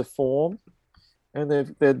better form,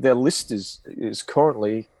 and their list is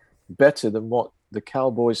currently better than what the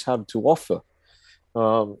Cowboys have to offer.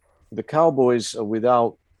 The Cowboys are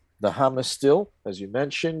without the hammer still, as you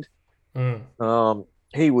mentioned.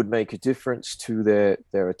 He would make a difference to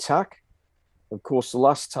their attack. Of course, the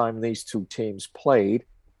last time these 2 teams played,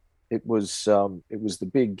 it was the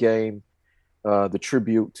big game the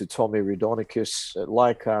tribute to Tommy Raudonikis at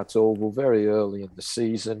Leichhardt Oval very early in the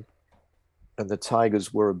season, and the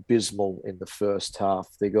Tigers were abysmal in the first half.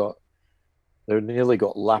 They nearly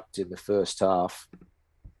got lapped in the first half,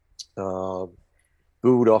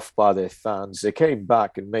 booed off by their fans. They came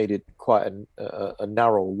back and made it quite a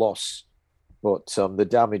narrow loss, but the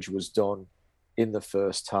damage was done in the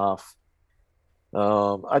first half.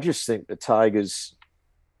 I just think the Tigers,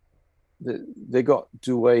 they got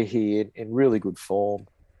Douay here in really good form.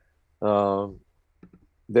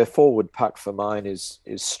 Their forward pack for mine is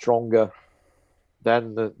stronger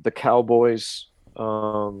than the Cowboys.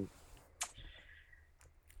 I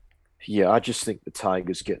just think the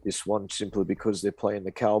Tigers get this one simply because they're playing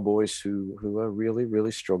the Cowboys, who are really,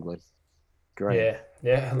 really struggling. Great.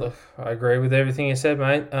 Yeah. Look, I agree with everything you said,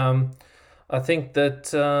 mate. I think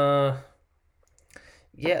that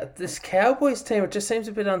this Cowboys team, it just seems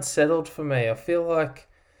a bit unsettled for me. I feel like,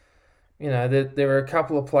 there are a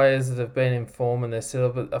couple of players that have been in form and they're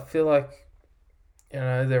settled, but I feel like,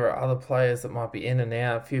 there are other players that might be in and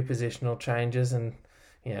out, a few positional changes, and,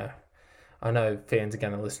 I know fans are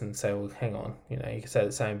going to listen and say, well, hang on, you can say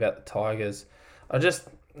the same about the Tigers. I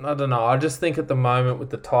don't know. I just think at the moment with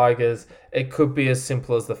the Tigers, it could be as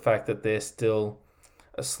simple as the fact that they're still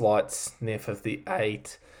a slight sniff of the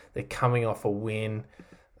 8. They're coming off a win.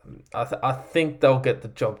 I think they'll get the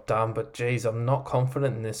job done, but geez, I'm not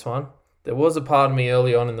confident in this one. There was a part of me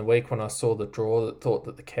early on in the week when I saw the draw that thought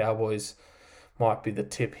that the Cowboys might be the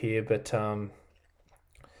tip here, but I'm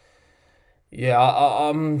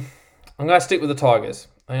going to stick with the Tigers.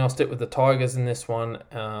 I think I'll stick with the Tigers in this one,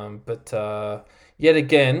 but yet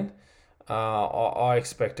again, I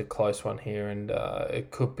expect a close one here, and it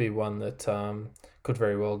could be one that could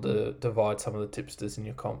very well divide some of the tipsters in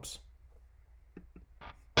your comps.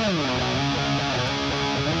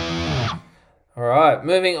 All right,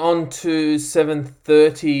 moving on to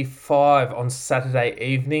 7:35 on Saturday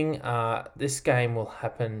evening. This game will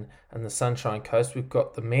happen on the Sunshine Coast. We've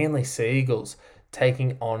got the Manly Sea Eagles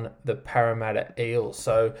taking on the Parramatta Eels.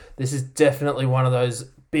 So this is definitely one of those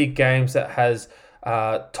big games that has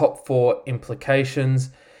top 4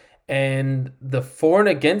 implications. And the for and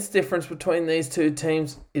against difference between these two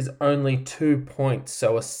teams is only 2 points.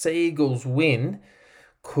 So a Sea Eagles win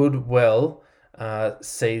could well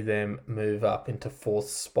see them move up into 4th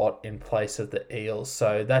spot in place of the Eels.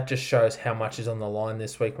 So that just shows how much is on the line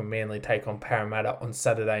this week when Manly take on Parramatta on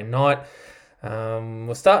Saturday night.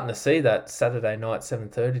 We're starting to see that Saturday night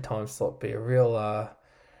 7:30 time slot be a real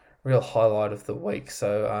highlight of the week.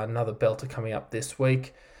 So another belter coming up this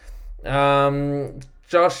week.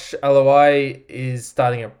 Josh Aloiai is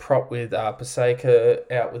starting a prop with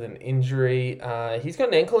Paseka out with an injury. He's got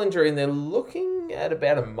an ankle injury and they're looking at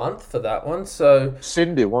about a month for that one. So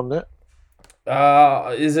Cindy, wasn't it?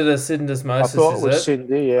 Is it a syndesmosis? I thought it was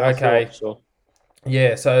Cindy, yeah. Okay. I thought so.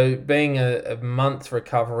 Yeah, so being a month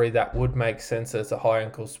recovery, that would make sense. It's a high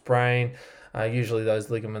ankle sprain. Usually those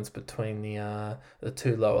ligaments between the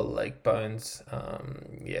 2 lower leg bones.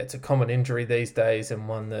 It's a common injury these days, and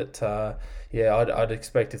one that I'd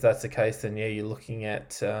expect if that's the case, then you're looking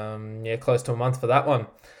at close to a month for that one.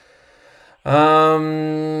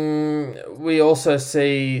 We also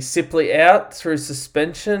see Sipley out through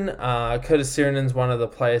suspension. Curtis Sirenen's one of the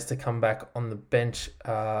players to come back on the bench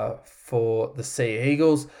for the Sea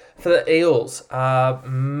Eagles. For the Eels,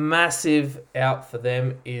 massive out for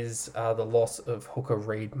them is the loss of hooker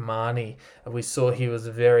Reid Marnie. We saw he was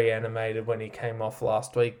very animated when he came off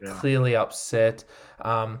last week, clearly upset.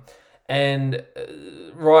 And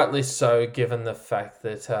rightly so, given the fact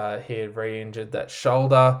that he had re-injured that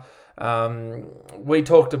shoulder. We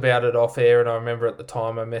talked about it off air, and I remember at the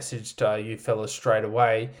time I messaged you fellas straight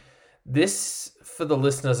away. This, for the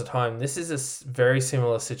listeners at home, this is a very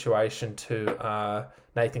similar situation to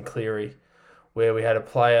Nathan Cleary, where we had a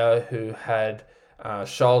player who had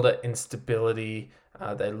shoulder instability.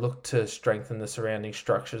 They looked to strengthen the surrounding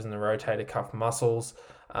structures and the rotator cuff muscles.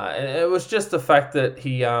 And it was just the fact that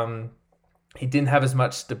he didn't have as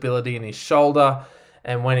much stability in his shoulder,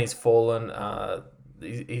 and when he's fallen,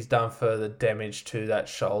 he's done further damage to that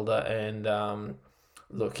shoulder, and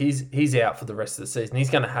look, he's out for the rest of the season. He's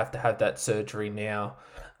going to have that surgery now.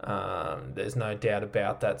 There's no doubt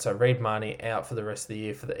about that. So Reid Marnie out for the rest of the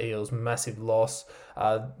year for the Eels. Massive loss.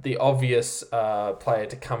 The obvious player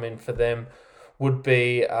to come in for them would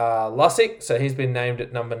be Lussick. So he's been named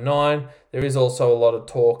at number 9. There is also a lot of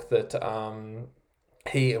talk that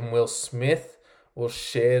he and Will Smith will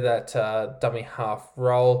share that dummy half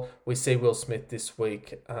role. We see Will Smith this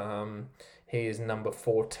week. He is number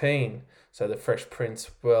 14. So the Fresh Prince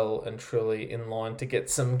well and truly in line to get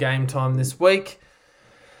some game time this week.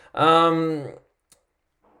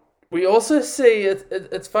 We also see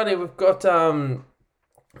it's funny. We've got The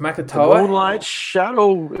Makatoa. Moonlight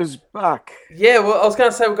Shadow is back. Yeah, well, I was going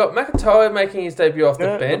to say we've got Makatoa making his debut off the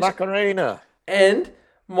Yeah, the bench, Macarena. and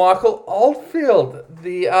Michael Oldfield,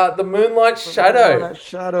 the Moonlight Shadow. Moonlight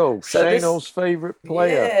Shadow. So Shano's favourite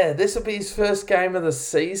player. Yeah, this will be his first game of the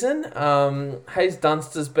season. Hayes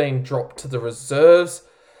Dunster's being dropped to the reserves.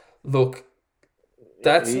 Look,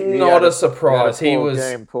 that's not a surprise. He was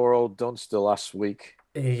game, poor old Dunster last week.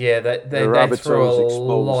 Yeah, they Rabbitohs threw a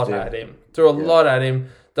lot him. at him. Threw a lot at him.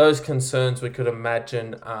 Those concerns we could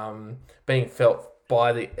imagine being felt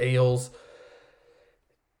by the Eels.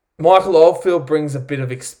 Michael Oldfield brings a bit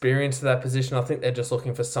of experience to that position. I think they're just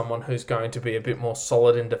looking for someone who's going to be a bit more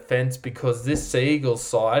solid in defence, because this Sea Eagles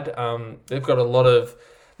side, they've got a lot of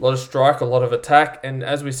strike, a lot of attack, and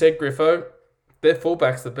as we said, Griffo, their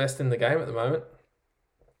fullback's the best in the game at the moment.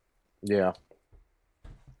 Yeah.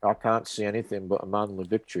 I can't see anything but a Manly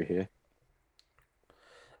victory here.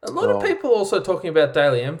 A lot of people also talking about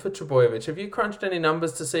Daly M for Trebojevic. Have you crunched any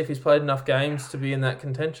numbers to see if he's played enough games to be in that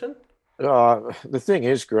contention? The thing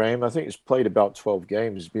is, Graham, I think he's played about 12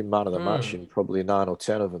 games. He's been man of the match in probably 9 or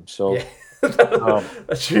 10 of them. So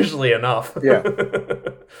that's usually enough. Yeah.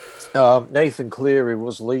 Nathan Cleary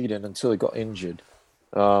was leading until he got injured.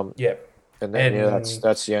 And then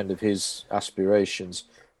that's the end of his aspirations.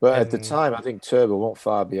 But at the time, I think Turbo weren't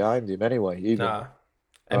far behind him anyway.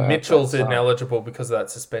 And Mitchell's ineligible because of that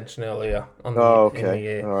suspension earlier in the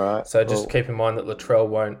year. All right. So just keep in mind that Latrell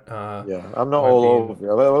won't. I'm not all over it.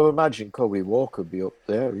 I imagine Cody Walker would be up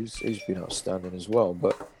there. He's been outstanding as well.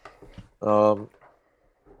 But I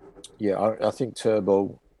think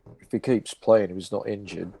Turbo, if he keeps playing, if he's not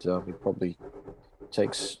injured, he probably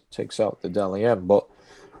takes out the Dally M. But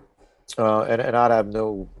and I'd have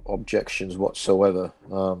no objections whatsoever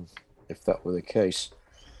if that were the case.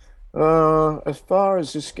 As far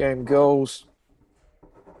as this game goes,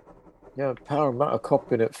 Parramatta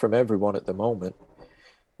copying it from everyone at the moment.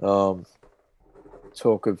 Talk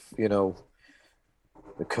of, the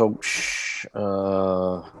coach,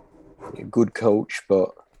 good coach,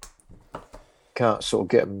 but can't sort of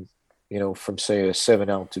get them, from say a 7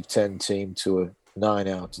 out of 10 team to a 9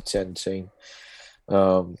 out of 10 team.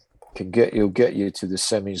 Can get you to the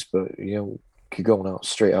semis, but you're going out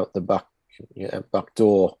straight out the back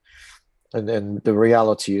door. And then the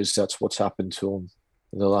reality is that's what's happened to them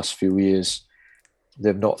in the last few years.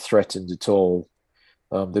 They've not threatened at all.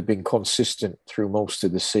 They've been consistent through most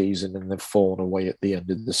of the season, and they've fallen away at the end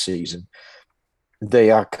of the season. They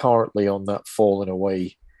are currently on that falling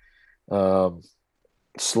away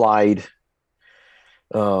slide.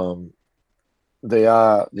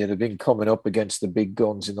 They've been coming up against the big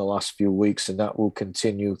guns in the last few weeks, and that will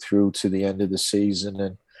continue through to the end of the season.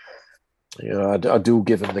 And I do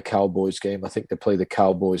give them the Cowboys game. I think they play the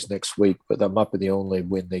Cowboys next week, but that might be the only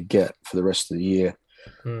win they get for the rest of the year.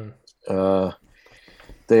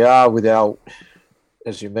 They are without,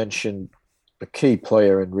 as you mentioned, a key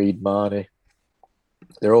player in Reid Marnie.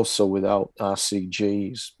 They're also without RCG.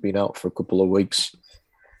 He's been out for a couple of weeks.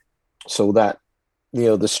 So that,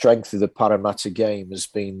 the strength of the Parramatta game has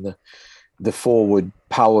been the forward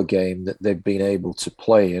power game that they've been able to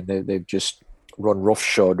play, and they've just run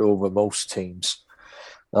roughshod over most teams.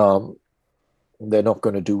 They're not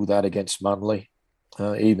going to do that against Manly,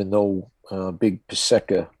 even though Big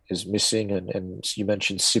Paseka is missing, and you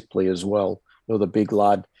mentioned Sipley as well, another big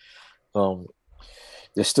lad.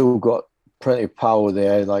 They've still got plenty of power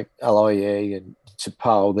there, like LIA and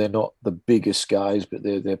Tapau. They're not the biggest guys, but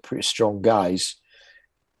they're pretty strong guys.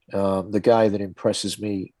 The guy that impresses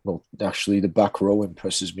me, well, actually the back row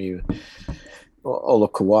impresses me,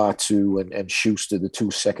 Olakawatu and Schuster, the 2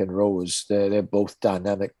 second rowers. They're both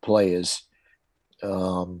dynamic players. They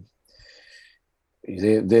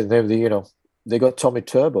got Tommy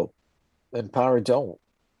Turbo, and Parra don't.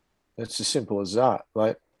 It's as simple as that.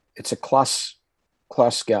 Right? It's a class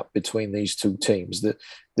gap between these two teams. The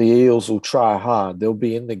Eels will try hard. They'll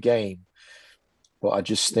be in the game, but I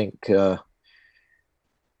just think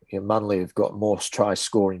Manly have got more try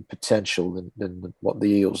scoring potential than what the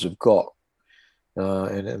Eels have got.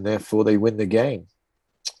 And therefore they win the game.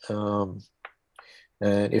 And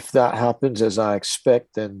if that happens, as I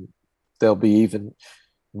expect, then there'll be even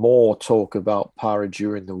more talk about Parra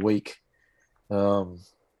during the week, and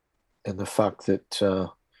the fact that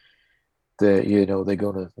they're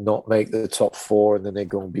going to not make the top 4, and then they're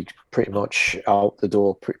going to be pretty much out the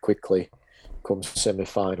door pretty quickly come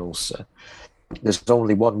semi-finals. There's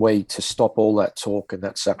only one way to stop all that talk, and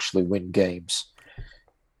that's actually win games.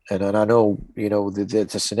 And I know,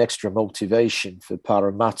 there's an extra motivation for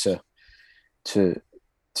Parramatta to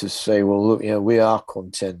to say, well, look, we are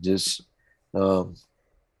contenders. Um,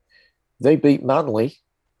 they beat Manly.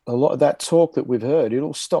 A lot of that talk that we've heard,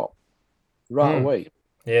 it'll stop right Mm. away.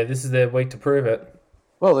 Yeah, this is their week to prove it.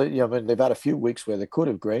 Well, I mean, they've had a few weeks where they could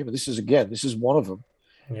have, Graham, but this is one of them.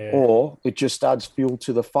 Yeah. Or it just adds fuel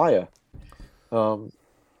to the fire. And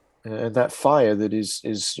that fire that is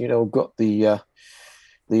got the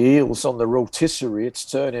eels on the rotisserie, it's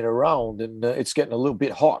turning around and it's getting a little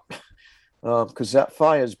bit hot because that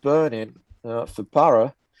fire's burning for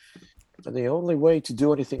Para. And the only way to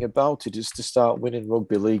do anything about it is to start winning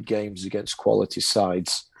rugby league games against quality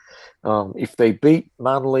sides. If they beat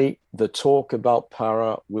Manly, the talk about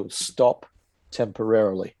Para will stop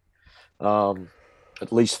temporarily,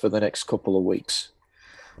 at least for the next couple of weeks.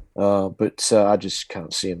 But I just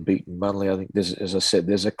can't see him beating Manly. I think as I said,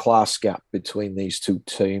 there's a class gap between these two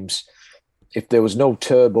teams. If there was no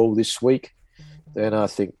Turbo this week, then I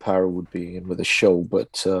think Para would be in with a show.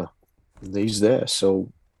 But he's there,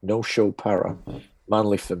 so no show Para.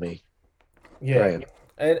 Manly for me. Yeah. Graham.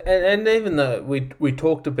 And even though we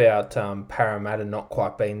talked about Parramatta not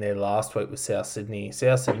quite being there last week with South Sydney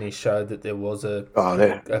showed that there was a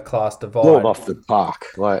class divide. Blow him off the park,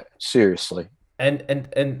 like seriously. And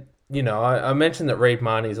I mentioned that Reid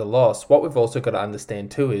Marnie's a loss. What we've also got to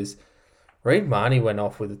understand too is Reid Marnie went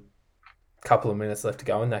off with a couple of minutes left to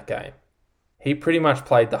go in that game. He pretty much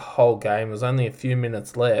played the whole game. There was only a few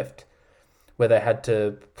minutes left where they had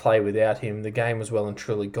to play without him. The game was well and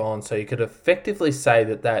truly gone. So you could effectively say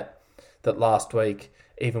that last week,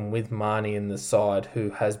 even with Marnie in the side,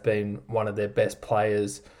 who has been one of their best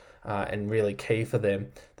players and really key for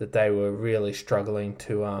them, that they were really struggling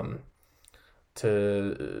to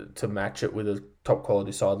match it with a top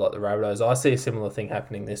quality side like the Rabbitohs. I see a similar thing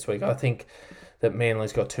happening this week. I think that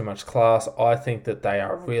Manly's got too much class. I think that they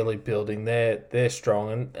are really building. They're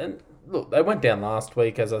strong and look, they went down last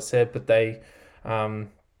week, as I said, but they come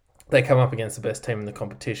up against the best team in the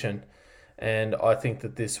competition, and I think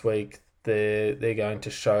that this week they're going to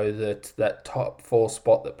show that top 4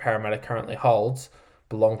 spot that Parramatta currently holds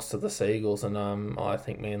belongs to the Seagulls, and I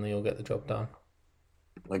think Manly will get the job done.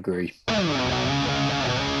 Agree.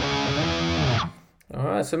 All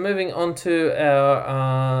right, so moving on to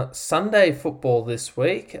our Sunday football this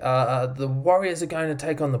week. The Warriors are going to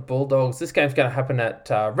take on the Bulldogs. This game's going to happen at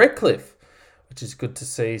Redcliffe, which is good to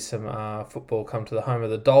see some football come to the home of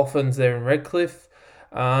the Dolphins there in Redcliffe.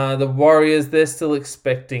 The Warriors, they're still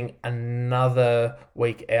expecting another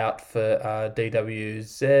week out for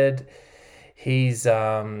DWZ. He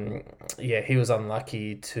was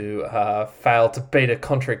unlucky to fail to beat a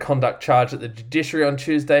contrary conduct charge at the judiciary on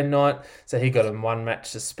Tuesday night, so he got a 1-match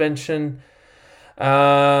suspension.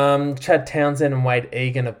 Chad Townsend and Wade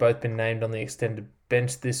Egan have both been named on the extended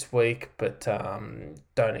bench this week, but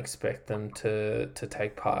don't expect them to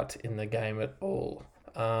take part in the game at all.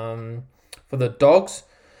 For the Dogs,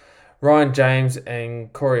 Ryan James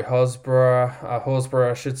and Corey Horsburgh,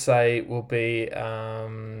 I should say, will be...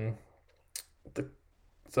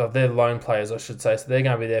 So they're loan players, I should say. So they're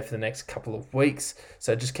going to be there for the next couple of weeks.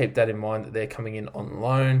 So just keep that in mind that they're coming in on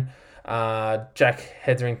loan. Jack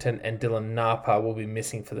Hetherington and Dylan Napa will be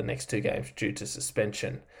missing for the next 2 games due to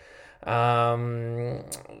suspension. Corey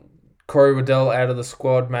Waddell out of the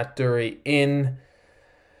squad. Matt Dury in.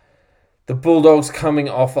 The Bulldogs coming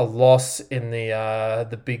off a loss in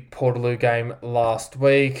the big Portaloo game last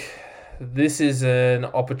week. This is an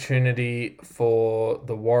opportunity for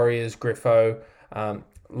the Warriors, Griffo.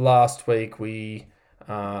 Last week we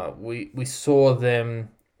saw them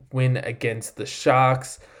win against the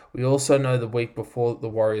Sharks. We also know the week before the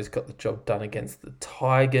Warriors got the job done against the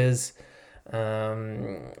Tigers.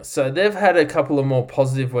 So they've had a couple of more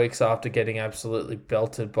positive weeks after getting absolutely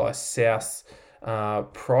belted by South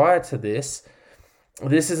prior to this.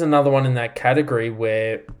 This is another one in that category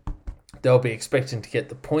where they'll be expecting to get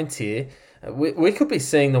the points here. We could be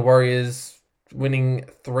seeing the Warriors winning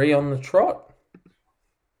 3 on the trot.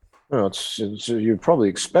 Well, you'd probably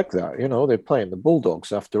expect that. They're playing the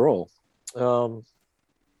Bulldogs after all. And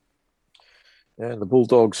the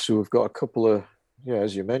Bulldogs, who have got a couple of,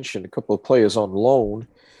 as you mentioned, a couple of players on loan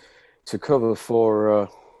to cover for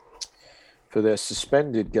their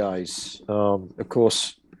suspended guys. Of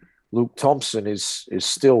course, Luke Thompson is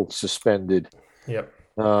still suspended. Yep.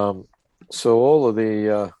 So all of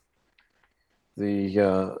the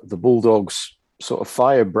Bulldogs sort of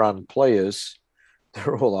firebrand players,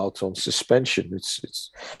 they're all out on suspension.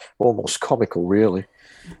 It's almost comical, really.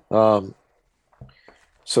 So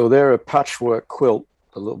they're a patchwork quilt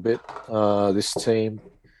a little bit, this team.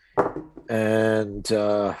 And,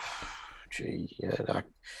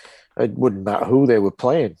 it wouldn't matter who they were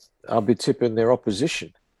playing. I'll be tipping their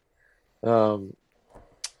opposition. Um,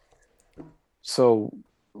 so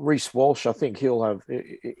Reece Walsh, I think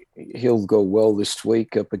he'll go well this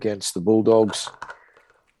week up against the Bulldogs.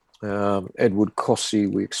 Edward Cossey,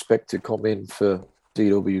 we expect to come in for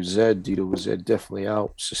DWZ. DWZ definitely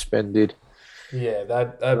out, suspended. Yeah,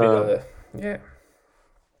 that'd be yeah.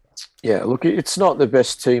 Yeah, look, it's not the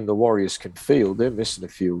best team the Warriors can field. They're missing a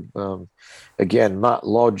few. Again, Matt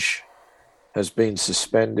Lodge has been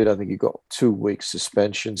suspended. I think he got 2 weeks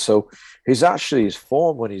suspension. So his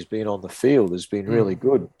form when he's been on the field has been really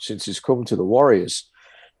good since he's come to the Warriors.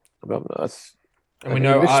 And we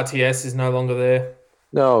know RTS is no longer there.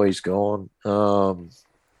 No, he's gone.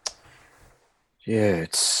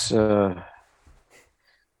 It's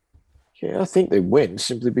I think they win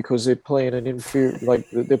simply because they're playing an inferior, like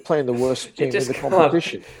they're playing the worst team in the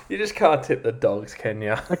competition. You just can't tip the Dogs, can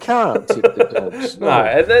you? I can't tip the Dogs.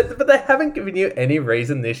 No, but they haven't given you any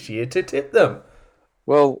reason this year to tip them.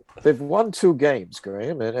 Well, they've won 2 games,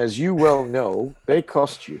 Graham, and as you well know, they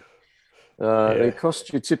cost you. They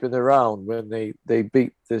cost you tipping the round when they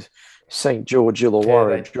beat the St. George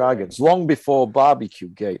Illawarra Dragons, long before Barbecue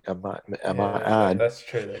Gate, I might add. That's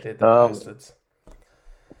true, they did, the bastards.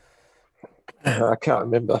 I can't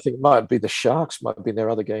remember. I think it might be the Sharks, might have been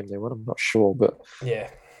their other game they won. I'm not sure, but yeah,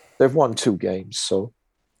 they've won 2 games, so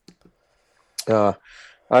I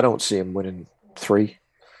don't see them winning 3.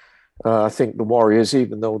 I think the Warriors,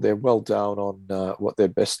 even though they're well down on what their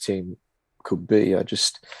best team could be,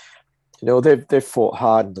 they've fought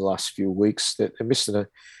hard in the last few weeks. They're missing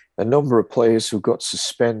a number of players who got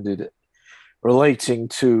suspended relating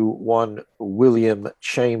to one William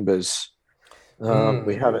Chambers.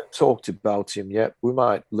 We haven't talked about him yet. We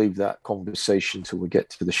might leave that conversation till we get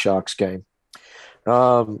to the Sharks game.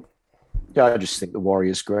 I just think the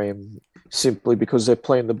Warriors, Graham, simply because they're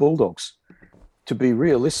playing the Bulldogs. To be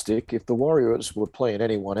realistic, if the Warriors were playing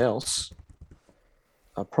anyone else,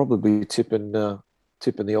 I'd probably be tipping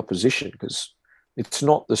the opposition because it's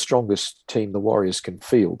not the strongest team the Warriors can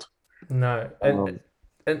field. No, and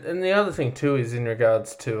the other thing too is in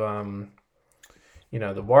regards to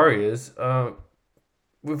the Warriors.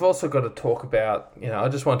 We've also got to talk about, I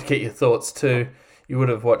just want to get your thoughts too. You would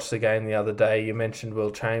have watched the game the other day. You mentioned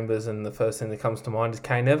Will Chambers, and the first thing that comes to mind is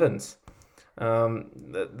Kane Evans.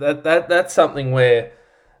 That's something where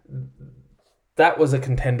that was a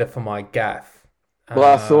contender for my gaff.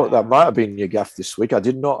 Well, I thought that might have been your gaff this week. I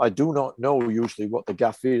do not know usually what the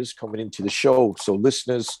gaff is coming into the show. So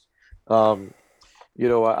listeners, I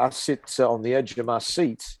sit on the edge of my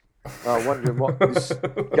seat wondering what this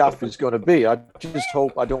gaff is going to be. I just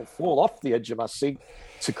hope I don't fall off the edge of my seat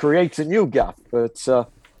to create a new gaff. But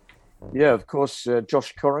of course,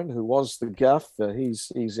 Josh Curran, who was the gaff,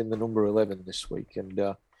 he's in the number 11 this week. And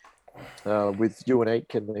with Ewan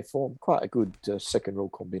Aitken, they form quite a good second row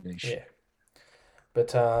combination. Yeah.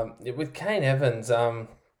 But with Kane Evans,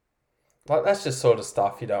 that's just sort of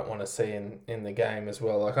stuff you don't want to see in the game as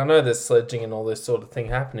well. Like, I know there's sledging and all this sort of thing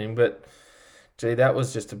happening, but gee, that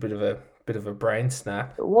was just a bit of a brain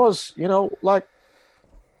snap. It was,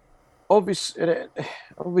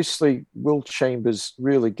 obviously Will Chambers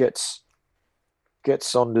really gets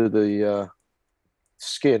under the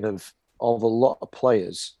skin of a lot of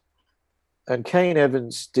players, and Kane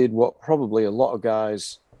Evans did what probably a lot of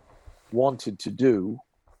guys wanted to do,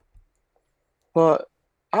 but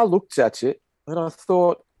I looked at it and I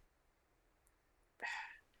thought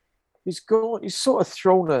he's sort of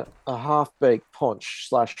thrown a half-baked punch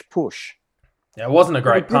 / push. Yeah, it wasn't a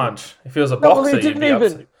great punch. If he was a boxer, he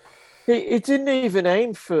didn't even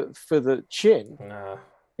aim for the chin. Nah.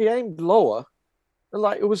 He aimed lower.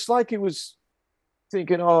 It was like he was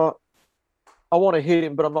thinking, "Oh, I want to hit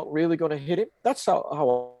him, but I'm not really going to hit him." That's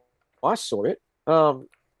how I saw it.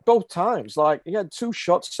 Both times, like he had 2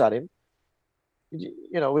 shots at him.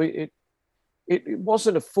 It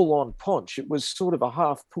wasn't a full-on punch. It was sort of a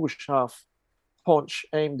half push, half punch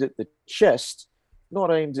aimed at the chest, not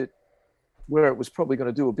aimed at where it was probably going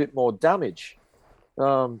to do a bit more damage.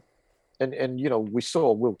 And we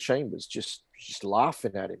saw Will Chambers just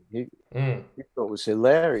laughing at him. He thought it was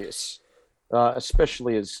hilarious,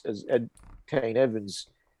 especially as Kane Evans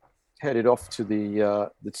headed off to the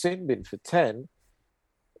sin bin for 10.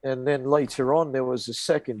 And then later on, there was a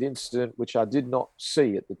second incident, which I did not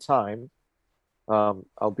see at the time.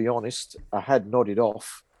 I'll be honest, I had nodded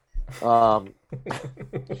off. When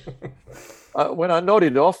I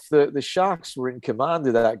nodded off, the Sharks were in command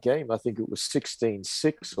of that game. I think it was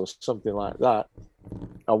 16-6 or something like that.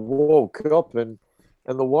 I woke up and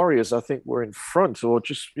the Warriors, I think, were in front or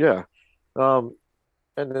just, yeah. And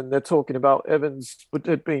then they're talking about Evans, but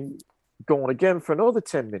had been going again for another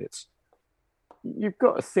 10 minutes. You've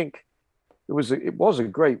got to think it was a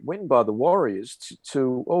great win by the Warriors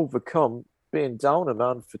to overcome being down a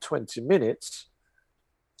man for 20 minutes.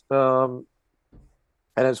 And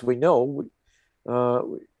as we know,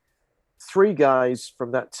 three guys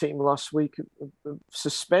from that team last week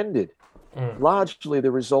suspended, largely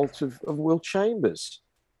the result of Will Chambers,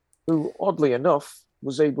 who, oddly enough,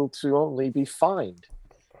 was able to only be fined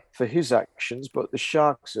for his actions, but the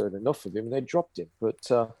Sharks heard enough of him and they dropped him. But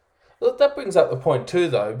well, that brings up the point too,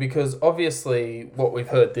 though, because obviously what we've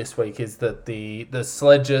heard this week is that the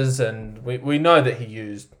sledges, and we know that he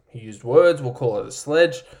used words, we'll call it a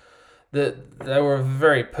sledge, that they were of a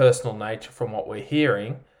very personal nature from what we're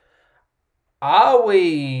hearing. Are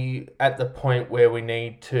we at the point where we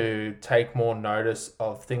need to take more notice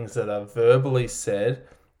of things that are verbally said,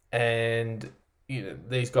 and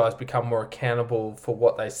these guys become more accountable for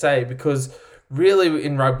what they say? Because really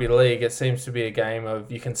in rugby league, it seems to be a game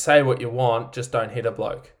of you can say what you want, just don't hit a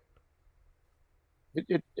bloke.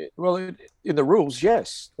 In the rules,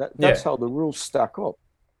 yes. That's how the rules stack up.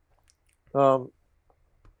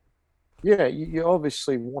 You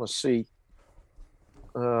obviously want to see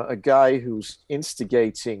a guy who's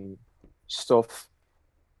instigating stuff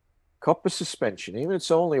cop a suspension, even if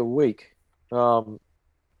it's only a week, and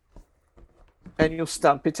you'll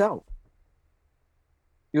stamp it out.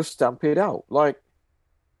 Like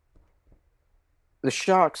the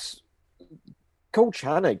Sharks, Coach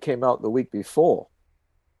Hannay came out the week before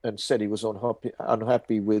and said he was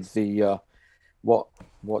unhappy with the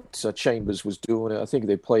what Chambers was doing. I think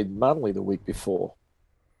they played Manly the week before.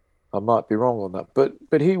 I might be wrong on that,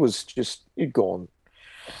 but he was just going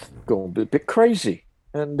a bit crazy,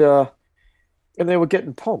 and they were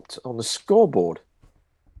getting pumped on the scoreboard.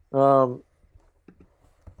 And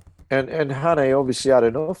Hannay obviously had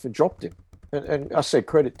enough and dropped him. And I say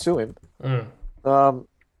credit to him.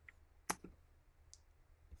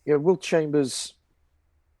 Will Chambers,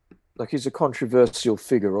 he's a controversial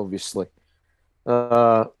figure, obviously.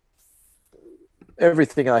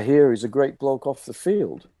 Everything I hear, he's a great bloke off the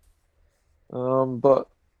field. But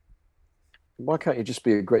why can't you just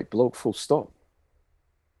be a great bloke, full stop?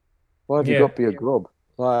 Why have you got to be a grub?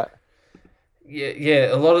 A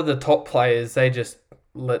lot of the top players, they just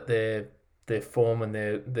let their form and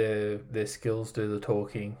their skills do the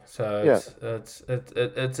talking. So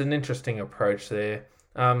it's an interesting approach there.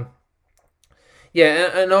 And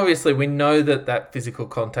obviously we know that physical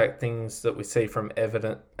contact things that we see from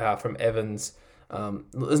Evans,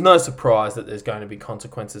 there's no surprise that there's going to be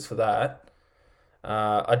consequences for that.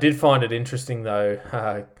 I did find it interesting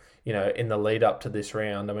though, in the lead up to this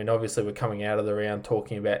round. I mean, obviously we're coming out of the round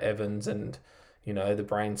talking about Evans and the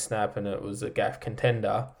brain snap, and it was a gaff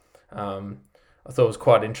contender. I thought it was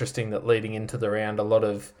quite interesting that leading into the round, a lot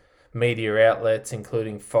of media outlets,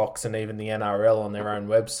 including Fox and even the NRL on their own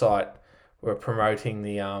website, were promoting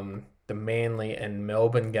the Manly and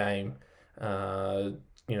Melbourne game.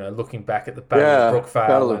 Looking back at the Battle of Brookvale.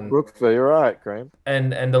 Battle of Brookvale, you're right, Graham.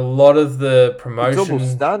 And a lot of the promotion... It's double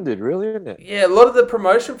standard, really, isn't it? Yeah, a lot of the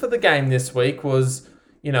promotion for the game this week was,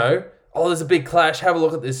 there's a big clash, have a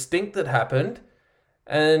look at this stink that happened.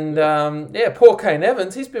 And, poor Kane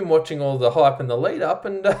Evans, he's been watching all the hype and the lead-up,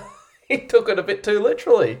 and he took it a bit too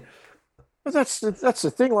literally. But that's the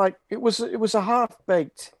thing, it was a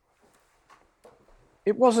half-baked...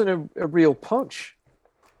 It wasn't a real punch.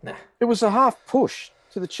 Nah. It was a half push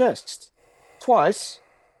to the chest, twice.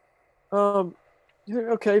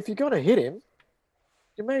 Okay, if you're going to hit him,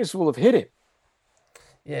 you may as well have hit him.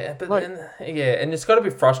 Yeah, but and it's got to be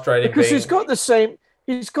frustrating because he's got the same.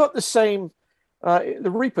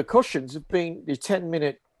 The repercussions have been your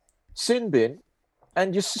 10-minute sin bin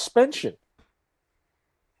and your suspension.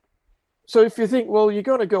 So if you think, well, you're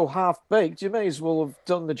going to go half-baked, you may as well have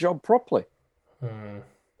done the job properly.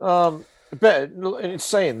 But in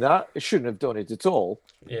saying that, it shouldn't have done it at all.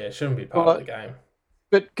 Yeah, it shouldn't be part of the game.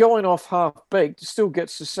 But going off half-baked still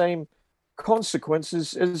gets the same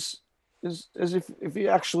consequences as if you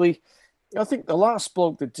actually... I think the last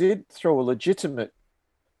bloke that did throw a legitimate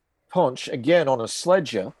punch, again on a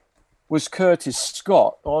sledger, was Curtis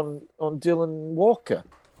Scott on Dylan Walker.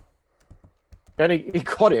 And he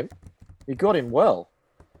got him. He got him well.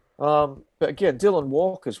 But again, Dylan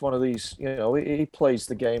Walker's one of these, he plays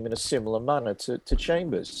the game in a similar manner to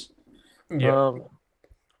Chambers. Yeah.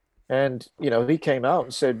 And, he came out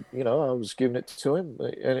and said, I was giving it to him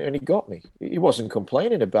and he got me. He wasn't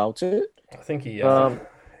complaining about it. I think he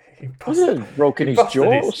broken his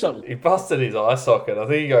jaw or something. He busted his eye socket. I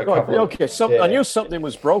think he got a couple I knew something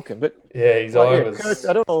was broken, but... Yeah, his eye was...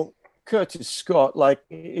 I don't know, Curtis Scott,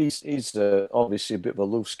 he's obviously a bit of a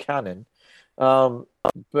loose cannon.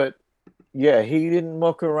 But yeah, he didn't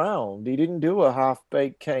muck around. He didn't do a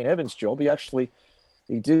half-baked Kane Evans job.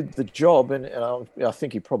 He did the job, and I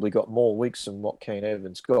think he probably got more weeks than what Kane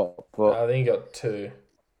Evans got. But I think he got two.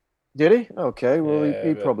 did he? Okay, well, Yeah,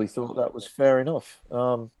 he but probably thought that was fair enough.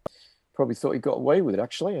 Probably thought he got away with it,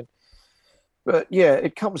 actually. But yeah,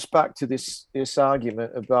 it comes back to this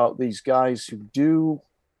argument about these guys who do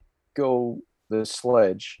go the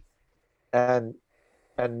sledge and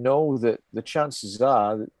know that the chances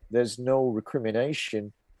are that there's no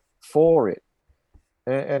recrimination for it,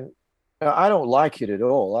 and I don't like it at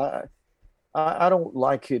all. I don't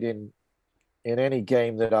like it in any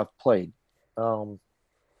game that I've played.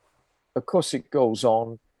 Of course, it goes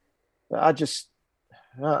on. I just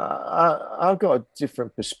I've got a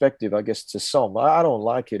different perspective, I guess, to some. I don't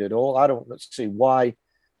like it at all. I don't see why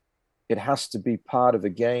it has to be part of a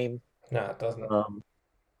game. no, it doesn't.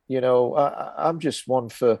 I'm just one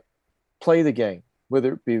for play the game,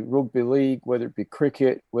 whether it be rugby league, whether it be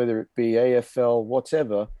cricket, whether it be AFL,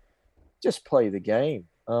 whatever. Just play the game.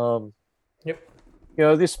 Yep.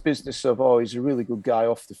 This business of, oh, he's a really good guy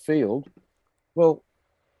off the field. Well,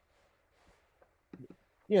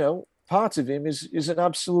 part of him is an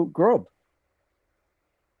absolute grub.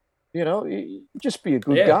 Just be a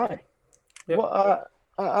good guy. Yep. Well,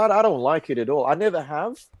 I don't like it at all. I never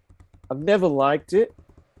have. I've never liked it.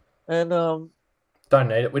 And don't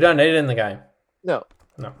need it. We don't need it in the game. No.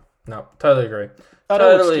 Totally agree. I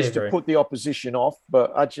know it's just to put the opposition off,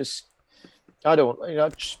 but I don't,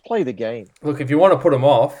 just play the game. Look, if you want to put them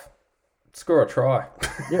off, score a try.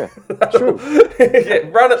 Yeah, true.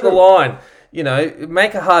 Run at the line.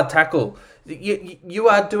 Make a hard tackle. You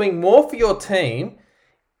are doing more for your team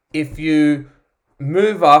if you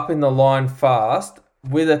move up in the line fast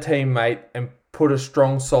with a teammate and put a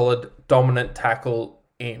strong, solid, dominant tackle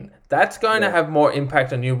in. That's going to have more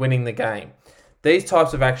impact on you winning the game. These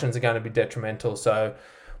types of actions are going to be detrimental, so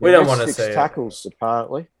we don't want to see 6 tackles,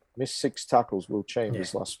 apparently. Missed 6 tackles, Will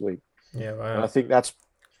Chambers, last week. Yeah, wow. And I think that's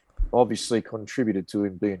obviously contributed to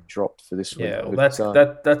him being dropped for this week. Yeah, well,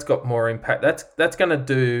 that's got more impact. That's going to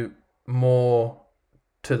do more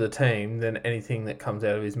to the team than anything that comes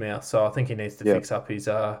out of his mouth. So I think he needs to fix up his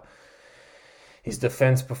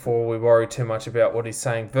defense before we worry too much about what he's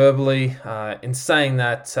saying verbally. In saying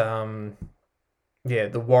that,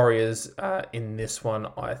 the Warriors in this one,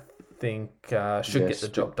 I think, should get the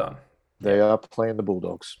job done. They are playing the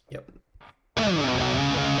Bulldogs. Yep.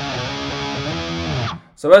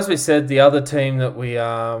 So as we said, the other team that we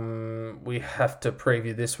have to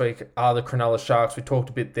preview this week are the Cronulla Sharks. We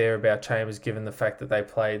talked a bit there about Chambers, given the fact that they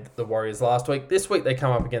played the Warriors last week. This week they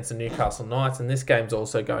come up against the Newcastle Knights, and this game's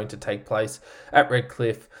also going to take place at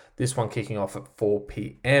Redcliffe. This one kicking off at 4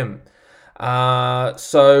 p.m.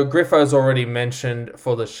 So Griffo's already mentioned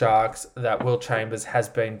for the Sharks that Will Chambers has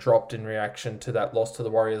been dropped in reaction to that loss to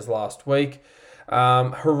the Warriors last week.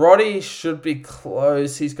 Hiroti should be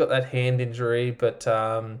close. He's got that hand injury, but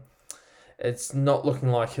it's not looking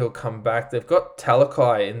like he'll come back. They've got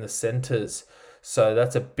Talakai in the centres, so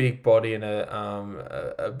that's a big body and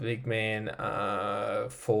a big man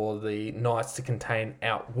for the Knights to contain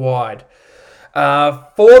out wide.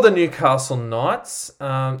 For the Newcastle Knights,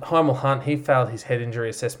 Heimel Hunt, he failed his head injury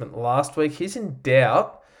assessment last week. He's in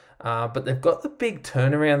doubt. But they've got the big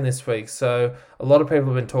turnaround this week, so a lot of people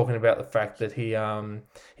have been talking about the fact that he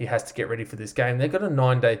has to get ready for this game. They've got a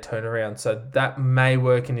 9-day turnaround, so that may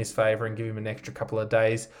work in his favour and give him an extra couple of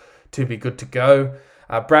days to be good to go.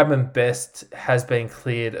 Bradman Best has been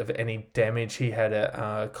cleared of any damage. He had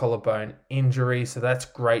a collarbone injury, so that's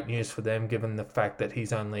great news for them, given the fact that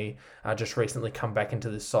he's only just recently come back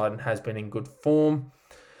into this side and has been in good form.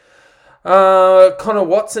 Connor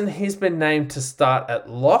Watson, he's been named to start at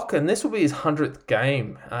lock, and this will be his 100th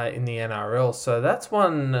game in the NRL. So that's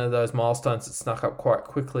one of those milestones that snuck up quite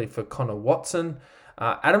quickly for Connor Watson.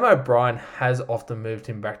 Adam O'Brien has often moved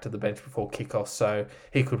him back to the bench before kickoff, so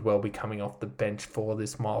he could well be coming off the bench for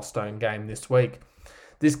this milestone game this week.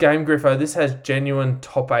 This game, Griffo, this has genuine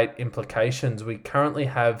top 8 implications. We currently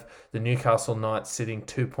have the Newcastle Knights sitting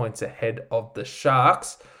 2 points ahead of the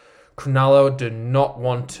Sharks. Cronulla do not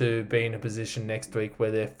want to be in a position next week where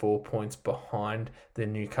they're 4 points behind the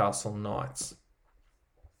Newcastle Knights.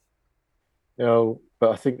 No, but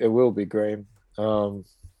I think there will be, Graham.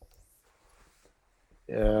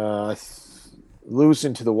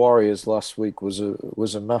 Losing to the Warriors last week was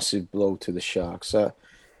a massive blow to the Sharks.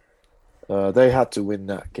 They had to win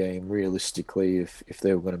that game realistically if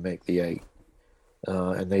they were going to make the 8.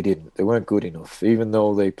 And they didn't. They weren't good enough. Even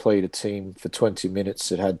though they played a team for 20 minutes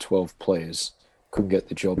that had 12 players, couldn't get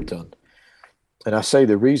the job done. And I say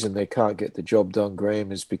the reason they can't get the job done,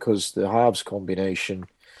 Graham, is because the halves combination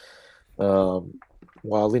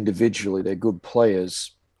while individually they're good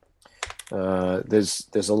players,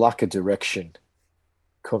 there's a lack of direction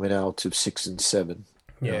coming out of 6 and 7.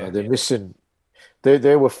 They're missing.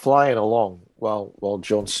 They were flying along while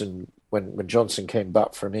Johnson when Johnson came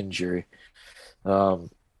back from injury, and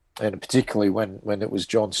particularly when it was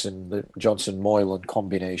the Johnson Moylan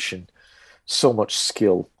combination, so much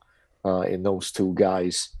skill in those two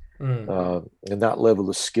guys. And that level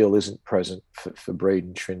of skill isn't present for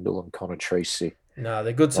Braden Trindle and Connor Tracy. No,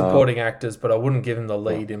 they're good supporting actors, but I wouldn't give them the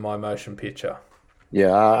lead in my motion picture.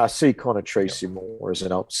 Yeah, I see Connor Tracy more as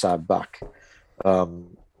an outside back.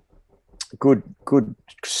 Good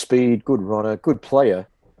speed, good runner, good player,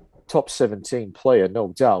 top 17 player, no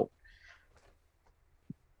doubt.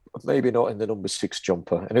 But maybe not in the number 6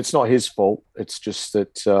 jumper. And it's not his fault. It's just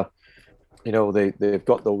that, they've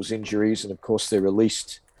got those injuries. And, of course, they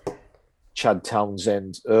released Chad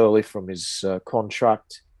Townsend early from his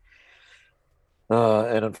contract.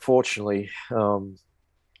 And unfortunately,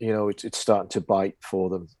 it's starting to bite for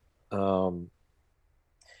them.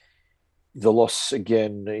 The loss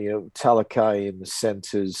again, Talakai in the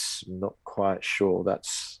centres, I'm not quite sure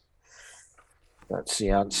that's the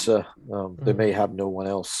answer. They may have no one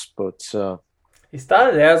else, but he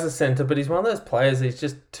started out as a centre, but he's one of those players. He's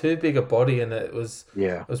just too big a body, and it was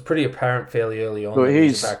pretty apparent fairly early on. But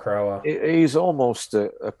he's a back rower. He's almost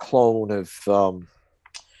a clone of.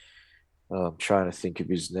 I'm trying to think of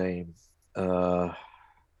his name.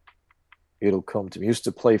 It'll come to me. He used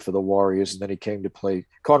to play for the Warriors, and then he came to play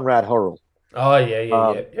Conrad Hurrell. Oh,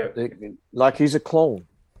 yeah. Like he's a clone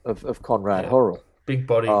of Conrad Hurrell. Big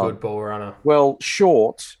body, good ball runner. Well,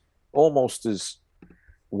 short, almost as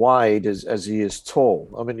wide as he is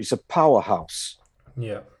tall. I mean, he's a powerhouse.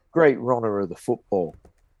 Yeah. Great runner of the football.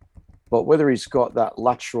 But whether he's got that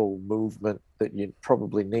lateral movement that you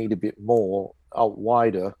probably need a bit more out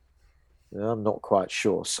wider, I'm not quite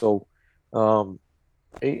sure. So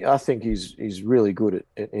I think he's really good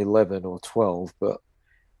at 11 or 12, but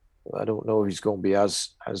I don't know if he's going to be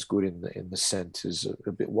as good in the centres,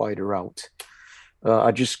 a bit wider out.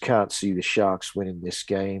 I just can't see the Sharks winning this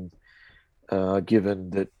game,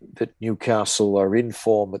 given that Newcastle are in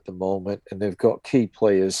form at the moment and they've got key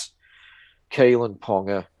players, Kalen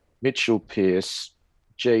Ponga, Mitchell Pearce,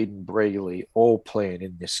 Jaden Brayley, all playing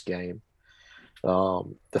in this game.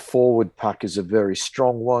 The forward pack is a very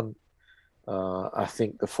strong one. I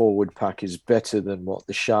think the forward pack is better than what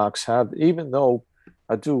the Sharks have, even though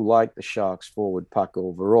I do like the Sharks forward pack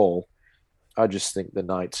overall. I just think the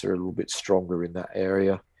Knights are a little bit stronger in that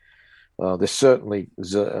area. There certainly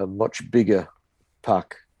is a much bigger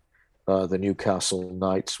pack, the Newcastle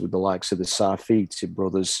Knights, with the likes of the Safiti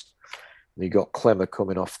brothers. And you got Clemmer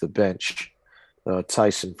coming off the bench.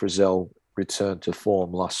 Tyson Frizzell returned to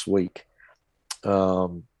form last week.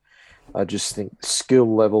 I just think the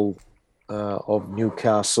skill level of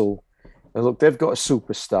Newcastle, and look, they've got a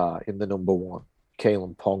superstar in the number 1,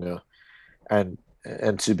 Kalen Ponga, and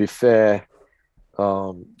to be fair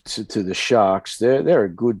to the Sharks, they're a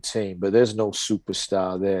good team, but there's no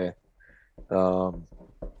superstar there.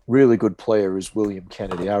 Really good player is William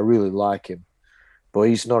Kennedy. I really like him, but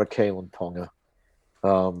he's not a Kalen Ponga.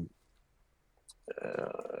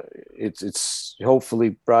 It's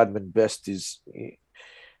hopefully Bradman Best is, he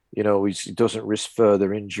doesn't risk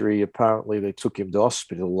further injury. Apparently they took him to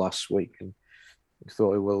hospital last week and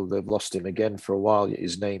thought, well, they've lost him again for a while.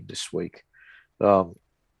 His name this week.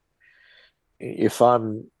 If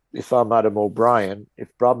I'm Adam O'Brien, if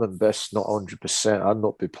Bradman Best's not 100%, I'd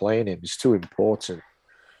not be playing him. He's too important.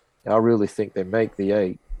 I really think they make the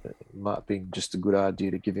 8. It might have been just a good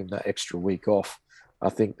idea to give him that extra week off. I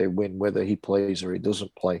think they win whether he plays or he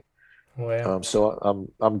doesn't play. Wow. So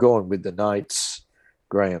I'm going with the Knights,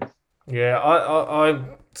 Graham. Yeah,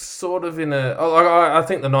 I'm sort of I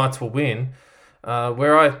think the Knights will win.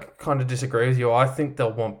 Where I kind of disagree with you, I think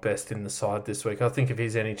they'll want Best in the side this week. I think if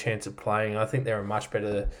he's any chance of playing, I think they're a much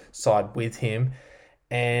better side with him.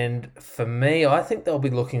 And for me, I think they'll be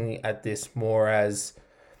looking at this more as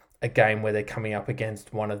a game where they're coming up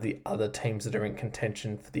against one of the other teams that are in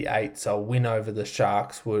contention for the 8. So a win over the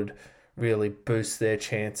Sharks would really boost their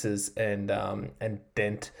chances and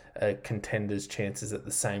dent a contender's chances at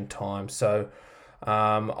the same time. So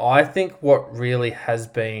I think what really has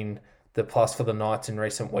been the plus for the Knights in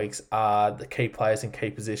recent weeks are the key players in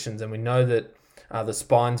key positions. And we know that the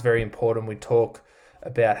spine's very important. We talk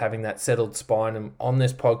about having that settled spine. And on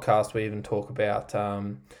this podcast, we even talk about,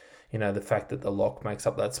 the fact that the lock makes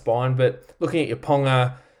up that spine. But looking at your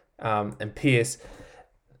Ponga and Pearce,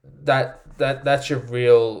 that's your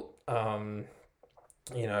real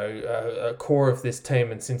a core of this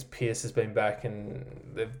team, and since Pearce has been back, and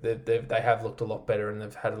they have looked a lot better, and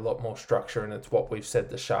they've had a lot more structure, and it's what we've said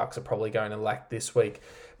the Sharks are probably going to lack this week.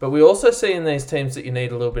 But we also see in these teams that you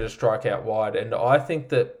need a little bit of strike out wide, and I think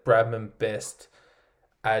that Bradman Best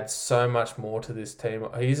adds so much more to this team.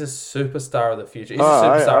 He's a superstar of the future. He's a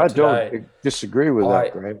superstar of today. I don't disagree with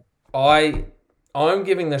that, Graham. I'm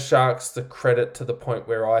giving the Sharks the credit to the point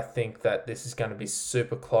where I think that this is going to be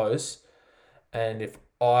super close. And if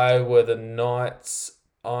I were the Knights,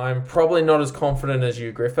 I'm probably not as confident as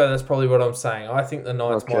you, Griffo. That's probably what I'm saying. I think the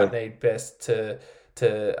Knights might need Best to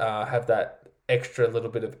have that extra little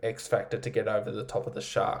bit of X factor to get over the top of the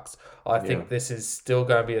Sharks. I think this is still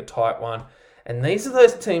going to be a tight one. And these are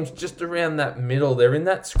those teams just around that middle. They're in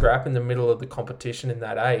that scrap in the middle of the competition in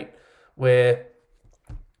that 8 where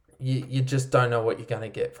you just don't know what you're going to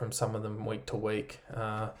get from some of them week to week.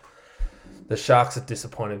 The Sharks have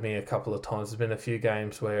disappointed me a couple of times. There's been a few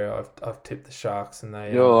games where I've tipped the Sharks and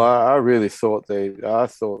they. I really thought they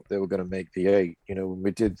were going to make the 8. When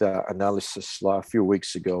we did that analysis a few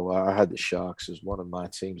weeks ago, I had the Sharks as one of my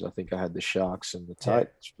teams. I think I had the Sharks and the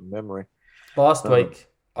Titans from memory. Last week,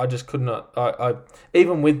 I just could not. I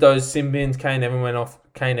even with those sim bins, Kane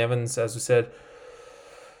Evans, as we said,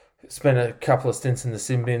 spent a couple of stints in the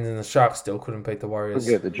sim bins, and the Sharks still couldn't beat the Warriors.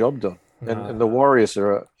 Couldn't get the job done, and the Warriors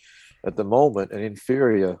are at the moment an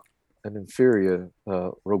inferior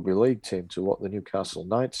rugby league team to what the Newcastle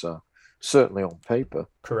Knights are, certainly on paper.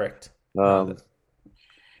 Correct. So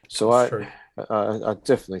I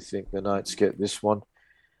definitely think the Knights get this one.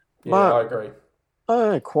 Yeah, I agree.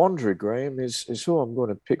 Quandary, Graham, is who I'm going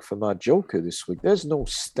to pick for my Joker this week. There's no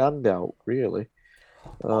standout, really.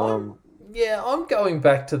 I'm going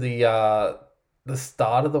back to the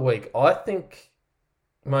start of the week. I think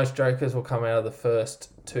most Jokers will come out of the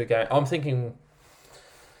first 2 games. I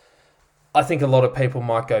think a lot of people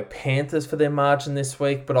might go Panthers for their margin this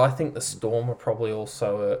week, but I think the Storm are probably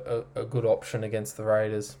also a good option against the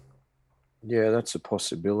Raiders. Yeah, that's a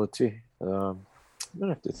possibility. I'm going to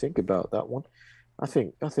have to think about that one. I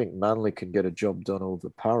think Manly can get a job done over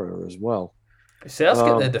Para as well. Souths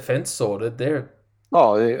get their defence sorted. That's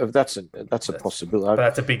a possibility. But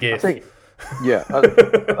that's a big if.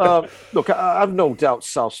 Look, I've no doubt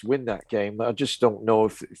Souths win that game. I just don't know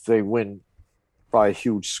if they win by a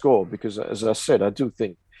huge score because, as I said, I do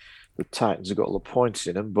think the Titans have got a lot of points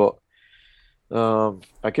in them. But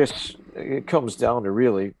I guess it comes down to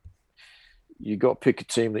really you got to pick a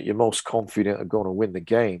team that you're most confident are going to win the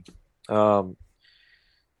game.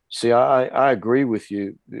 See, I agree with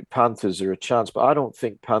you. The Panthers are a chance, but I don't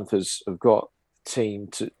think Panthers have got a team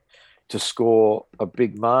to score a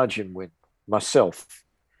big margin win myself.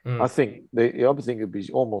 I think the other thing would be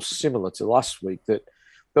almost similar to last week, that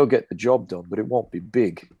they'll get the job done, but it won't be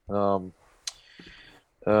big. We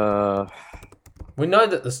know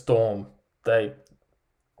that the Storm, they'll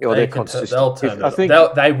turn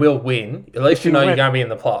it. They will win. At least you're going to be in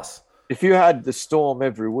the plus. If you had the Storm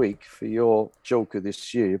every week for your Joker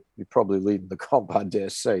this year, you're probably leading the comp, I dare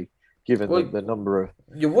say, given the number of...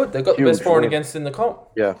 You would. They've got the best for and against in the comp.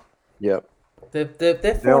 Yeah. They're for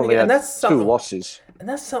and against. And that's 2 losses. And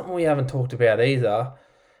that's something we haven't talked about either.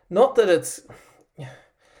 Not that it's...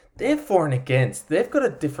 They're for and against. They've got a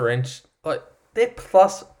differential... they're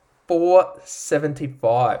plus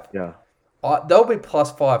 475. Yeah. They'll be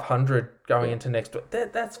plus 500 going into next week.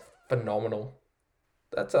 That's phenomenal.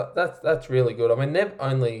 That's really good. I mean, they've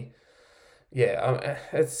only,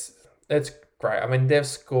 it's great. I mean, they've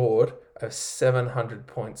scored over 700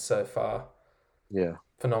 points so far. Yeah,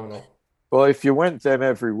 phenomenal. Well, if you went them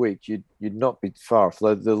every week, you'd not be far off.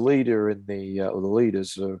 The leader in the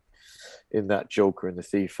leaders are in that Joker and the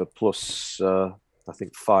Thief are plus, I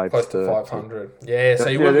think 5 close to 500. Yeah, so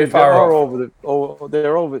you wouldn't be far off.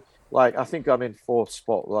 They're over. Like I think I'm in 4th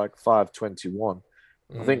spot, like 521.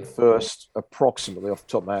 I think first, approximately off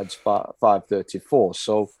the top of my head, is 534.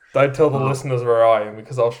 So don't tell the listeners where I am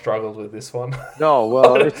because I've struggled with this one. No,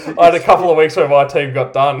 well, I had a couple of weeks where my team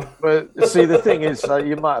got done. But see, the thing is,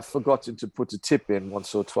 you might have forgotten to put a tip in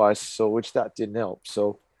once or twice, so which that didn't help.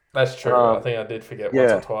 So that's true. I think I did forget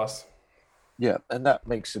once or twice. Yeah, and that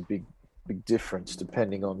makes a big difference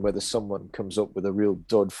depending on whether someone comes up with a real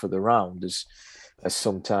dud for the round, as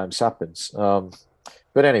sometimes happens.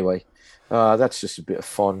 But anyway. That's just a bit of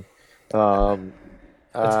fun. It's good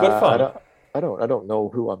fun. I don't know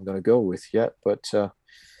who I'm going to go with yet, but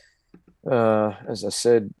as I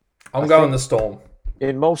said, I'm going the Storm.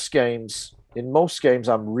 In most games,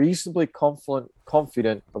 I'm reasonably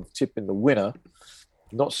confident of tipping the winner.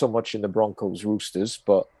 Not so much in the Broncos Roosters,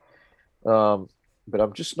 but I'm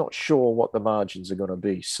just not sure what the margins are going to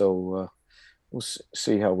be. So we'll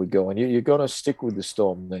see how we go. And you're going to stick with the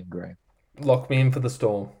Storm then, Graham? Lock me in for the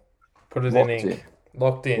Storm. Put it in Locked in. ink.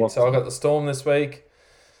 Locked in. Locked So I in. got the Storm this week.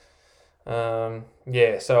 So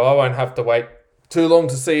I won't have to wait too long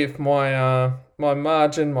to see if my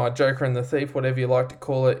margin, my Joker and the Thief, whatever you like to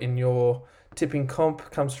call it, in your tipping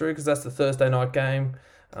comp comes through, because that's the Thursday night game.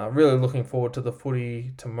 Really looking forward to the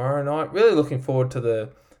footy tomorrow night. Really looking forward to the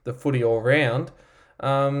footy all round.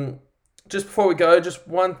 Just before we go, just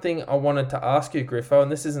one thing I wanted to ask you, Griffo,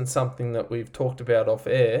 and this isn't something that we've talked about off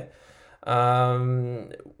air.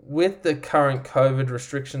 With the current COVID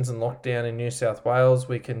restrictions and lockdown in New South Wales,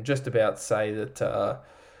 we can just about say that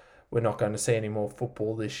we're not going to see any more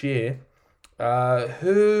football this year. Where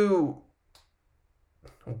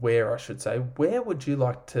would you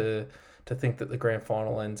like to think that the grand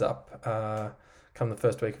final ends up come the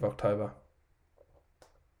first week of October?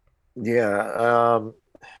 Yeah,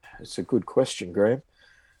 it's a good question, Graham.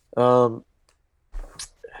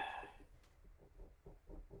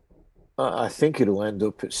 I think it'll end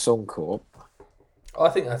up at Suncorp. I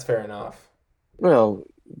think that's fair enough. Well,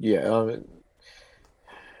 yeah,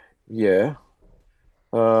 yeah.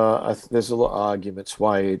 There's a lot of arguments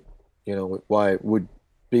why it would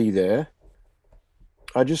be there.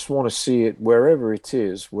 I just want to see it wherever it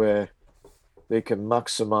is, where they can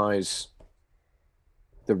maximize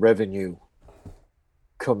the revenue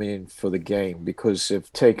coming in for the game, because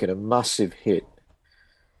they've taken a massive hit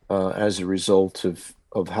as a result of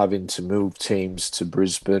having to move teams to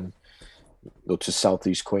Brisbane, or to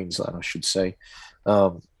Southeast Queensland, I should say,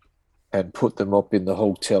 and put them up in the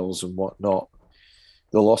hotels and whatnot.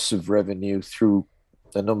 The loss of revenue through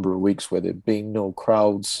a number of weeks where there've been no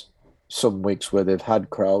crowds, some weeks where they've had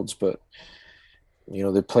crowds, but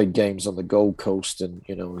they played games on the Gold Coast, and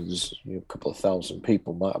there's a couple of thousand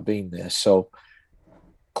people might have been there. So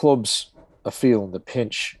clubs are feeling the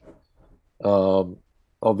pinch.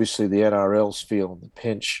 Obviously, the NRL's feeling the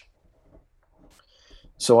pinch.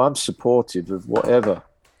 So I'm supportive of whatever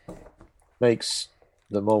makes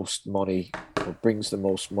the most money, or brings the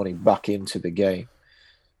most money back into the game.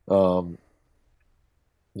 There's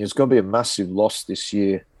going to be a massive loss this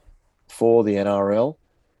year for the NRL.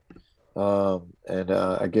 And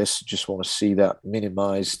I guess just want to see that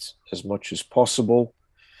minimized as much as possible.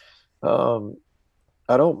 I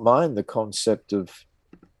don't mind the concept of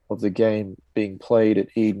the game being played at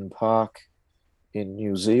Eden Park in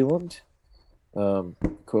New Zealand. Of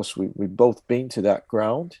course, we've both been to that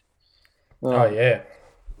ground. Yeah.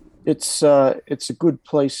 It's a good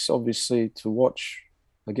place, obviously, to watch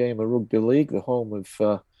a game of rugby league, the home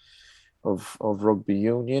of rugby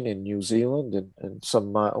union in New Zealand, and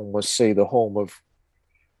some might almost say the home of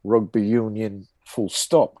rugby union full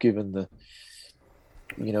stop, given the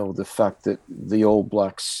fact that the All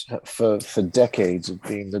Blacks for decades have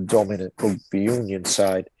been the dominant rugby union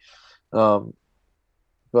side.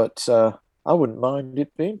 But I wouldn't mind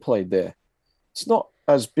it being played there. It's not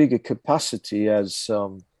as big a capacity as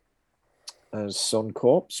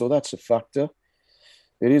Suncorp, so that's a factor.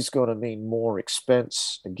 It is going to mean more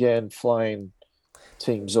expense, again, flying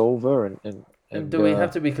teams over. And do we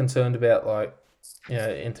have to be concerned about,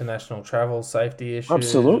 international travel safety issues?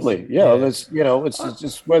 Absolutely, yeah. There's, it's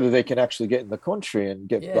just whether they can actually get in the country and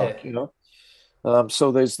get back.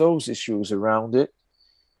 So there's those issues around it.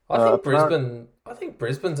 I think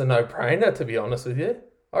Brisbane's a no-brainer, to be honest with you.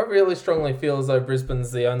 I really strongly feel as though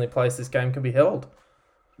Brisbane's the only place this game can be held.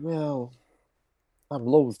 Well, I'm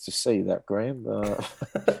loath to say that, Graham. I'm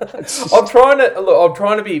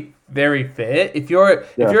trying to be very fair. If you're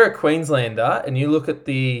a Queenslander and you look at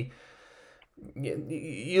for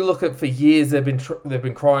years they've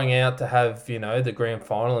been crying out to have the grand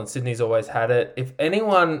final, and Sydney's always had it. If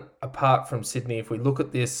anyone apart from Sydney, if we look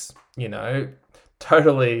at this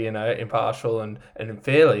totally impartial and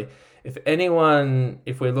fairly, if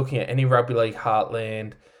we're looking at any rugby league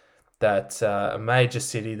heartland, that's a major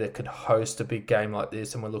city that could host a big game like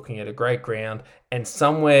this, and we're looking at a great ground, and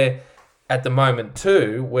somewhere at the moment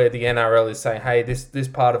too where the NRL is saying, hey, this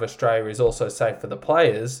part of Australia is also safe for the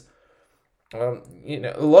players. A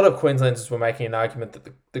lot of Queenslanders were making an argument that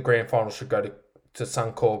the grand final should go to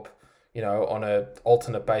Suncorp, on an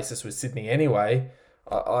alternate basis with Sydney anyway.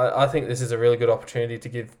 I think this is a really good opportunity to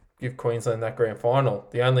give Queensland that grand final.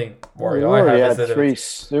 The only worry I have is that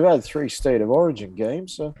they've had 3 state of origin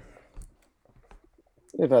games, so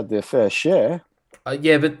they've had their fair share. But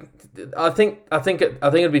I think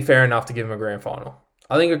it'd be fair enough to give them a grand final.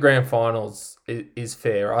 I think a grand final is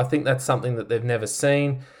fair. I think that's something that they've never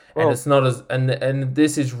seen, and it's not as and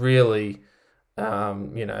this is really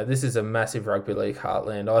This is a massive rugby league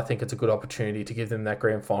heartland. I think it's a good opportunity to give them that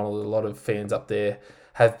grand final that a lot of fans up there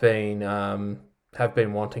have been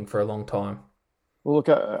wanting for a long time. Well, look,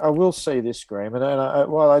 I will say this, Graham,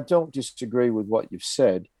 while I don't disagree with what you've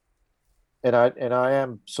said, and I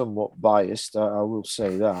am somewhat biased, I will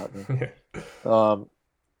say that.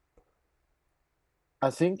 I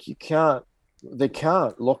think they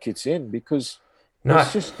can't lock it in because No.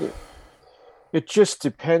 it just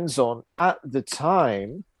depends on at the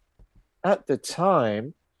time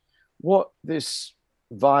what this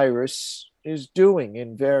virus is doing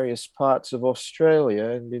in various parts of Australia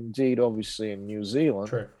and indeed obviously in New Zealand.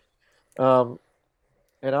 True.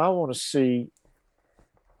 And I want to see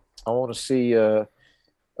a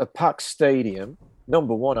packed stadium.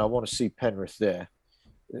 Number one, I want to see Penrith there.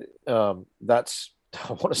 I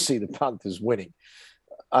want to see the Panthers winning.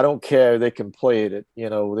 I don't care. They can play it at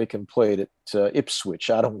Ipswich.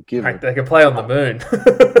 I don't give a. They can play on the moon.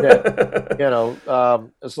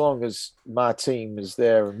 As long as my team is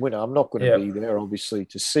there and win. I'm not going to be there, obviously,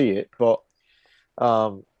 to see it. But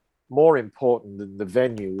more important than the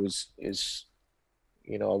venue is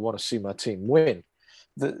I want to see my team win.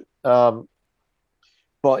 But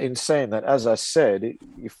in saying that, as I said,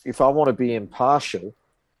 if I want to be impartial,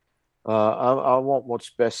 I want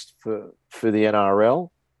what's best for the NRL.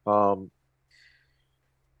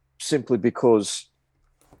 Simply because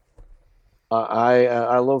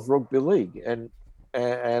I love rugby league and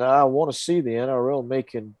I want to see the NRL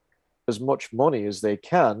making as much money as they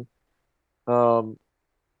can, so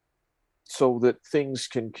that things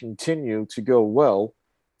can continue to go well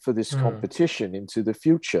for this competition into the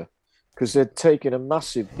future, because they're taking a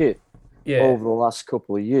massive hit over the last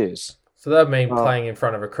couple of years. So that means playing in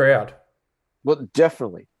front of a crowd. But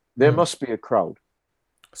definitely, there must be a crowd.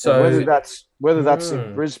 So and whether that's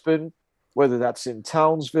in Brisbane, whether that's in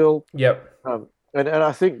Townsville, and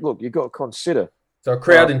I think, look, you've got to consider. So a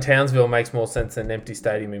crowd in Townsville makes more sense than an empty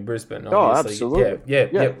stadium in Brisbane. Obviously. Oh, absolutely.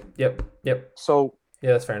 Yep. So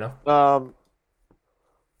that's fair enough.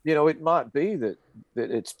 It might be that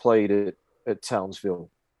it's played at Townsville.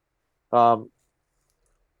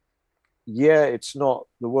 It's not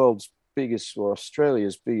the world's biggest or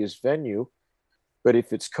Australia's biggest venue, but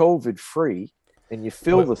if it's COVID free and you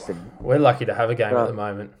fill the thing, we're lucky to have a game at the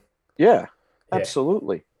moment. Yeah,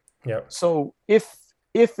 absolutely. Yeah. So if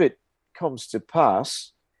it comes to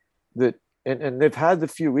pass that, and they've had a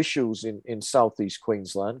few issues in Southeast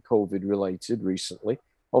Queensland, COVID related recently,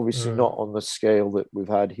 obviously not on the scale that we've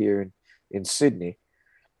had here in Sydney,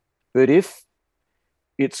 but if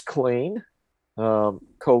it's clean,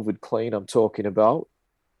 COVID clean, I'm talking about,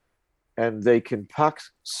 and they can pack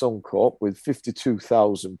Suncorp with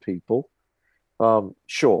 52,000 people,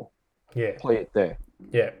 sure, play it there.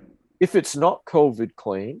 Yeah. If it's not COVID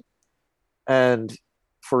clean, and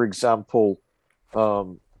for example,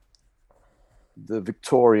 the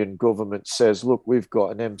Victorian government says, look, we've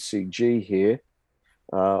got an MCG here,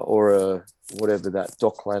 or whatever that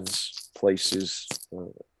Docklands place is.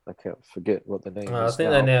 I can't forget what the name is. I think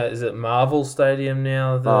they now, is it Marvel Stadium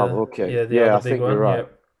now? Okay. Yeah, I think you're right.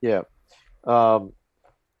 Yeah. And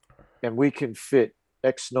we can fit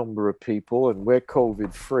X number of people, and we're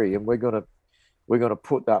COVID free, and we're gonna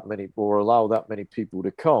put that many, or allow that many people to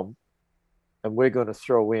come, and we're going to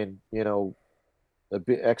throw in, a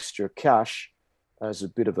bit extra cash as a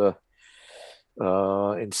bit of a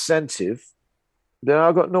incentive. Then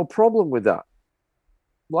I've got no problem with that.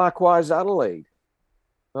 Likewise, Adelaide.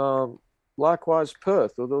 Likewise,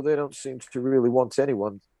 Perth, although they don't seem to really want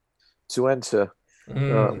anyone to enter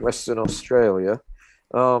Western Australia.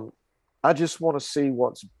 I just want to see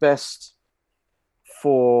what's best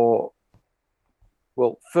for,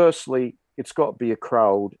 well, firstly, it's got to be a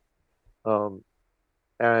crowd,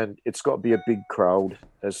 and it's got to be a big crowd,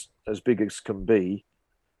 as big as can be.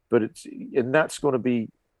 But that's going to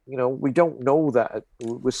be, we don't know that.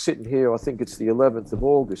 We're sitting here, I think it's the 11th of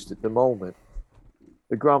August at the moment.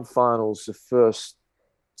 The grand final's the first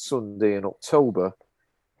Sunday in October.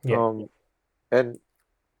 Yeah. And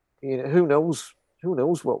who knows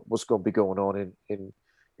what's going to be going on in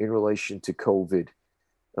relation to COVID.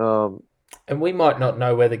 And we might not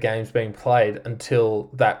know where the game's being played until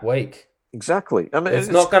that week. Exactly. I mean, it's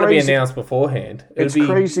not going to be announced beforehand. It's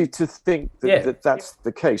crazy to think that that's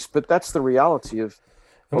the case, but that's the reality of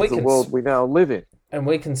the world we now live in. And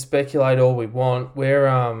we can speculate all we want. We're,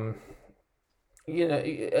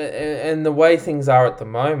 and the way things are at the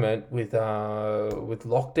moment with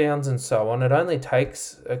lockdowns and so on, it only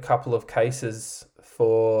takes a couple of cases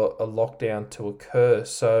for a lockdown to occur.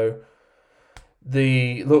 So I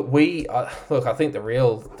think the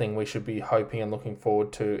real thing we should be hoping and looking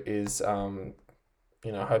forward to is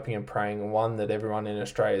hoping and praying, one, that everyone in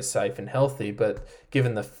Australia is safe and healthy, but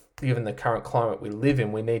given the current climate we live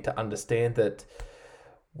in, we need to understand that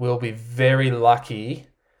we'll be very lucky.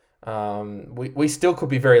 We still could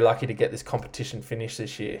be very lucky to get this competition finished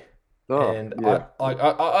this year. And yeah.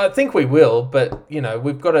 I think we will, but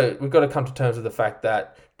we've got to come to terms with the fact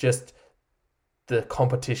that just the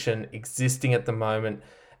competition existing at the moment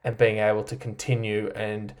and being able to continue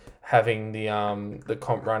and having the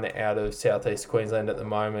comp run out of Southeast Queensland at the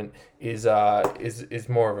moment is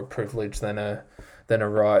more of a privilege than a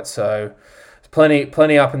right. So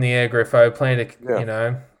plenty up in the air, Griffo. Plenty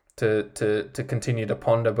to continue to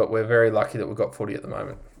ponder, but we're very lucky that we've got footy at the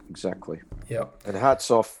moment. Exactly. Yeah. And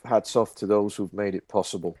hats off to those who've made it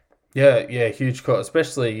possible. Yeah, huge call.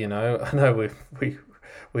 Especially, I know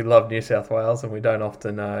we love New South Wales and we don't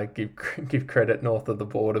often give credit north of the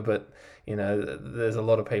border, but there's a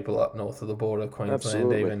lot of people up north of the border,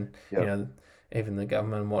 Queensland, even the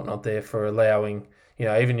government and whatnot there for allowing,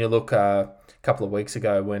 even you look a couple of weeks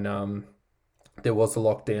ago when there was a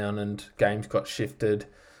lockdown and games got shifted.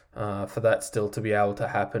 For that still to be able to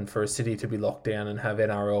happen, for a city to be locked down and have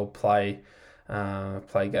NRL play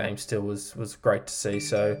games still was great to see.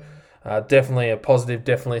 So definitely a positive,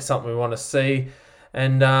 definitely something we want to see.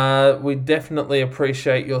 And we definitely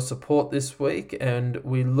appreciate your support this week, and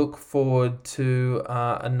we look forward to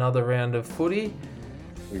another round of footy.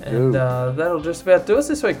 And that'll just about do us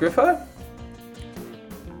this week, Griffo.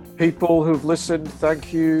 People who've listened,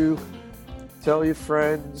 thank you. Tell your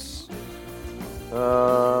friends.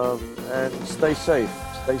 And stay safe.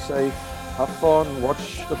 Have fun.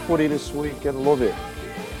 Watch the footy this week and love it.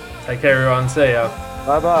 Take care, everyone. See ya.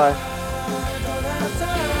 Bye-bye.